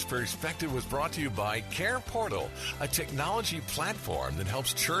Pastor's Perspective was brought to you by Care Portal, a technology platform that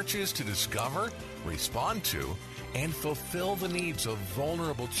helps churches to discover, respond to, and fulfill the needs of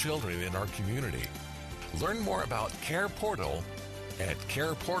vulnerable children in our community. Learn more about Care Portal at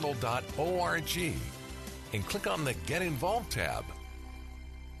careportal.org and click on the Get Involved tab.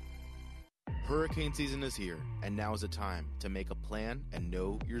 Hurricane season is here, and now is the time to make a plan and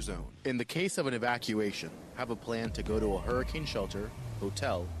know your zone. In the case of an evacuation, have a plan to go to a hurricane shelter,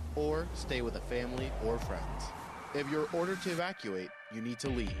 hotel, or stay with a family or friends. If you're ordered to evacuate, you need to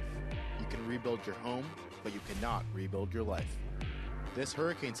leave. You can rebuild your home, but you cannot rebuild your life. This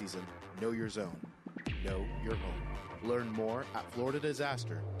hurricane season, know your zone. Know your home. Learn more at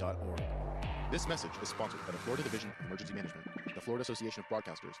floridadisaster.org. This message is sponsored by the Florida Division of Emergency Management, the Florida Association of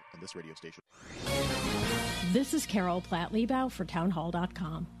Broadcasters, and this radio station. This is Carol Platt-Liebau for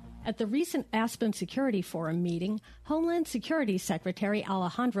townhall.com. At the recent Aspen Security Forum meeting, Homeland Security Secretary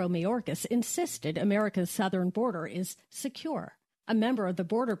Alejandro Mayorkas insisted America's southern border is secure. A member of the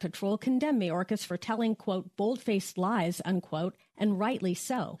Border Patrol condemned Mayorkas for telling, quote, bold-faced lies, unquote, and rightly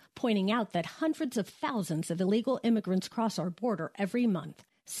so, pointing out that hundreds of thousands of illegal immigrants cross our border every month.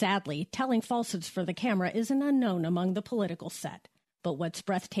 Sadly, telling falsehoods for the camera is an unknown among the political set. But what's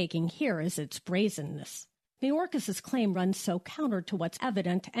breathtaking here is its brazenness. Mayorkas' claim runs so counter to what's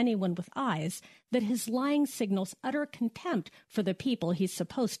evident to anyone with eyes that his lying signals utter contempt for the people he's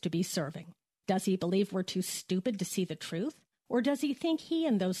supposed to be serving. Does he believe we're too stupid to see the truth? Or does he think he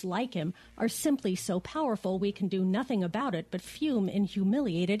and those like him are simply so powerful we can do nothing about it but fume in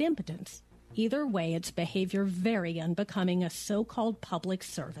humiliated impotence? Either way, it's behavior very unbecoming a so-called public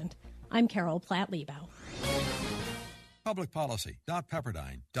servant. I'm Carol Platt-Liebau.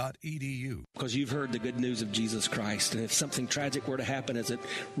 Publicpolicy.pepperdine.edu. Because you've heard the good news of Jesus Christ, and if something tragic were to happen, as it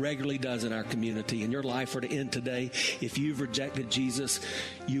regularly does in our community, and your life were to end today, if you've rejected Jesus,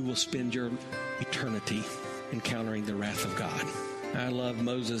 you will spend your eternity encountering the wrath of God. I love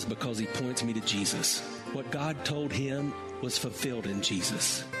Moses because he points me to Jesus. What God told him was fulfilled in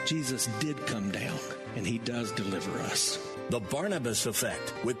Jesus. Jesus did come down, and he does deliver us. The Barnabas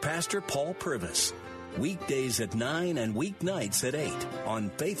Effect with Pastor Paul Purvis. Weekdays at 9 and weeknights at 8 on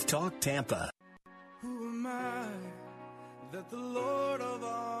Faith Talk Tampa. Who am I that the Lord of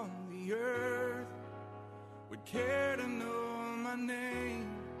all the earth would care to know my name,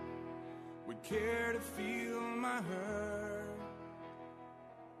 would care to feel my hurt?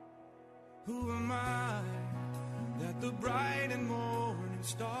 Who am I that the bright and morning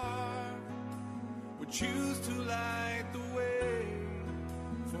star would choose to light the way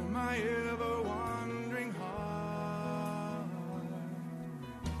for my ever-wandering heart?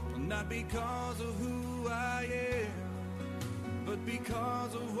 Well, not because of who I am, but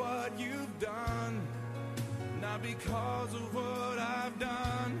because of what you've done. Not because of what I've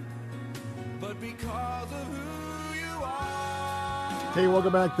done, but because of who you are. Hey,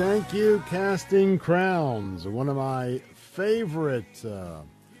 welcome back. Thank you. Casting Crowns, one of my favorite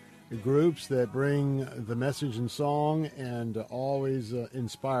groups that bring the message and song, and always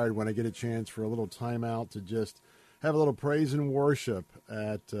inspired when I get a chance for a little time out to just have a little praise and worship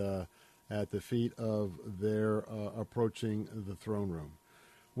at the feet of their approaching the throne room.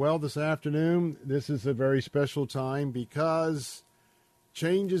 Well, this afternoon, this is a very special time because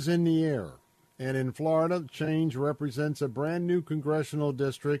change is in the air. And in Florida, change represents a brand new congressional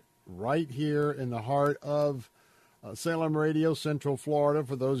district right here in the heart of Salem Radio, Central Florida.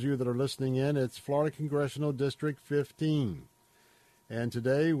 For those of you that are listening in, it's Florida Congressional District 15. And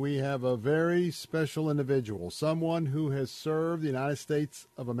today we have a very special individual, someone who has served the United States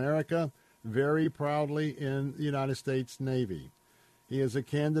of America very proudly in the United States Navy. He is a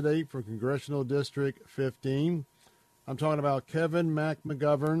candidate for Congressional District 15. I'm talking about Kevin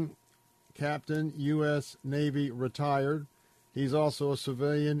McGovern, Captain, U.S. Navy, retired. He's also a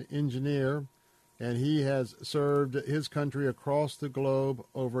civilian engineer, and he has served his country across the globe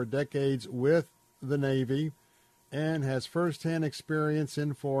over decades with the Navy and has firsthand experience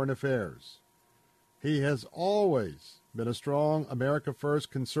in foreign affairs. He has always been a strong America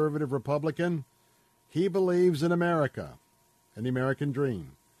First conservative Republican. He believes in America and the American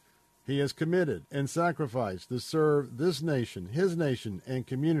dream. He is committed and sacrificed to serve this nation, his nation, and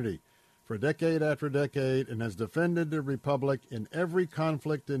community for decade after decade, and has defended the Republic in every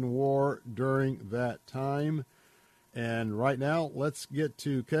conflict and war during that time. And right now, let's get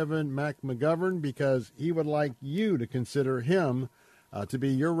to Kevin McGovern, because he would like you to consider him to be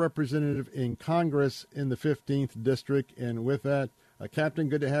your representative in Congress in the 15th District. And with that, Captain,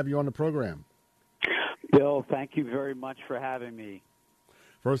 good to have you on the program. Bill, thank you very much for having me.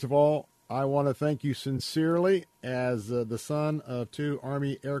 First of all, I want to thank you sincerely as the son of two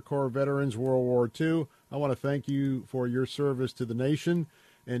Army Air Corps veterans, World War II. I want to thank you for your service to the nation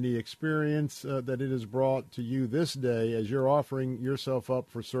and the experience that it has brought to you this day as you're offering yourself up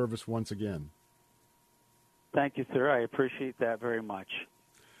for service once again. Thank you, sir. I appreciate that very much.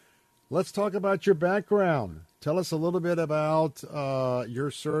 Let's talk about your background. Tell us a little bit about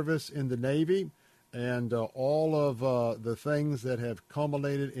your service in the Navy and all of the things that have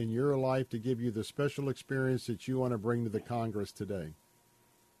culminated in your life to give you the special experience that you want to bring to the Congress today.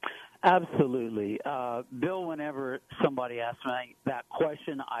 Absolutely. Bill, whenever somebody asks me that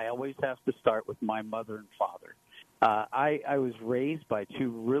question, I always have to start with my mother and father. I was raised by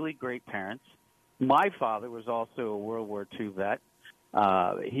two really great parents. My father was also a World War II vet.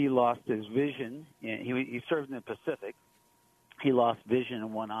 He lost his vision. He served in the Pacific. He lost vision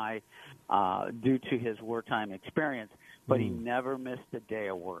in one eye due to his wartime experience, but he never missed a day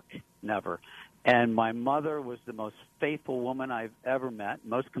of work, never. And my mother was the most faithful woman I've ever met,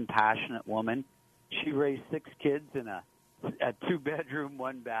 most compassionate woman. She raised 6 kids in a 2-bedroom,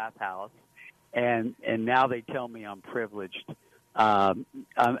 1-bath house, and now they tell me I'm privileged.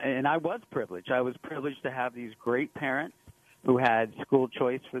 And I was privileged. I was privileged to have these great parents who had school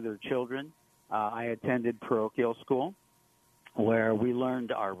choice for their children. I attended parochial school, where we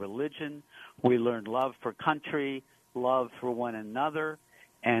learned our religion, we learned love for country, love for one another,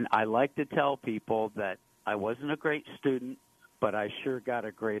 and I like to tell people that I wasn't a great student, but I sure got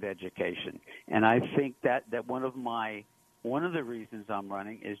a great education. And I think that one of my one of the reasons I'm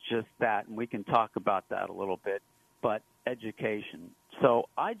running is just that, and we can talk about that a little bit, but education. So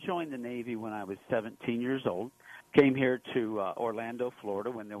I joined the Navy when I was 17 years old, came here to Orlando,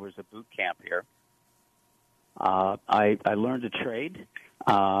 Florida, when there was a boot camp here. I learned a trade,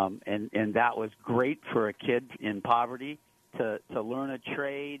 and that was great for a kid in poverty to learn a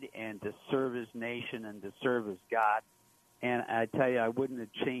trade and to serve his nation and to serve his God. And I tell you, I wouldn't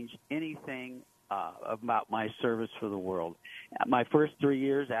have changed anything about my service for the world. My first 3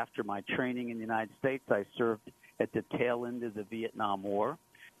 years after my training in the United States, I served at the tail end of the Vietnam War.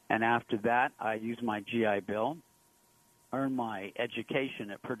 And after that, I used my GI Bill, earned my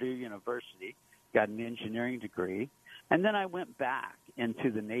education at Purdue University, got an engineering degree, and then I went back into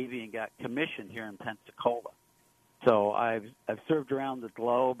the Navy and got commissioned here in Pensacola. So I've served around the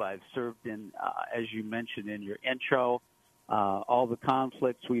globe. I've served in, as you mentioned in your intro, all the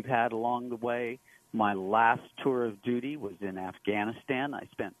conflicts we've had along the way. My last tour of duty was in Afghanistan. I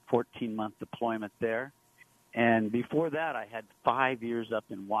spent 14-month deployment there. And before that, I had 5 years up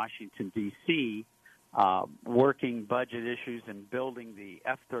in Washington, D.C., working budget issues and building the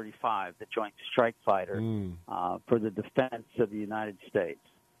F-35, the Joint Strike Fighter, for the defense of the United States.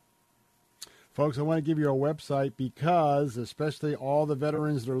 Folks, I want to give you a website because, especially all the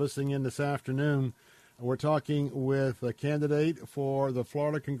veterans that are listening in this afternoon, we're talking with a candidate for the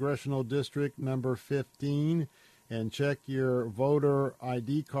Florida Congressional District number 15. And check your voter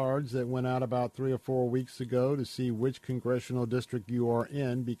ID cards that went out about 3 or 4 weeks ago to see which congressional district you are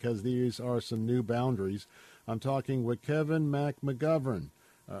in, because these are some new boundaries. I'm talking with Kevin McGovern,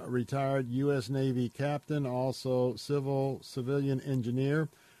 retired U.S. Navy captain, also civilian engineer.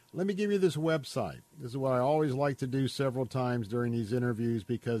 Let me give you this website. This is what I always like to do several times during these interviews,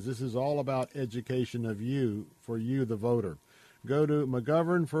 because this is all about education of you, for you, the voter. Go to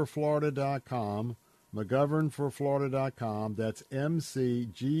McGovernforFlorida.com. McGovernforFlorida.com. That's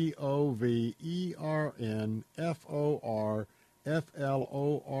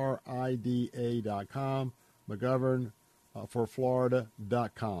McGovernforFlorida.com.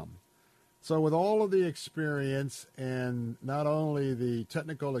 McGovernforFlorida.com. So with all of the experience, and not only the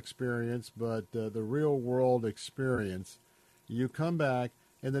technical experience, but the real-world experience, you come back,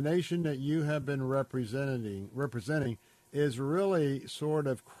 and the nation that you have been representing is really sort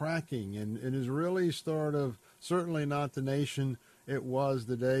of cracking, and is really sort of certainly not the nation it was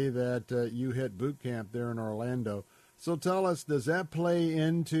the day that you hit boot camp there in Orlando. So tell us, does that play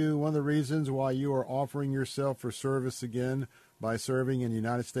into one of the reasons why you are offering yourself for service again by serving in the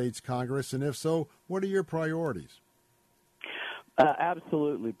United States Congress? And if so, what are your priorities?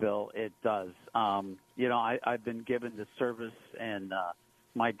 Absolutely, Bill, it does. I've been given the service, and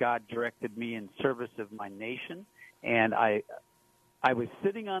my God directed me in service of my nation. And I was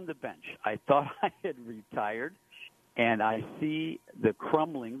sitting on the bench. I thought I had retired, and I see the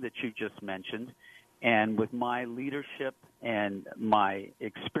crumbling that you just mentioned. And with my leadership and my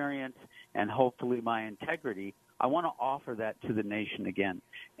experience and hopefully my integrity, I want to offer that to the nation again.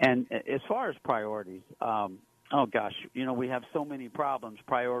 And as far as priorities, we have so many problems.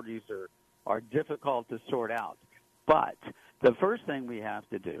 Priorities are difficult to sort out. But the first thing we have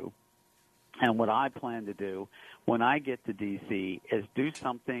to do, and what I plan to do when I get to D.C., is do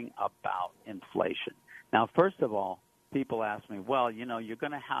something about inflation. Now, first of all, people ask me, well, you're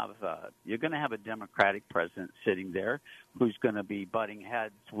going to have a Democratic president sitting there who's going to be butting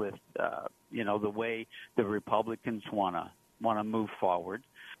heads with the way the Republicans want to move forward.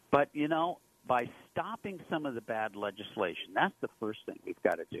 But by stopping some of the bad legislation, that's the first thing we've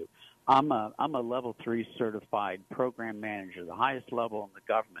got to do. I'm a level 3 certified program manager, the highest level in the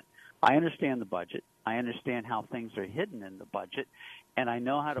government. I understand the budget. I understand how things are hidden in the budget, and I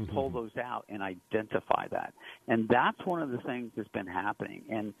know how to pull those out and identify that. And that's one of the things that's been happening.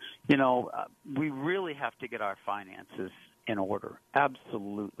 And, we really have to get our finances in order.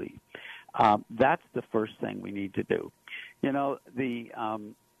 Absolutely. That's the first thing we need to do.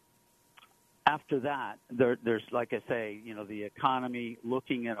 After that, there's, like I say, the economy,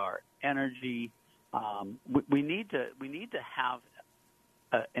 looking at our energy. We need to have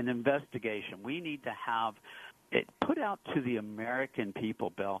an investigation. We need to have it put out to the American people,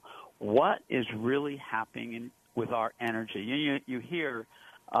 Bill, what is really happening with our energy. You hear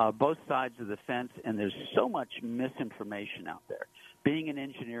both sides of the fence, and there's so much misinformation out there. Being an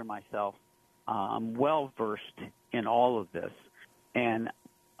engineer myself, I'm well-versed in all of this, and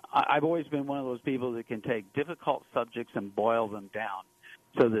I've always been one of those people that can take difficult subjects and boil them down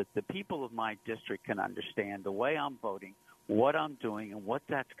so that the people of my district can understand the way I'm voting, what I'm doing, and what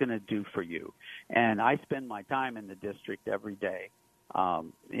that's going to do for you. And I spend my time in the district every day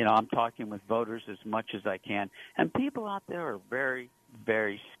I'm talking with voters as much as I can. And people out there are very,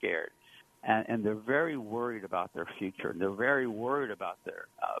 very scared. And they're very worried about their future. They're very worried about their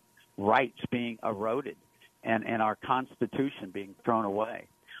rights being eroded and our Constitution being thrown away.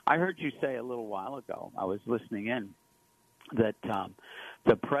 I heard you say a little while ago, I was listening in, that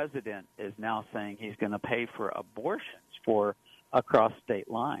the president is now saying he's going to pay for abortions for across state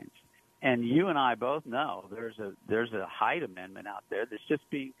lines. And you and I both know there's a Hyde Amendment out there that's just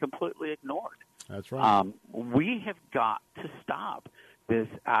being completely ignored. That's right. We have got to stop this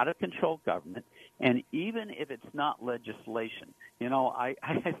out-of-control government, and even if it's not legislation. I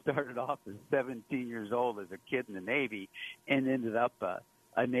started off as 17 years old as a kid in the Navy and ended up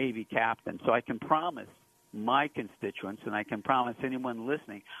a Navy captain. So I can promise my constituents, and I can promise anyone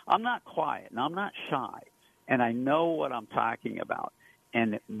listening, I'm not quiet and I'm not shy, and I know what I'm talking about.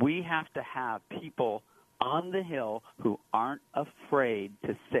 And we have to have people on the Hill who aren't afraid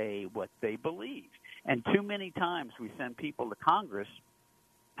to say what they believe. And too many times we send people to Congress,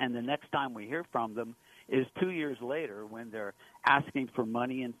 and the next time we hear from them is 2 years later when they're asking for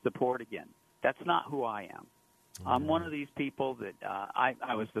money and support again. That's not who I am. I'm one of these people that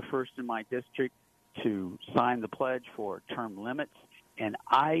I was the first in my district to sign the pledge for term limits, and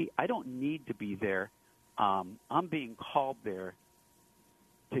I don't need to be there. I'm being called there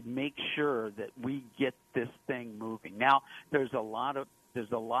to make sure that we get this thing moving. Now, there's a lot of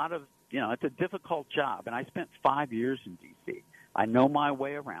it's a difficult job, and I spent 5 years in D.C. I know my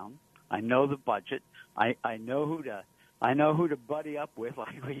way around. I know the budget. I know who to buddy up with,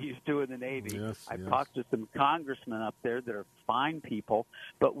 like we used to in the Navy. I've talked to some congressmen up there that are fine people,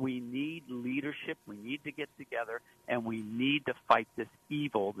 but we need leadership. We need to get together, and we need to fight this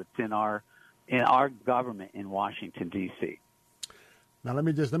evil that's in our government in Washington, D.C. Now, let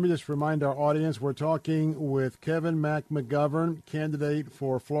me just remind our audience, we're talking with Kevin McGovern, candidate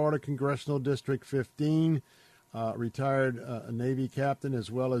for Florida Congressional District 15, retired Navy captain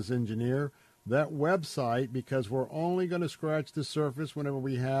as well as engineer. That website, because we're only going to scratch the surface whenever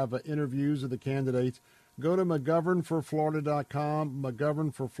we have interviews of the candidates, go to McGovernforFlorida.com,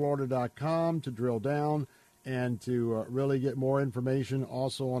 McGovernforFlorida.com to drill down and to really get more information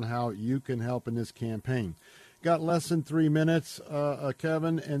also on how you can help in this campaign. Got less than 3 minutes,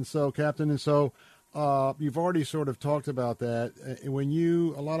 Kevin, and so, Captain, and so you've already sort of talked about that. A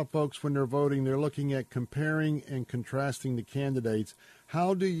lot of folks, when they're voting, they're looking at comparing and contrasting the candidates.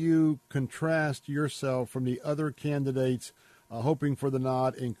 How do you contrast yourself from the other candidates hoping for the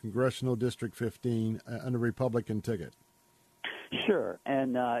nod in Congressional District 15 on the Republican ticket? Sure,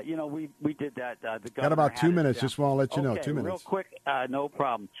 and we did that. The got about 2 minutes. Just want to let you know, 2 minutes. Real quick, no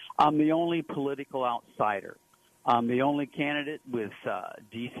problem. I'm the only political outsider. I'm the only candidate with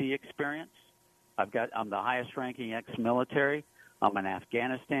D.C. experience. I'm the highest-ranking ex-military. I'm an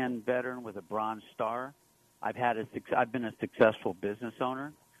Afghanistan veteran with a Bronze Star. I've been a successful business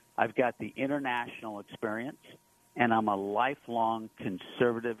owner. I've got the international experience, and I'm a lifelong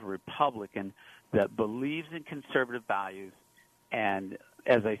conservative Republican that believes in conservative values. And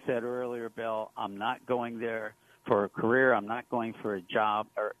as I said earlier, Bill, I'm not going there for a career. I'm not going for a job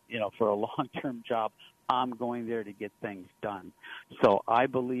or, for a long-term job. I'm going there to get things done. So I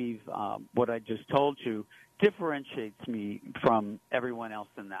believe what I just told you differentiates me from everyone else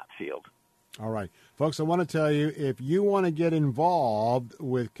in that field. All right. Folks, I want to tell you, if you want to get involved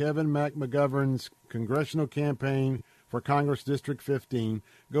with Kevin McGovern's congressional campaign for Congress District 15,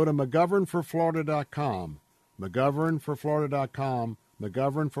 go to McGovernforFlorida.com. McGovernforFlorida.com,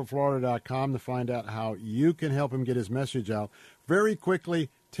 McGovernforFlorida.com to find out how you can help him get his message out. Very quickly,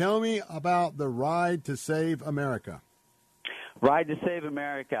 tell me about the Ride to Save America. Ride to Save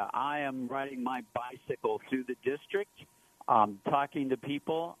America. I am riding my bicycle through the district, talking to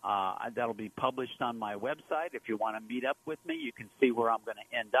people. That'll be published on my website. If you want to meet up with me, you can see where I'm going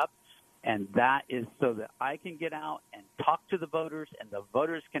to end up. And that is so that I can get out and talk to the voters, and the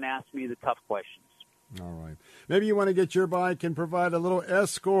voters can ask me the tough questions. All right. Maybe you want to get your bike and provide a little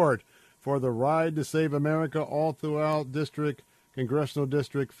escort for the Ride to Save America all throughout Congressional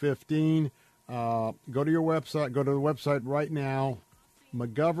District 15. Go to your website. Go to the website right now,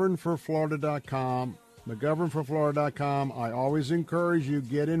 McGovernforFlorida.com. McGovernforFlorida.com. I always encourage you,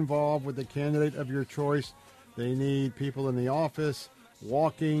 get involved with the candidate of your choice. They need people in the office,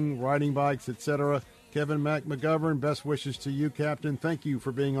 walking, riding bikes, etc. Kevin McGovern, best wishes to you, Captain. Thank you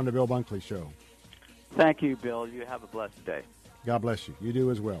for being on the Bill Bunkley Show. Thank you, Bill. You have a blessed day. God bless you. You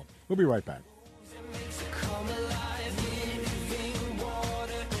do as well. We'll be right back.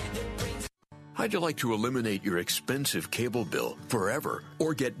 How'd you like to eliminate your expensive cable bill forever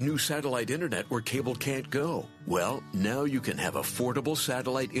or get new satellite internet where cable can't go? Well, now you can have affordable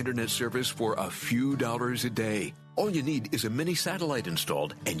satellite internet service for a few dollars a day. All you need is a mini satellite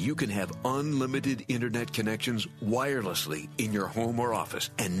installed, and you can have unlimited internet connections wirelessly in your home or office.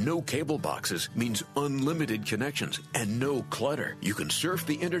 And no cable boxes means unlimited connections and no clutter. You can surf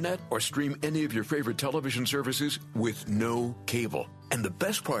the internet or stream any of your favorite television services with no cable. And the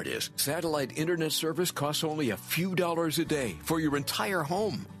best part is, satellite internet service costs only a few dollars a day for your entire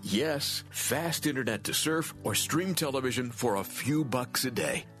home. Yes, fast internet to surf or stream television for a few bucks a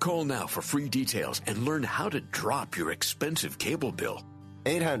day. Call now for free details and learn how to drop your expensive cable bill.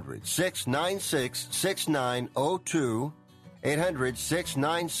 800-696-6902.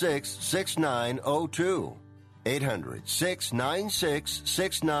 800-696-6902.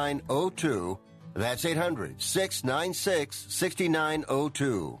 800-696-6902. That's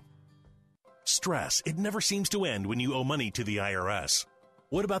 800-696-6902. Stress. It never seems to end when you owe money to the IRS.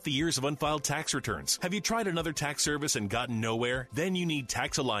 What about the years of unfiled tax returns? Have you tried another tax service and gotten nowhere? Then you need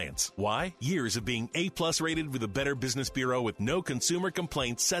Tax Alliance. Why? Years of being A+ rated with a Better Business Bureau with no consumer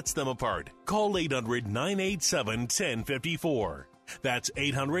complaints sets them apart. Call 800-987-1054. That's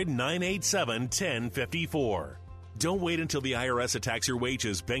 800-987-1054. Don't wait until the IRS attacks your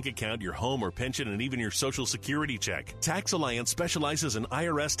wages, bank account, your home or pension, and even your Social Security check. Tax Alliance specializes in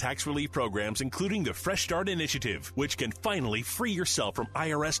IRS tax relief programs, including the Fresh Start Initiative, which can finally free yourself from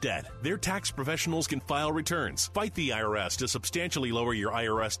IRS debt. Their tax professionals can file returns, fight the IRS to substantially lower your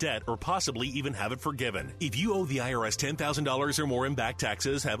IRS debt, or possibly even have it forgiven. If you owe the IRS $10,000 or more in back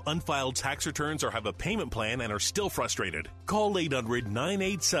taxes, have unfiled tax returns, or have a payment plan and are still frustrated, call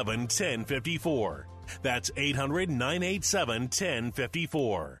 800-987-1054. That's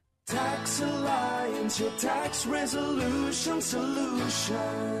 800-987-1054. Tax Alliance, your tax resolution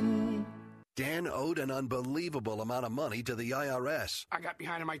solution. Dan owed an unbelievable amount of money to the IRS. I got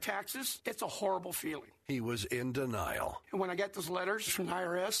behind on my taxes. It's a horrible feeling. He was in denial. And when I got those letters from the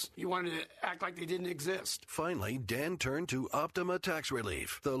IRS, you wanted to act like they didn't exist. Finally, Dan turned to Optima Tax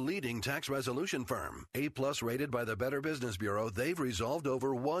Relief, the leading tax resolution firm. A+ rated by the Better Business Bureau, they've resolved over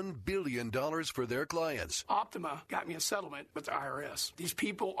 $1 billion for their clients. Optima got me a settlement with the IRS. These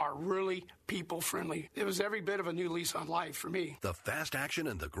people are really people-friendly. It was every bit of a new lease on life for me. The fast action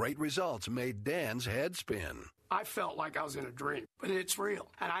and the great results made Dan's head spin. I felt like I was in a dream, but it's real,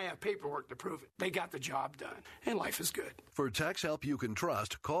 and I have paperwork to prove it. They got the job done, and life is good. For tax help you can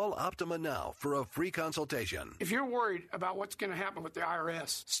trust, call Optima now for a free consultation. If you're worried about what's going to happen with the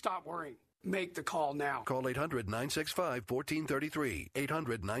IRS, stop worrying. Make the call now. Call 800-965-1433.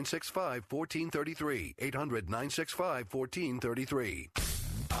 800-965-1433. 800-965-1433.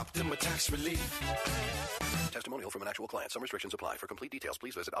 Optima Tax Relief. Testimonial from an actual client. Some restrictions apply. For complete details,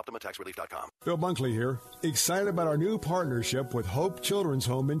 please visit OptimaTaxRelief.com. Bill Bunkley here. Excited about our new partnership with Hope Children's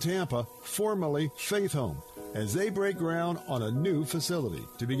Home in Tampa, formerly Faith Home, as they break ground on a new facility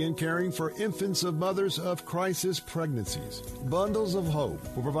to begin caring for infants of mothers of crisis pregnancies. Bundles of Hope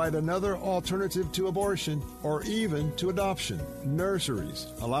will provide another alternative to abortion or even to adoption. Nurseries,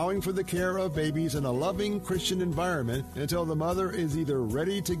 allowing for the care of babies in a loving Christian environment until the mother is either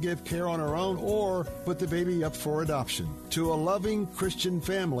ready to give care on her own or put the baby up for adoption. To a loving Christian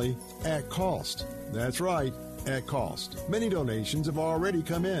family at cost. That's right, at cost. Many donations have already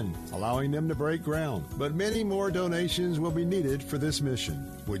come in, allowing them to break ground, but many more donations will be needed for this mission.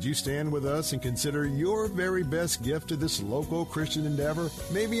 Would you stand with us and consider your very best gift to this local Christian endeavor?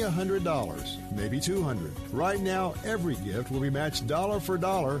 Maybe $100, maybe $200. Right now, every gift will be matched dollar for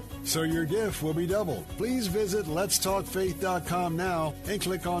dollar, so your gift will be doubled. Please visit letstalkfaith.com now and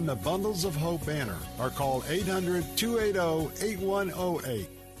click on the Bundles of Hope banner or call 800-280-8108.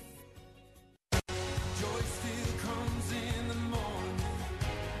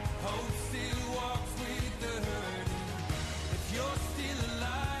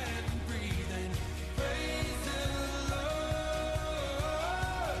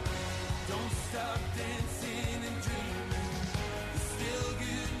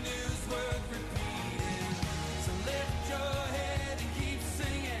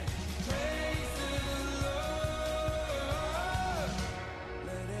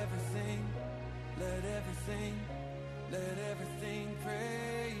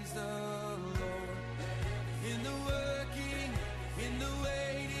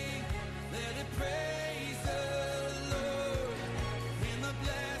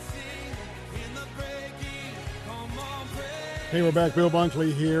 Hey, we're back. Bill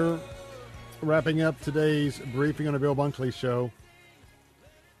Bunkley here, wrapping up today's briefing on the Bill Bunkley Show.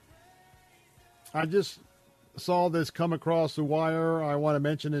 I just saw this come across the wire. I want to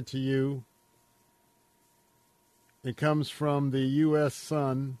mention it to you. It comes from the U.S.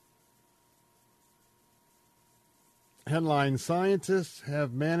 Sun. Headline, scientists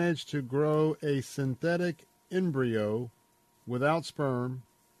have managed to grow a synthetic embryo without sperm,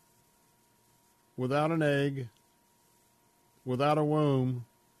 without an egg, without a womb,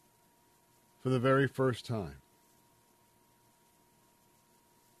 for the very first time.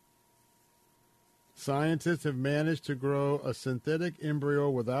 Scientists have managed to grow a synthetic embryo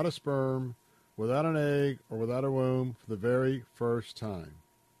without a sperm, without an egg, or without a womb for the very first time.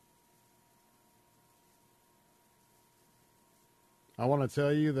 I want to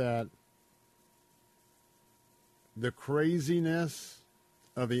tell you that the craziness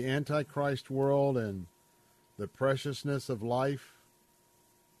of the Antichrist world and the preciousness of life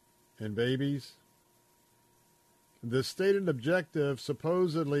and babies, the stated objective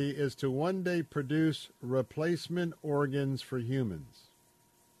supposedly is to one day produce replacement organs for humans.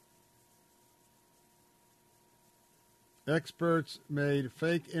 Experts made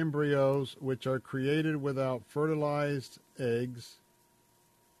fake embryos which are created without fertilized eggs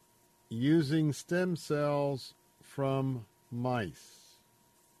using stem cells from mice.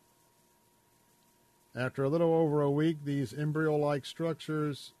 After a little over a week, these embryo-like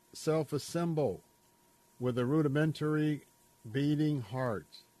structures self-assemble with a rudimentary beating heart,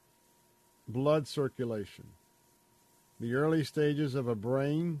 blood circulation, the early stages of a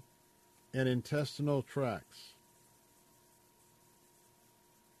brain, and intestinal tracts.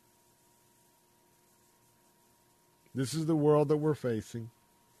 This is the world that we're facing.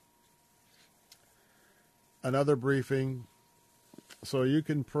 Another briefing so you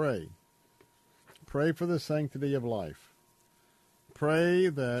can pray. Pray for the sanctity of life. Pray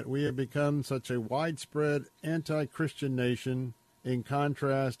that we have become such a widespread anti-Christian nation in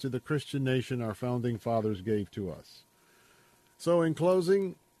contrast to the Christian nation our founding fathers gave to us. So in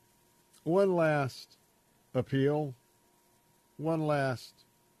closing, one last appeal, one last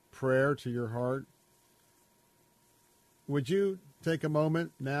prayer to your heart. Would you take a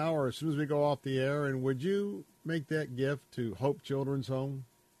moment now or as soon as we go off the air, and would you make that gift to Hope Children's Home?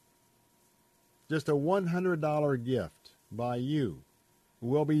 Just a $100 gift by you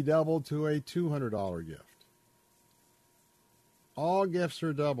will be doubled to a $200 gift. All gifts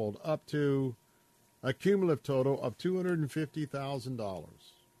are doubled up to a cumulative total of $250,000.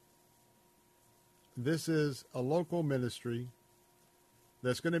 This is a local ministry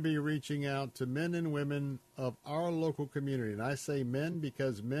that's going to be reaching out to men and women of our local community. And I say men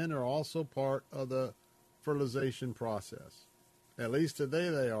because men are also part of the fertilization process. At least today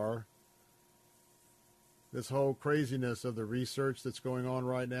they are. This whole craziness of the research that's going on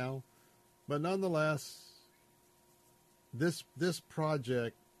right now. But nonetheless, this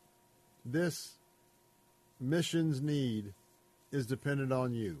project, this mission's need is dependent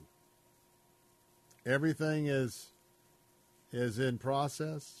on you. Everything is in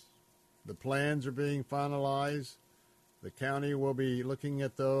process. The plans are being finalized. The county will be looking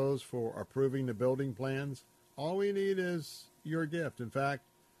at those for approving the building plans. All we need is your gift. In fact,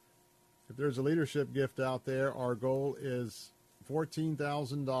 if there's a leadership gift out there, our goal is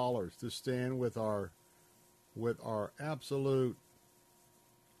 $14,000 to stand with our absolute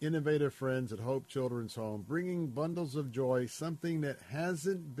innovative friends at Hope Children's Home, bringing bundles of joy, something that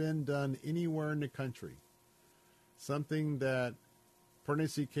hasn't been done anywhere in the country, something that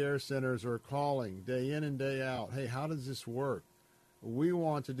pregnancy care centers are calling day in and day out. Hey, how does this work? We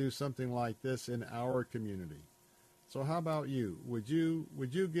want to do something like this in our community. So how about you? Would you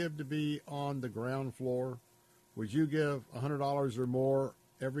give to be on the ground floor? Would you give $100 or more,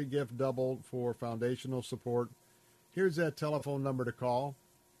 every gift doubled for foundational support? Here's that telephone number to call.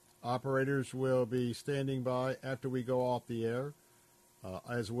 Operators will be standing by after we go off the air,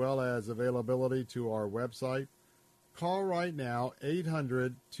 as well as availability to our website. Call right now,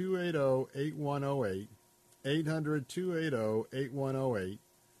 800-280-8108, 800-280-8108.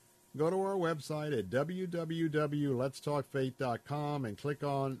 Go to our website at www.letstalkfaith.com and click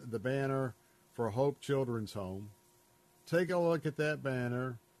on the banner for Hope Children's Home. Take a look at that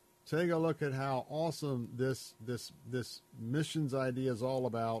banner. Take a look at how awesome this missions idea is all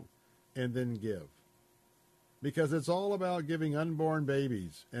about, and then give. Because it's all about giving unborn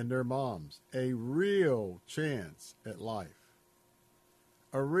babies and their moms a real chance at life,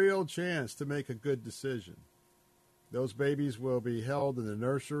 a real chance to make a good decision. Those babies will be held in the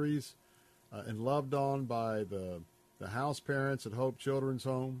nurseries and loved on by the house parents at Hope Children's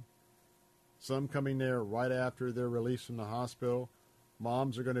Home, some coming there right after they're released from the hospital.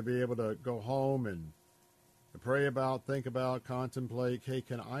 Moms are going to be able to go home and pray about, think about, contemplate, hey,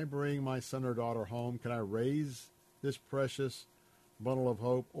 can I bring my son or daughter home? Can I raise this precious bundle of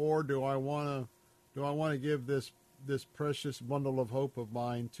hope? Or do I want to give this this precious bundle of hope of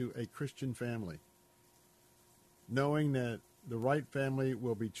mine to a Christian family, knowing that the right family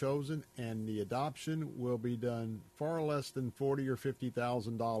will be chosen and the adoption will be done far less than $40,000 or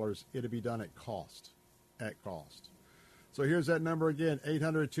 $50,000. It'll be done at cost. So here's that number again,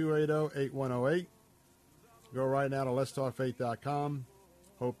 800-280-8108. Go right now to letstalkfaith.com.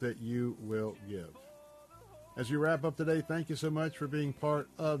 Hope that you will give. As you wrap up today, thank you so much for being part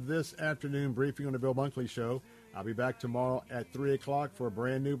of this afternoon briefing on the Bill Bunkley Show. I'll be back tomorrow at 3 o'clock for a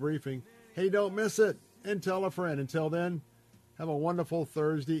brand new briefing. Hey, don't miss it, and tell a friend. Until then, have a wonderful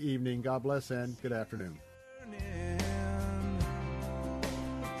Thursday evening. God bless and good afternoon.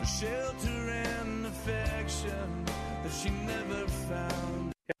 For shelter and affection that she never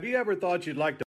found. Have you ever thought you'd like to